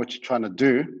said, I know what you're trying to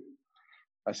do.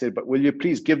 I said, but will you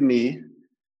please give me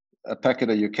a packet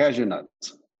of your cashew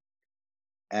nuts?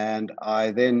 And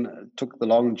I then took the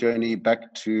long journey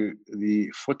back to the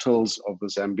foothills of the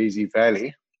Zambezi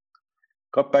Valley,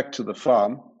 got back to the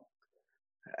farm,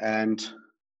 and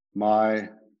my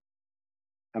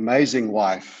amazing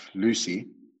wife, Lucy,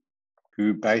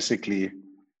 who basically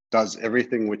does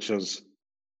everything which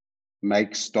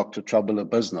makes Dr. Trouble a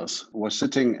business, was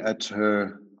sitting at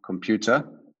her computer,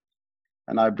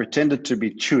 and I pretended to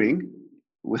be chewing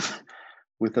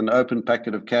with an open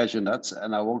packet of cashew nuts,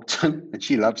 and I walked in, and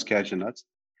she loves cashew nuts,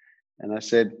 and I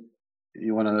said,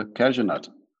 you want a cashew nut?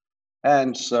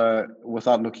 And so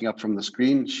without looking up from the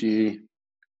screen, she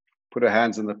put her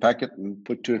hands in the packet and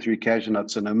put 2 or 3 cashew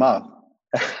nuts in her mouth.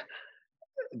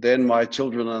 Then my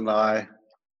children and I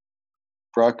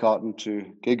broke out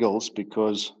into giggles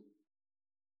because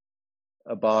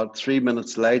about 3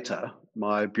 minutes later,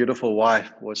 my beautiful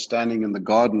wife was standing in the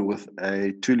garden with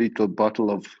a 2-liter bottle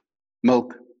of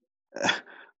milk,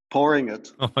 pouring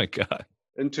it Oh my God.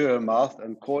 into her mouth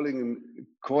and calling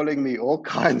me all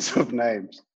kinds of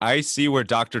names. I see where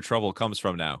Dr. Trouble comes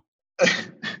from now.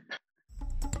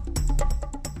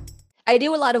 I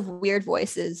do a lot of weird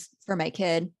voices for my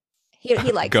kid. He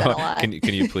likes that a lot. Can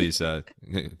you please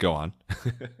go on?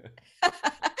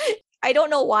 I don't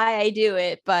know why I do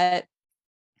it, but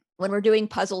when we're doing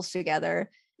puzzles together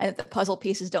and if the puzzle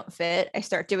pieces don't fit, I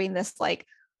start doing this like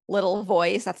little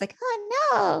voice that's like, oh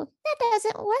no, that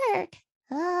doesn't work.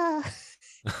 Oh,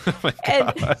 Oh my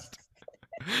God.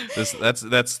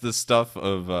 That's the stuff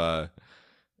of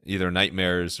either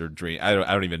nightmares or dream. I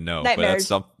don't even know. Nightmares.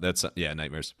 But that's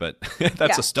nightmares. But that's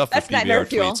Yeah, the stuff that's of PBR nightmare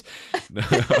fuel.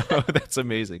 tweets. That's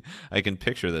amazing. I can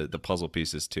picture the puzzle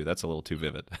pieces too. That's a little too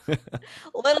vivid. a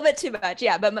little bit too much,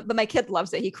 yeah. But my kid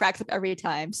loves it. He cracks up every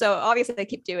time. So obviously I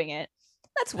keep doing it.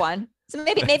 That's one. So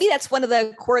maybe that's one of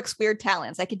the Quirk's weird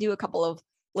talents. I could do a couple of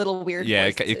little weird. Yeah,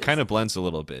 voices. it kind of blends a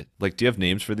little bit. Like, do you have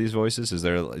names for these voices? Is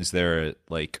there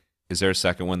a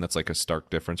second one that's like a stark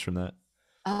difference from that?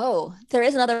 Oh, there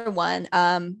is another one.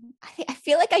 I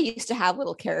feel like I used to have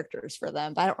little characters for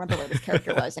them, but I don't remember what his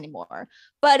character was anymore.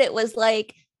 But it was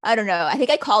like, I don't know. I think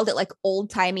I called it like old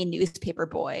timey newspaper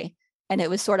boy. And it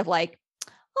was sort of like,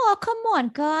 oh, come on,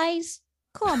 guys.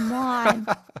 Come on.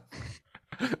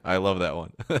 I love that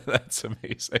one. That's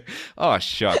amazing. Oh,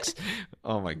 shucks.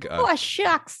 Oh my God. Oh,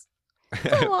 shucks.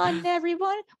 Come on,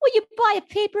 everyone. Will you buy a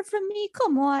paper from me?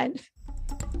 Come on.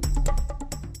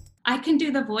 I can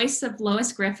do the voice of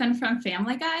Lois Griffin from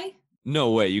Family Guy.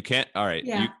 No way. You can't. All right.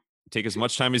 Yeah. You take as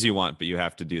much time as you want, but you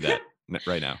have to do that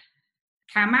right now.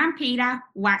 Come on, Peter.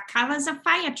 What color's a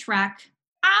fire truck?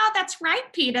 Oh, that's right,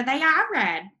 Peter. They are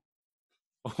red.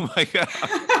 Oh my God.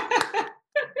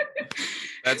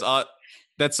 That's odd.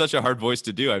 That's such a hard voice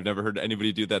to do. I've never heard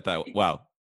anybody do that. Wow.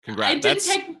 Congrats.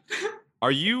 Are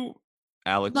you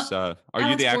Alex? Are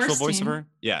you the actual voice of her?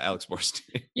 Yeah, Alex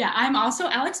Borstein. Yeah, I'm also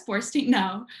Alex Borstein.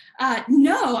 No,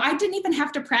 I didn't even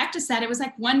have to practice that. It was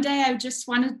like one day I just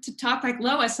wanted to talk like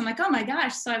Lois. I'm like, oh my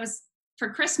gosh. So I was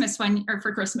for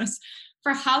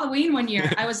Halloween one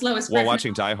year, I was Lois. While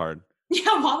watching Die Hard.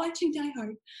 Yeah, while watching Die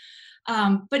Hard.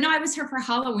 But no, I was her for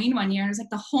Halloween one year. And it was like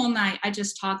the whole night I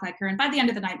just talked like her. And by the end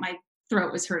of the night, my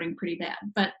throat was hurting pretty bad.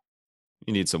 But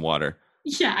You need some water.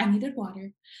 yeah, I needed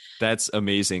water. That's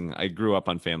amazing. I grew up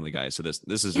on Family Guy, so this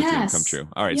is a dream come true.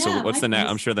 All right, so what's the next?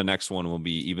 I'm sure the next one will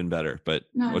be even better. But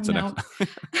what's the next?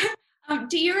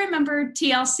 Do you remember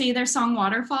TLC, their song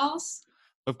Waterfalls?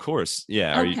 Of course.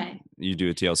 Yeah. Are Okay. you do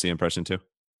a TLC impression too?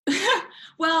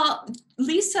 Well,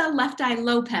 Lisa Left Eye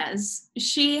Lopez,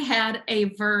 she had a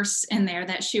verse in there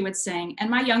that she would sing.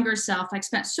 And my younger self, like,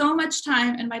 spent so much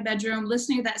time in my bedroom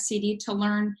listening to that CD to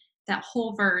learn that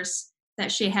whole verse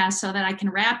that she has so that I can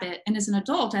rap it. And as an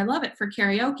adult, I love it for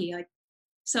karaoke. Like,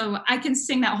 so I can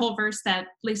sing that whole verse that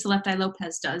Lisa Left Eye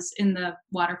Lopez does in the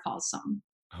Waterfalls song.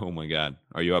 Oh my God.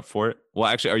 Are you up for it? Well,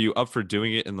 actually, are you up for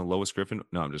doing it in the Lois Griffin?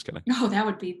 No, I'm just kidding. Oh, that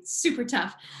would be super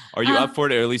tough. Are you up for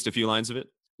it, or at least a few lines of it?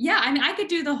 Yeah, I mean, I could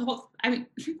do the whole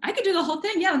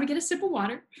thing. Yeah, let me get a sip of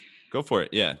water. Go for it.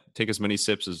 Yeah. Take as many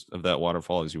sips of that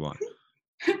waterfall as you want.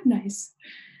 Nice.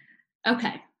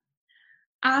 Okay.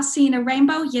 I seen a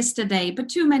rainbow yesterday, but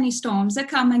too many storms that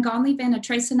come and gone, leaving a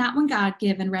trace of not one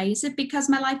God-given ray. Is it because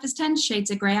my life is 10 shades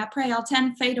of gray? I pray all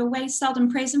 10 fade away, seldom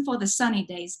praising for the sunny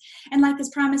days. And like his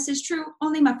promise is true,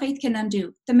 only my faith can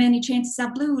undo the many chances I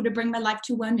blew to bring my life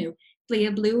to a new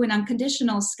clear blue and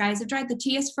unconditional skies have dried the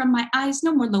tears from my eyes,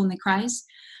 no more lonely cries.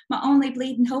 My only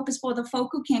bleeding hope is for the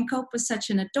folk who can't cope with such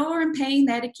an adoring pain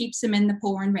that it keeps them in the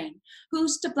pouring rain.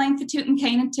 Who's to blame for tooting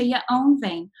Cain into your own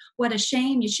vein? What a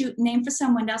shame you shoot and aim for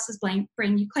someone else's brain.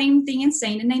 You claim the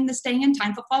insane and name this day and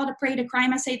time. For fall to prey to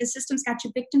crime, I say the system's got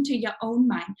you victim to your own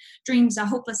mind. Dreams are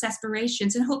hopeless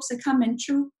aspirations and hopes are coming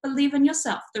true. Believe in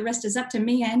yourself. The rest is up to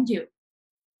me and you.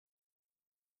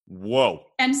 Whoa.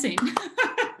 End scene.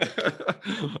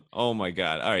 Oh my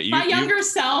God. All right. My younger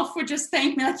self would just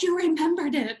thank me like, you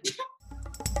remembered it.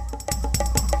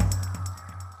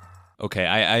 Okay.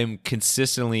 I am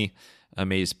consistently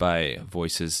amazed by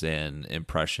voices and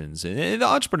impressions, and the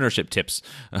entrepreneurship tips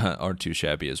aren't too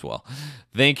shabby as well.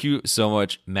 Thank you so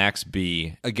much, Max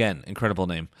B. Again, incredible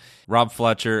name. Rob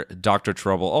Fletcher, Dr.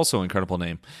 Trouble, also incredible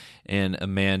name. And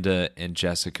Amanda and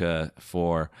Jessica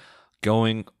for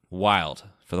going wild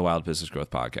for the Wild Business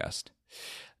Growth Podcast.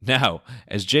 Now,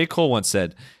 as J. Cole once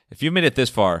said, if you made it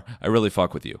this far, I really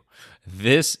fuck with you.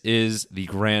 This is the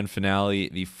grand finale,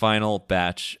 the final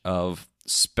batch of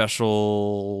specialties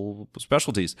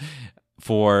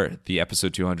for the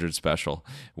episode 200 special.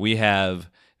 We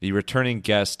have the returning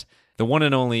guest, the one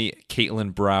and only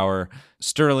Caitlin Brower,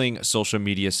 sterling social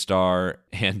media star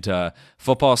and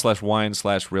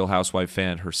football/wine/Real Housewife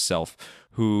fan herself,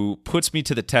 who puts me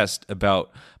to the test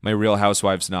about my Real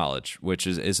Housewives knowledge, which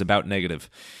is about negative.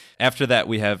 After that,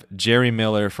 we have Jerry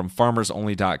Miller from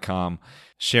FarmersOnly.com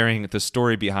sharing the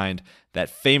story behind that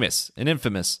famous and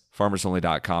infamous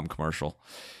FarmersOnly.com commercial.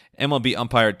 MLB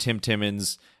umpire Tim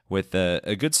Timmons with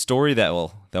a good story that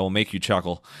will make you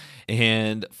chuckle.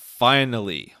 And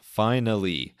finally,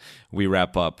 we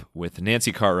wrap up with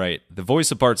Nancy Cartwright, the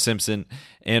voice of Bart Simpson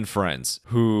and Friends,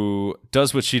 who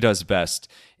does what she does best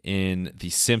in the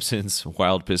Simpsons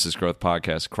Wild Business Growth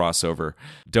Podcast crossover,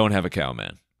 Don't Have a Cow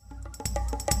Man.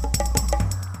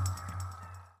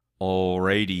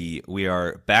 Alrighty, we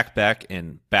are back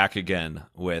again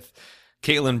with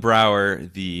Caitlin Brower,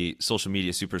 the social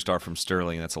media superstar from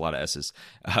Sterling. That's a lot of S's.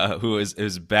 Who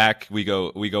is back? We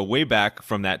go way back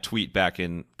from that tweet back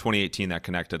in 2018 that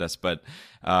connected us. But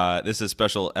this is a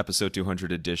special episode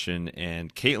 200 edition.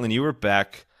 And Caitlin, you were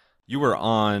back. You were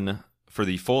on for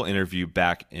the full interview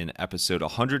back in episode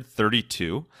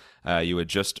 132. You had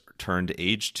just turned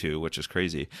age 2, which is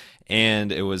crazy.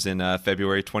 And it was in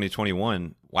February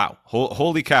 2021. Wow.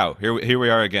 Holy cow. Here we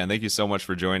are again. Thank you so much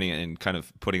for joining and kind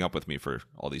of putting up with me for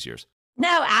all these years.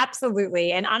 No,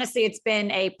 absolutely. And honestly, it's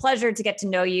been a pleasure to get to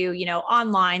know you,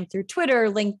 online through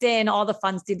Twitter, LinkedIn, all the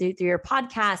fun to do through your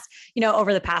podcast,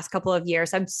 over the past couple of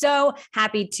years. I'm so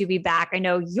happy to be back. I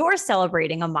know you're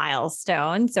celebrating a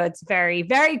milestone, so it's very,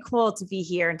 very cool to be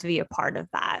here and to be a part of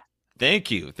that.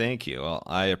 Thank you. Well,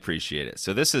 I appreciate it.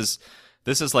 So this is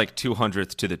like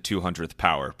 200th to the 200th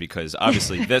power, because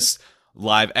obviously this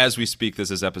live as we speak,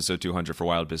 this is episode 200 for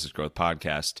Wild Business Growth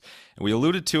Podcast. And we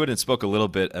alluded to it and spoke a little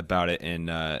bit about it in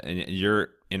your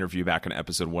interview back in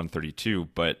episode 132.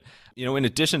 But, in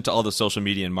addition to all the social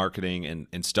media and marketing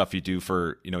and stuff you do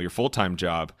for, your full-time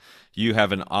job, you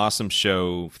have an awesome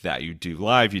show that you do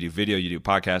live, you do video, you do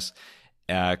podcasts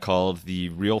called The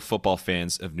Real Football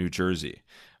Fans of New Jersey,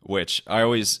 which I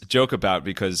always joke about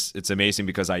because it's amazing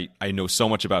because I know so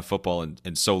much about football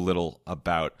and so little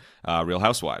about Real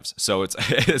Housewives. So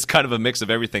it's kind of a mix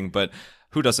of everything, but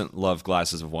who doesn't love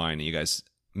glasses of wine? You guys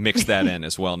mix that in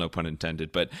as well, no pun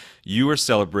intended. But you were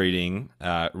celebrating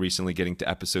recently getting to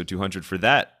episode 200 for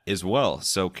that as well.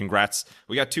 So congrats.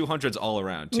 We got 200s all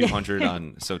around,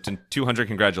 200 so 200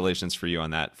 congratulations for you on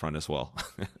that front as well.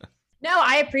 No,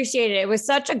 I appreciate it. It was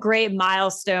such a great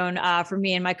milestone for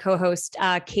me and my co-host,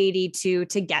 Katie, to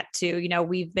get to.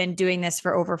 We've been doing this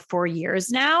for over 4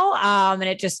 years now. And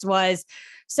it just was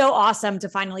so awesome to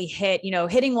finally hit,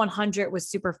 hitting 100 was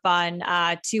super fun.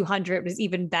 200 was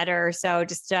even better. So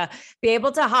just to be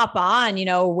able to hop on,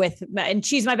 and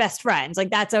she's my best friend. Like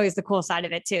that's always the cool side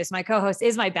of it too. So my co-host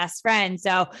is my best friend.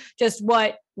 So just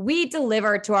what we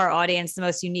deliver to our audience, the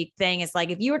most unique thing is like,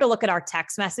 if you were to look at our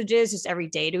text messages just every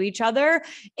day to each other,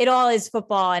 it all is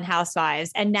football and housewives.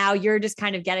 And now you're just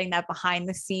kind of getting that behind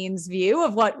the scenes view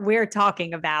of what we're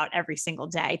talking about every single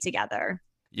day together.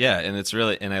 Yeah. And it's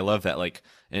really, and I love that. Like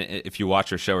if you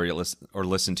watch your show or you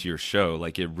listen to your show,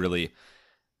 like it really,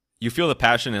 you feel the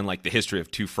passion and like the history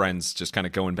of two friends just kind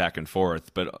of going back and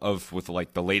forth, but with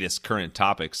like the latest current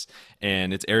topics,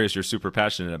 and it's areas you're super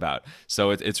passionate about. So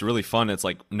it's really fun. It's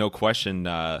like no question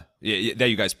that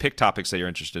you guys pick topics that you're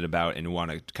interested about and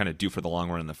want to kind of do for the long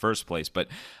run in the first place. But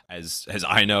as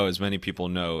I know, as many people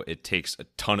know, it takes a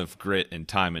ton of grit and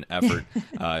time and effort,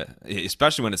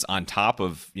 especially when it's on top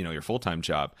of your full-time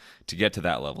job to get to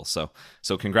that level. So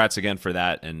congrats again for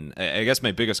that. And I guess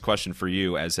my biggest question for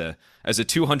you as a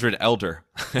 200 elder,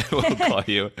 we'll call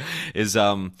you, is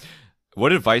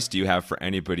what advice do you have for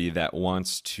anybody that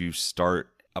wants to start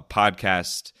a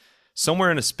podcast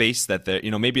somewhere in a space that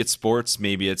maybe it's sports,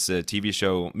 maybe it's a TV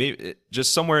show, maybe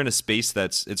just somewhere in a space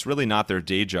it's really not their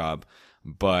day job,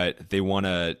 but they want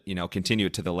to, continue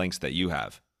it to the lengths that you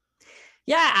have?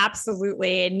 Yeah,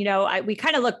 absolutely. And, we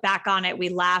kind of look back on it. We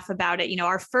laugh about it.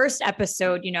 Our first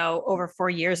episode, over 4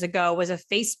 years ago was a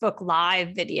Facebook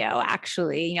Live video.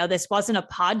 Actually, this wasn't a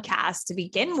podcast to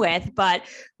begin with, but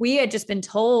we had just been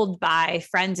told by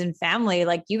friends and family,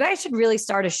 like, you guys should really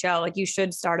start a show. Like, you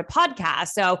should start a podcast.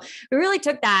 So we really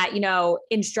took that,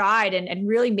 in stride and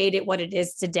really made it what it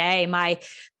is today. My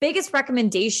biggest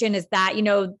recommendation is that,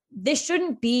 this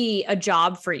shouldn't be a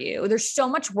job for you. There's so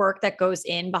much work that goes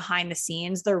in behind the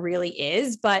scenes. There really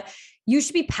is, but you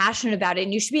should be passionate about it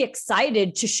and you should be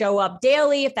excited to show up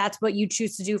daily if that's what you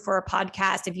choose to do for a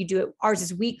podcast. If you do it, ours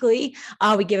is weekly.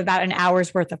 We give about an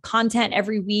hour's worth of content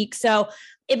every week. So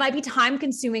it might be time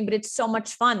consuming, but it's so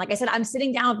much fun. Like I said, I'm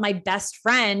sitting down with my best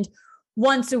friend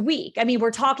once a week. I mean,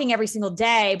 we're talking every single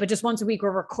day, but just once a week,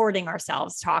 we're recording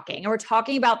ourselves talking and we're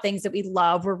talking about things that we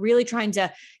love. We're really trying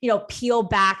to, peel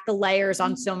back the layers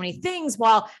on so many things,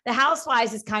 while the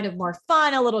Housewives is kind of more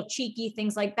fun, a little cheeky,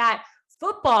 things like that.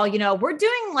 Football, we're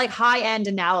doing like high-end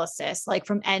analysis, like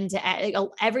from end to end,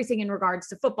 everything in regards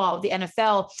to football, the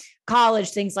NFL, college,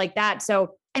 things like that.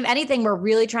 So if anything, we're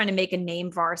really trying to make a name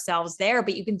for ourselves there,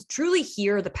 but you can truly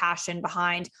hear the passion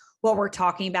behind what we're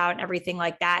talking about and everything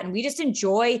like that. And we just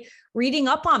enjoy reading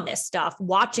up on this stuff,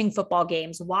 watching football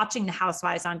games, watching the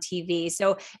Housewives on TV.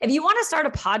 So if you want to start a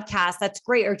podcast, that's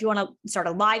great. Or if you want to start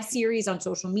a live series on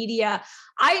social media,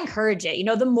 I encourage it.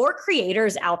 The more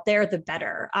creators out there, the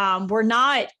better. We're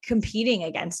not competing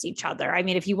against each other. I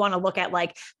mean, if you want to look at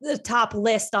like the top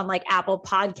list on like Apple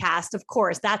Podcast, of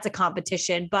course, that's a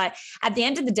competition. But at the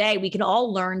end of the day, we can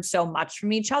all learn so much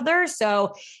from each other.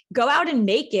 So go out and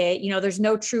make it. There's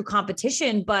no true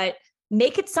competition, but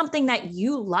make it something that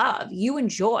you love, you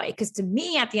enjoy. Because to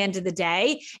me, at the end of the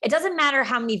day, it doesn't matter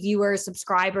how many viewers,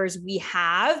 subscribers we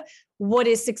have. What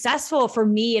is successful for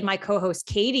me and my co-host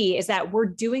Katie is that we're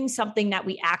doing something that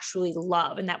we actually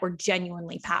love and that we're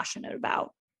genuinely passionate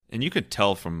about. And you could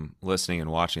tell from listening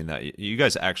and watching that you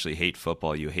guys actually hate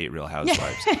football. You hate Real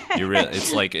Housewives.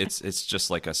 It's like it's just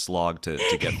like a slog to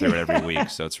get through it every week.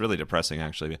 So it's really depressing,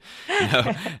 actually.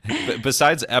 But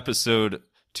besides episode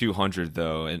 200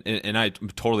 though, and I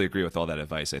totally agree with all that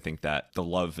advice. I think that the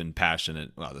love and passion,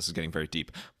 and wow, this is getting very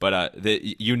deep, but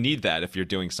you need that if you're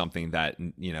doing something that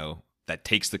that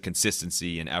takes the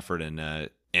consistency and effort and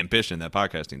ambition that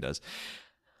podcasting does.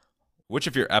 Which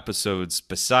of your episodes,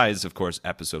 besides of course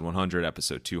episode 100,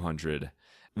 episode 200,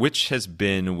 which has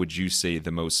been, would you say,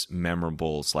 the most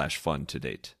memorable / fun to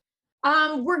date?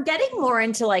 We're getting more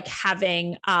into like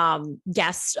having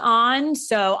guests on.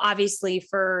 So obviously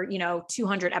for,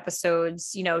 200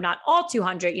 episodes, not all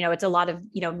 200, it's a lot of,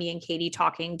 me and Katie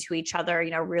talking to each other,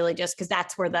 really just because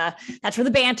that's where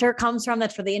the banter comes from.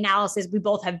 That's where the analysis. We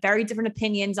both have very different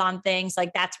opinions on things.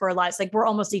 Like that's where it's like we're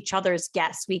almost each other's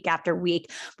guests week after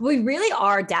week. But we really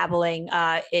are dabbling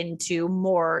into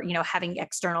more, having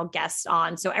external guests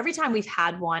on. So every time we've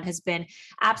had one has been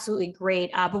absolutely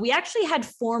great. But we actually had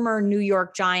former New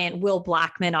York Giant Will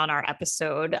Blackman on our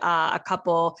episode I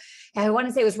want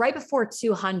to say it was right before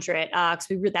 200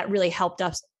 because that really helped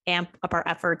us amp up our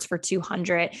efforts for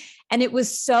 200. And it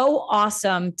was so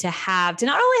awesome to not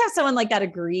only have someone like that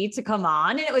agree to come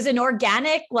on, and it was an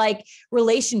organic like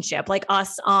relationship, like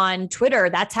us on Twitter.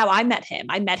 That's how I met him.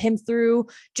 I met him through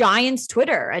Giants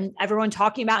Twitter and everyone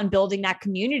talking about and building that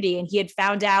community. And he had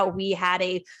found out we had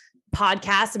a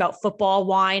podcasts about football,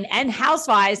 wine, and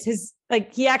housewives.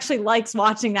 He actually likes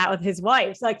watching that with his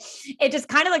wife. So it just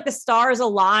kind of like the stars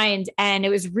aligned, and it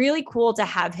was really cool to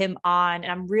have him on.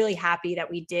 And I'm really happy that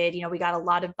we did. We got a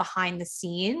lot of behind the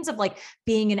scenes of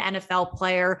being an NFL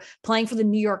player, playing for the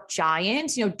New York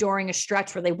Giants, during a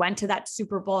stretch where they went to that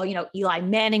Super Bowl. Eli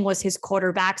Manning was his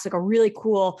quarterback. So a really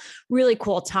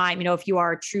cool time, if you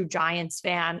are a true Giants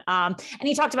fan. And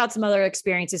he talked about some other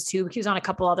experiences too. He was on a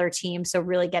couple other teams. So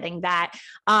really getting that.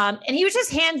 And he was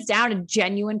just hands down a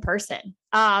genuine person.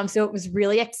 So it was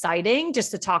really exciting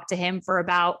just to talk to him for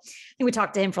I think we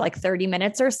talked to him for 30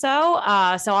 minutes or so.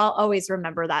 So I'll always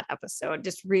remember that episode.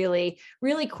 Just really,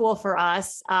 really cool for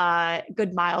us.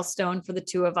 Good milestone for the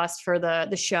two of us for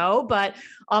the show, but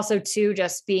also too,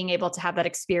 just being able to have that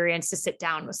experience to sit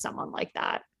down with someone like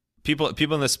that. People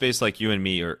in this space like you and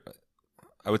me, or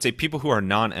I would say people who are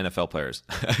non-NFL players,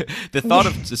 the thought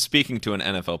of speaking to an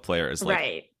NFL player is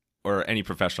right. Or any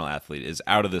professional athlete is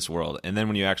out of this world. And then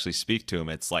when you actually speak to them,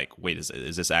 it's like, wait, is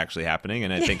this actually happening?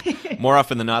 And I think more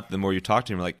often than not, the more you talk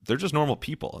to them, they're just normal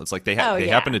people. It's like they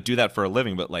happen to do that for a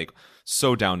living, but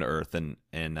so down to earth. And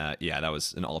that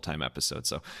was an all-time episode.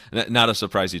 So not a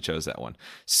surprise you chose that one.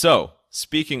 So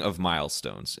speaking of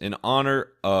milestones, in honor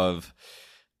of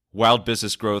Wild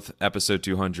Business Growth, episode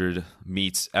 200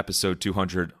 meets episode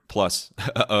 200 plus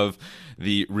of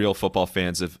the Real Football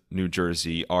Fans of New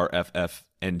Jersey,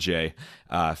 RFFNJ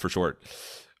for short.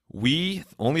 We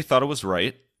only thought it was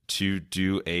right to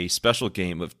do a special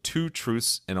game of two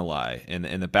truths and a lie. And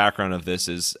the background of this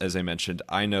is, as I mentioned,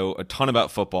 I know a ton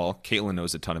about football. Caitlin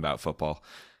knows a ton about football.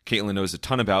 Caitlin knows a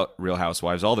ton about Real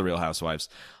Housewives, all the Real Housewives.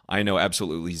 I know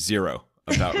absolutely zero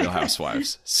about Real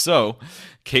Housewives. So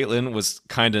Caitlin was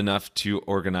kind enough to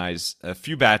organize a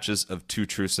few batches of two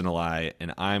truths and a lie,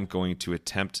 and I'm going to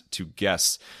attempt to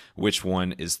guess which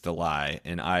one is the lie.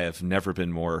 And I have never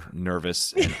been more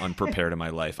nervous and unprepared in my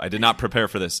life. I did not prepare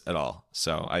for this at all.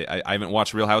 So I haven't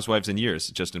watched Real Housewives in years,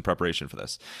 just in preparation for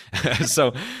this.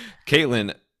 So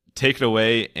Caitlin, take it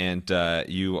away, and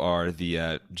you are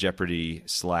the Jeopardy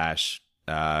 /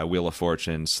 Wheel of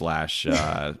Fortune /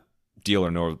 Deal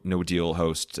or No Deal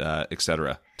host,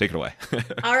 etc. Take it away.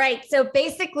 All right. So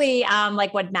basically,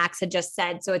 like what Max had just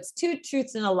said, so it's two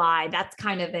truths and a lie. That's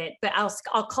kind of it. But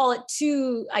I'll call it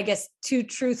two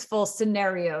truthful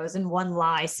scenarios and one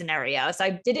lie scenario. So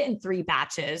I did it in 3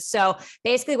 batches. So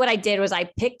basically what I did was I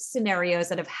picked scenarios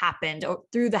that have happened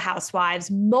through the Housewives,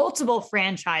 multiple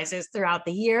franchises throughout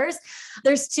the years.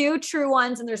 There's 2 true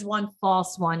ones and there's 1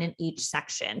 false one in each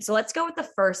section. So let's go with the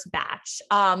first batch.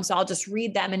 So I'll just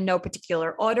read them in no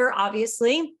particular order,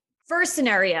 obviously. First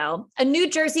scenario, a New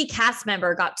Jersey cast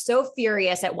member got so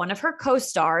furious at one of her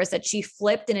co-stars that she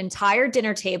flipped an entire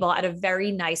dinner table at a very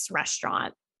nice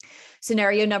restaurant.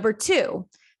 Scenario number 2,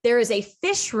 there is a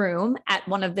fish room at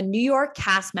one of the New York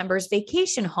cast members'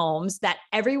 vacation homes that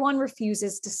everyone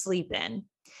refuses to sleep in.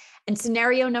 And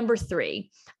scenario number 3,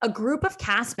 a group of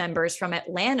cast members from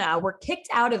Atlanta were kicked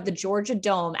out of the Georgia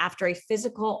Dome after a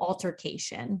physical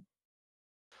altercation.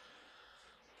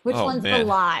 Which one's the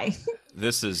lie?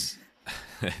 This is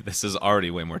already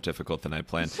way more difficult than I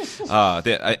planned. I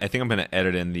think I'm going to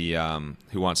edit in the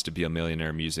Who Wants to Be a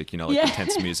Millionaire music,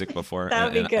 intense music before.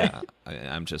 That would be good.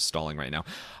 I'm just stalling right now.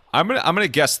 I'm gonna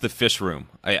guess the fish room.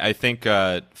 I think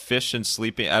fish and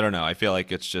sleeping. I don't know. I feel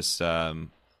like it's just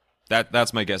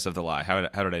that's my guess of the lie. How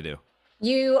did I do?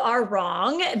 You are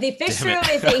wrong. The fish room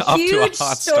is a huge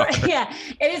story. Yeah,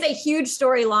 it is a huge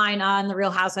storyline on the Real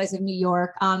Housewives of New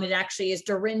York. It actually is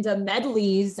Dorinda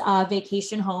Medley's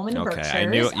vacation home in the Berkshires. I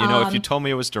knew. If you told me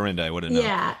it was Dorinda, I would have known.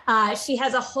 Yeah, she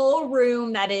has a whole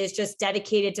room that is just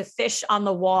dedicated to fish on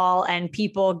the wall, and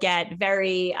people get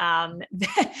very,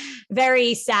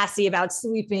 very sassy about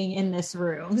sleeping in this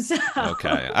room. So.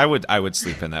 Okay, I would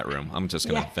sleep in that room. I'm just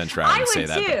gonna venture out and say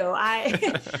that.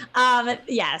 I would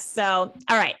too. Yes. So.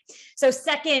 All right. So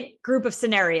second group of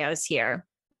scenarios here.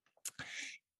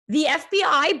 The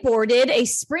FBI boarded a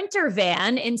Sprinter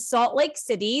van in Salt Lake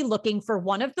City looking for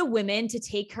one of the women to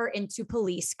take her into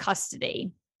police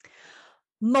custody.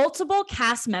 Multiple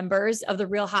cast members of the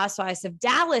Real Housewives of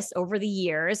Dallas over the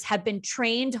years have been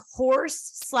trained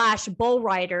horse/bull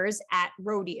riders at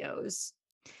rodeos.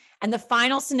 And the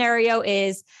final scenario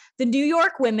is the New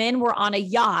York women were on a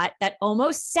yacht that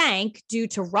almost sank due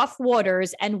to rough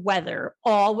waters and weather.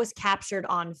 All was captured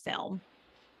on film.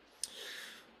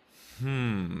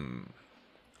 I'm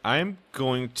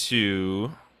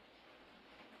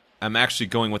actually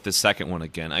going with the second one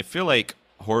again. I feel like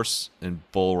horse and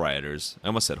bull riders. I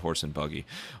almost said horse and buggy.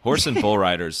 Horse and bull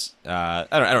riders. I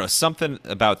don't know. Something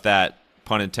about that,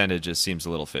 pun intended, just seems a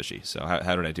little fishy. So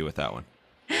how did I do with that one?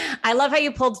 I love how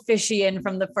you pulled fishy in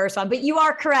from the first one, but you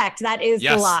are correct. That is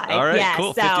the lie. All right, yes,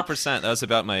 cool. so, 50%. That was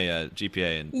about my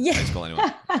GPA in high school anyway.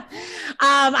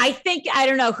 I think, I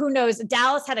don't know, who knows?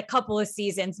 Dallas had a couple of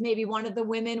seasons. Maybe one of the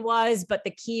women was, but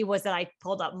the key was that I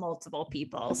pulled up multiple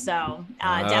people. So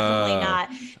definitely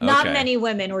not okay. many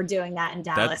women were doing that in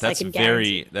Dallas. That's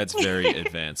very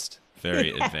advanced.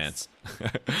 Very advanced.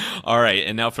 All right.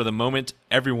 And now for the moment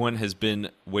everyone has been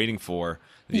waiting for,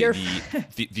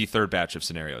 the third batch of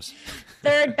scenarios.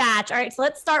 Third batch. All right. So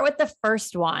let's start with the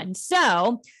first one.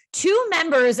 So 2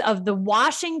 members of the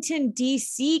Washington,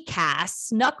 D.C. cast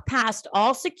snuck past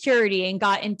all security and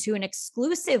got into an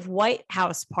exclusive White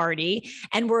House party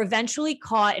and were eventually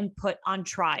caught and put on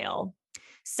trial.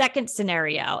 Second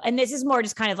scenario, and this is more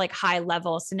just kind of like high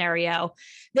level scenario.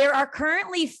 There are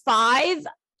currently 5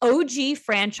 OG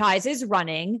franchises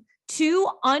running, 2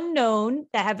 unknown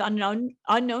that have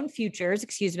unknown futures,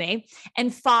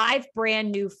 and 5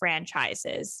 brand new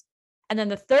franchises. And then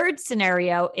the third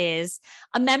scenario is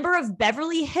a member of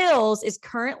Beverly Hills is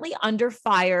currently under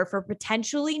fire for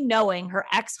potentially knowing her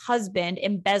ex-husband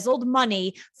embezzled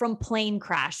money from plane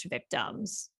crash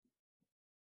victims.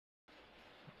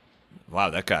 Wow,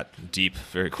 that got deep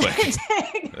very quick.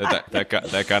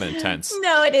 that got intense.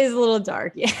 No, it is a little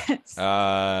dark. Yes.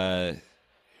 All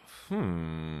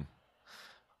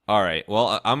right.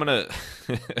 Well, I'm gonna.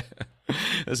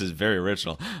 This is very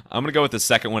original. I'm gonna go with the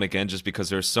second one again, just because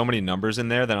there's so many numbers in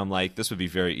there that I'm like, this would be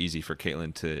very easy for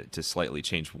Caitlin to slightly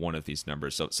change one of these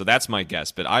numbers. So that's my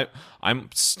guess. But I'm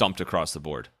stumped across the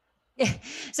board.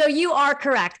 So you are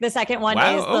correct. The second one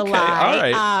Wow, is the okay,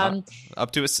 lie. all right.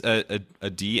 Up to a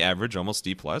D average, almost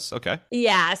D plus. Okay.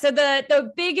 Yeah. So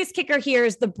the biggest kicker here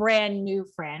is the brand new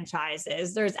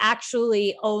franchises. There's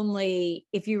actually only,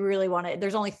 if you really want to,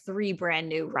 there's only 3 brand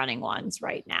new running ones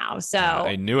right now. So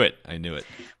I knew it.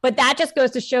 But that just goes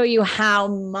to show you how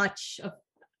much of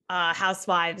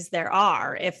housewives there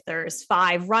are. If there's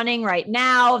 5 running right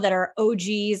now that are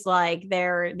OGs, like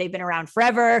they've been around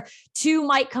forever, 2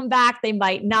 might come back, they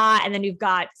might not, and then you've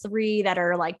got 3 that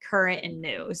are like current and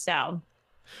new. So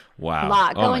wow, a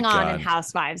lot going on in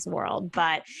housewives world,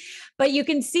 but you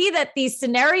can see that these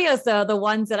scenarios, though, the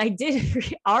ones that I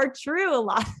did are true. A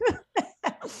lot.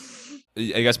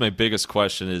 I guess my biggest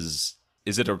question is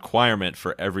it a requirement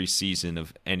for every season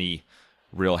of any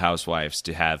Real Housewives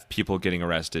to have people getting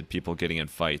arrested, people getting in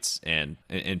fights, and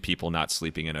people not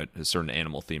sleeping in a certain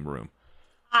animal theme room?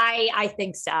 I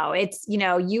think so. It's,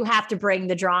 you have to bring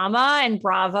the drama, and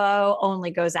Bravo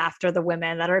only goes after the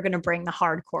women that are going to bring the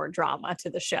hardcore drama to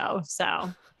the show.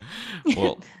 So,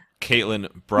 well, Caitlin,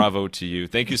 bravo to you.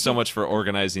 Thank you so much for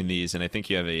organizing these. And I think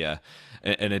you have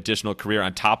an additional career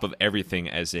on top of everything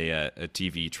as a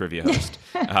TV trivia host.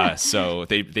 So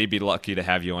they'd be lucky to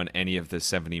have you on any of the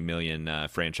 70 million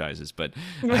franchises. But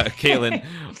Caitlin,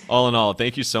 all in all,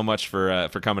 thank you so much for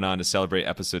coming on to celebrate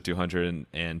episode 200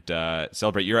 and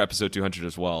celebrate your episode 200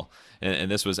 as well.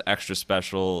 And this was extra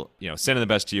special. Sending the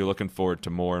best to you. Looking forward to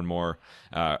more and more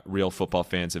real football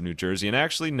fans of New Jersey, and I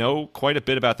actually know quite a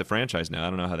bit about the franchise now.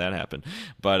 I don't know how that happened,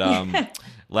 but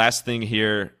last thing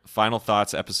here, final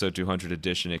thoughts, episode 200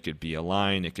 edition. It could be a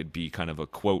line, it could be kind of a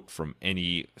quote from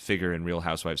any figure in Real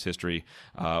Housewives history,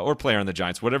 or player on the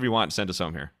Giants, whatever you want. Send us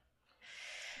home here.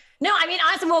 No, I mean,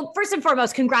 honestly, well, first and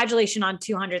foremost, congratulations on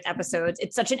 200th episodes.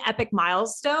 It's such an epic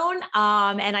milestone.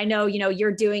 And I know,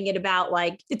 you're doing it about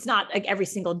it's not like every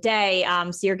single day.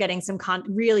 So you're getting some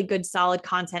really good, solid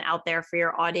content out there for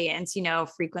your audience,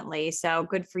 frequently. So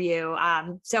good for you.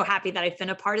 So happy that I've been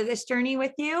a part of this journey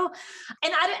with you.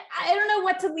 And I don't know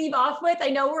what to leave off with. I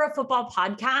know we're a football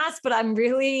podcast, but I'm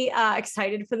really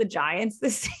excited for the Giants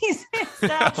this season. So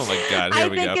oh my God. Here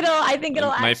we go. I think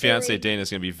it'll my fiance Dana is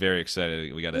going to be very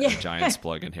excited. We got a Giants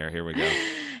plug in here. Here we go.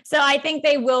 So I think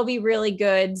they will be really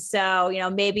good. So,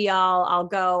 maybe I'll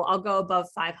go above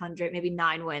 500, maybe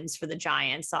 9 wins for the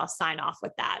Giants. So I'll sign off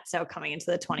with that. So coming into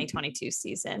the 2022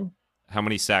 season. How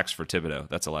many sacks for Thibodeau?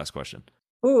 That's the last question.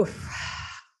 Oof.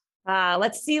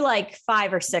 Let's see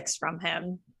 5 or 6 from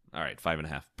him. All right,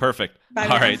 5.5. Perfect. All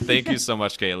right. Thank you so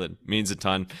much, Caitlin. Means a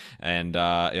ton. And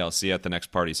I'll see you at the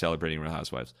next party celebrating Real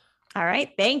Housewives. All right.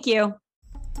 Thank you.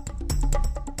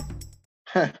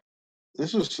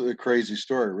 This is a crazy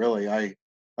story, really.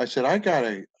 I said I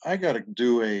gotta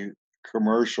do a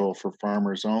commercial for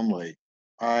Farmers Only.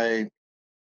 I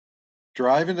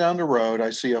driving down the road,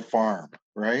 I see a farm,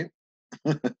 right?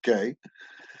 Okay.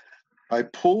 I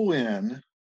pull in,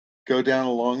 go down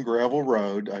a long gravel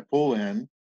road. I pull in,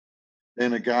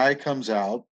 and a guy comes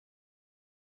out,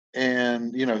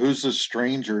 and who's this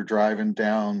stranger driving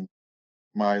down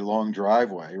my long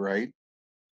driveway, right?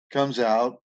 Comes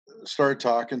out, started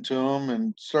talking to him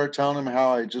and started telling him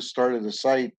how I just started a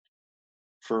site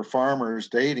for farmers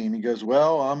dating. He goes,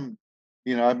 well,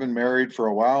 I've been married for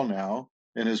a while now.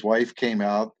 And his wife came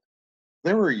out.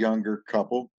 They were a younger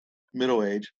couple, middle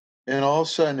age. And all of a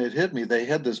sudden it hit me. They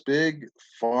had this big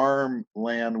farm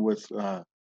land with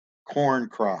corn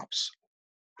crops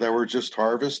that were just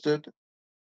harvested.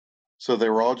 So they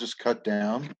were all just cut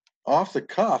down. Off the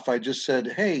cuff, I just said,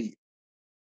 hey,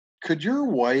 could your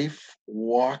wife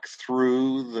walk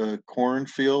through the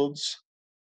cornfields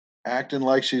acting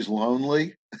like she's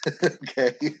lonely?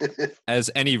 Okay. As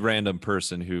any random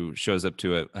person who shows up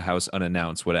to a house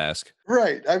unannounced would ask.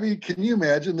 Right. I mean, can you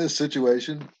imagine this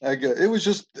situation? I go, it was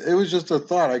just a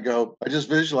thought. I just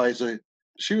visualized it.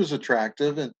 She was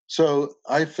attractive. And so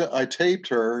I taped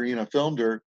her, filmed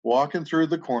her walking through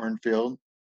the cornfield,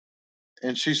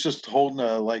 and she's just holding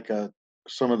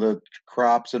some of the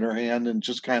crops in her hand and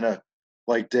just kind of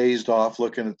like dazed off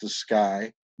looking at the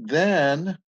sky.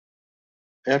 Then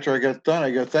after I got done, I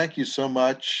go, thank you so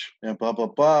much, and blah, blah,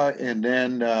 blah. And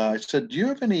then I said, do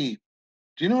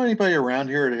you know anybody around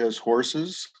here that has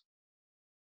horses?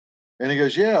 And he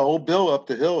goes, yeah, old Bill up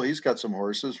the hill, he's got some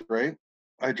horses, right?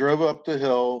 I drove up the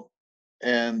hill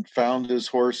and found his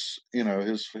horse,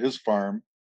 his farm.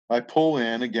 I pull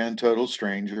in, again, total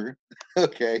stranger.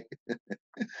 Okay.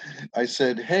 I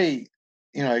said, hey,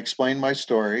 I explained my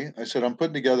story. I said, I'm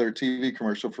putting together a TV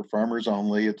commercial for farmers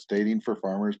only. It's dating for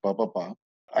farmers, blah, blah, blah.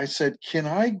 I said, can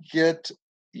I get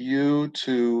you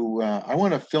to, I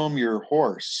want to film your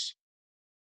horse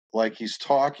like he's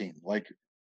talking. Like,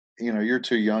 you're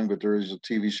too young, but there is a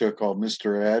TV show called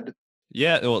Mr. Ed.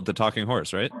 Yeah, well, the talking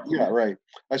horse, right? Yeah, right.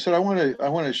 I said, I want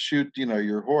to shoot,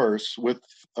 your horse with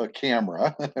a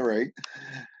camera, right?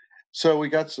 So we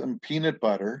got some peanut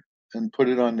butter and put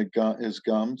it on his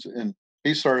gums, and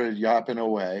he started yapping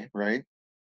away, right?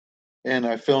 And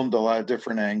I filmed a lot of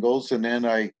different angles, and then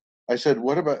I said,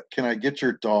 what about, can I get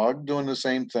your dog doing the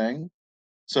same thing?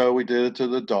 So we did it to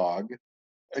the dog.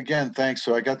 Again, thanks.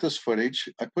 So I got this footage.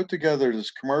 I put together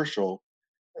this commercial.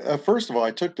 First of all,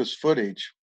 I took this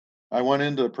footage. I went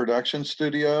into the production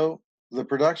studio. The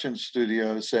production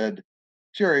studio said,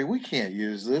 Jerry, we can't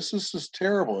use this. This is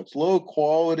terrible. It's low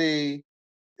quality.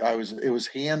 It was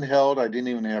handheld. I didn't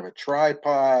even have a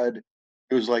tripod.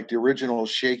 It was like the original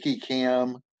shaky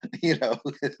cam.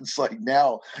 It's like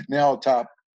now top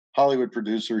Hollywood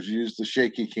producers use the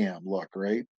shaky cam look,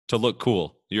 right? To look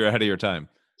cool. You're ahead of your time.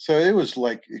 So it was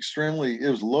like it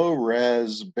was low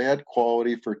res, bad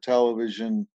quality for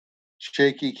television,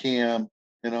 shaky cam,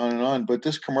 and on and on. But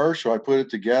this commercial, I put it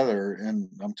together, and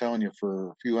I'm telling you, for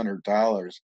a few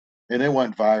 $100s, and it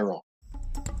went viral.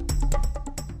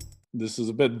 This is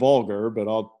a bit vulgar, but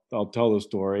I'll tell the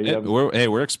story.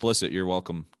 We're explicit. You're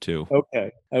welcome to.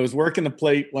 Okay. I was working the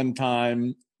plate one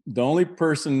time. The only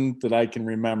person that I can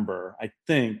remember,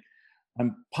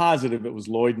 I'm positive it was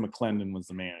Lloyd McClendon was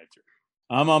the manager.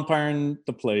 I'm umpiring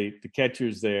the plate. The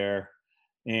catcher's there,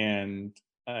 and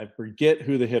I forget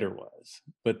who the hitter was,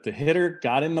 but the hitter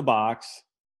got in the box.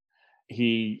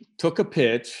 He took a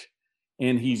pitch,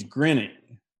 and he's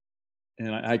grinning.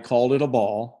 And I called it a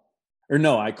ball. Or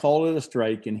no, I called it a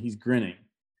strike, and he's grinning.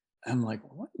 I'm like,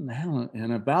 what in the hell?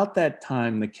 And about that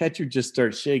time, the catcher just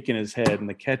starts shaking his head, and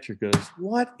the catcher goes,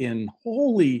 what in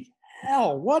holy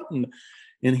hell? What in?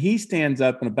 And he stands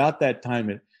up, and about that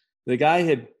time, the guy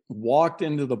had walked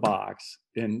into the box,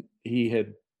 and he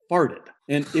had farted,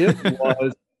 and it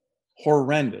was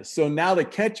horrendous. So now the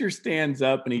catcher stands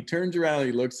up, and he turns around,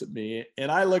 and he looks at me,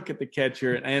 and I look at the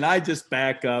catcher, and I just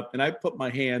back up, and I put my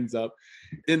hands up,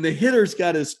 and the hitter's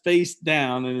got his face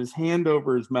down and his hand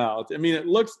over his mouth. I mean,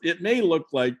 it may look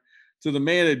like to the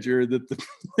manager that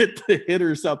the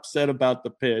hitter's upset about the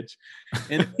pitch,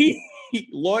 and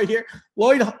Lloyd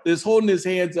is holding his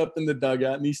hands up in the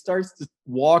dugout, and he starts to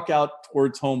walk out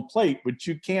towards home plate, which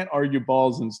you can't argue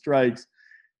balls and strikes.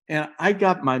 And I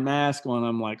got my mask on.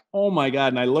 I'm like, oh my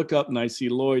God. And I look up and I see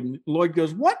Lloyd, and Lloyd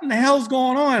goes, what in the hell's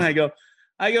going on? I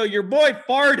go, your boy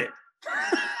farted.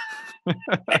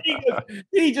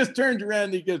 He just turns around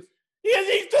and he goes, yes,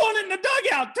 he's doing it in the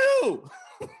dugout too.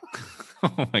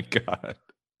 Oh my God.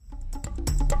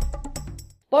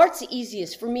 Bart's the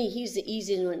easiest. For me, he's the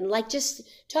easiest one. Like just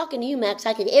talking to you, Max,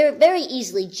 I could very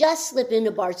easily just slip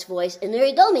into Bart's voice. And there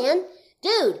you go, man.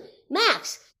 Dude,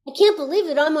 Max, I can't believe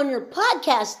that I'm on your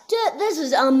podcast. Dude, this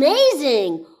is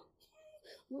amazing.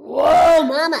 Whoa,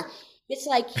 mama. It's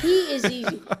like he is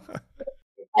easy.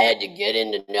 I had to get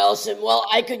into Nelson. Well,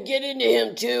 I could get into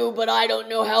him too, but I don't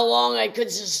know how long I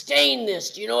could sustain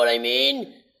this. Do you know what I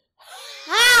mean?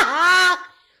 Ha ha!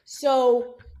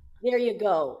 So there you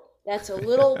go. That's a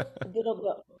little bit of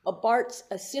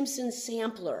A Simpsons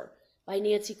Sampler by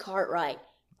Nancy Cartwright.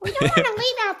 We don't want to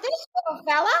leave out this little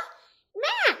fella.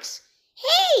 Max,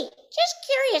 hey, just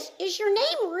curious, is your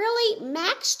name really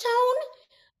Max Tone?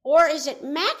 Or is it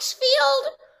Maxfield?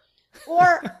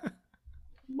 Or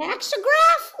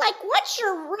Maxograph? Like, what's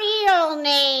your real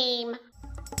name?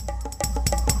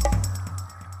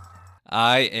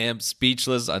 I am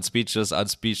speechless,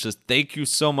 unspeechless. Thank you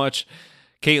so much,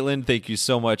 Caitlin. Thank you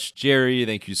so much, Jerry.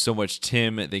 Thank you so much,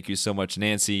 Tim. Thank you so much,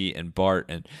 Nancy and Bart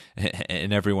and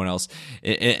everyone else.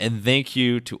 And thank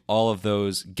you to all of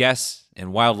those guests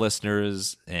and wild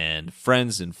listeners and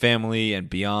friends and family and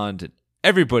beyond, and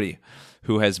everybody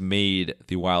who has made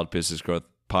the Wild Business Growth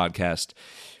Podcast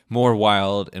more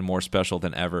wild and more special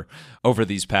than ever over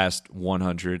these past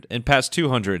 100 and past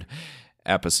 200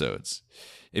 episodes.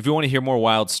 If you want to hear more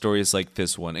wild stories like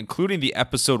this one, including the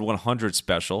episode 100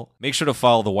 special, make sure to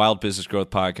follow the Wild Business Growth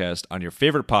Podcast on your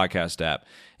favorite podcast app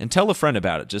and tell a friend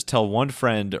about it. Just tell one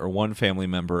friend or one family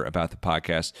member about the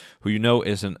podcast who you know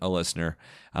isn't a listener.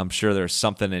 I'm sure there's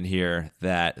something in here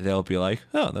that they'll be like,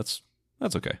 oh, that's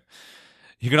okay.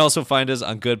 You can also find us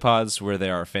on Good Pods, where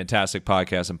there are fantastic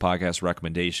podcasts and podcast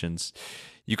recommendations.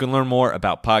 You can learn more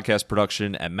about podcast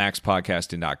production at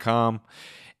maxpodcasting.com.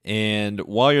 And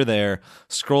while you're there,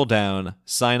 scroll down,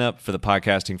 sign up for the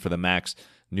Podcasting for the Max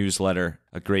newsletter,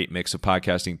 a great mix of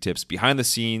podcasting tips, behind the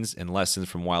scenes, and lessons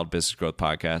from Wild Business Growth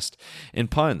Podcast.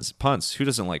 And puns. Who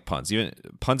doesn't like puns? Even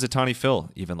Punxsutawney Phil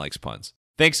even likes puns.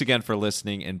 Thanks again for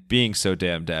listening and being so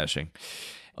damn dashing.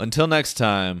 Until next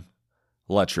time,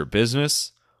 let your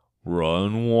business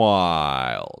run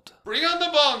wild. Bring on the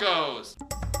bongos!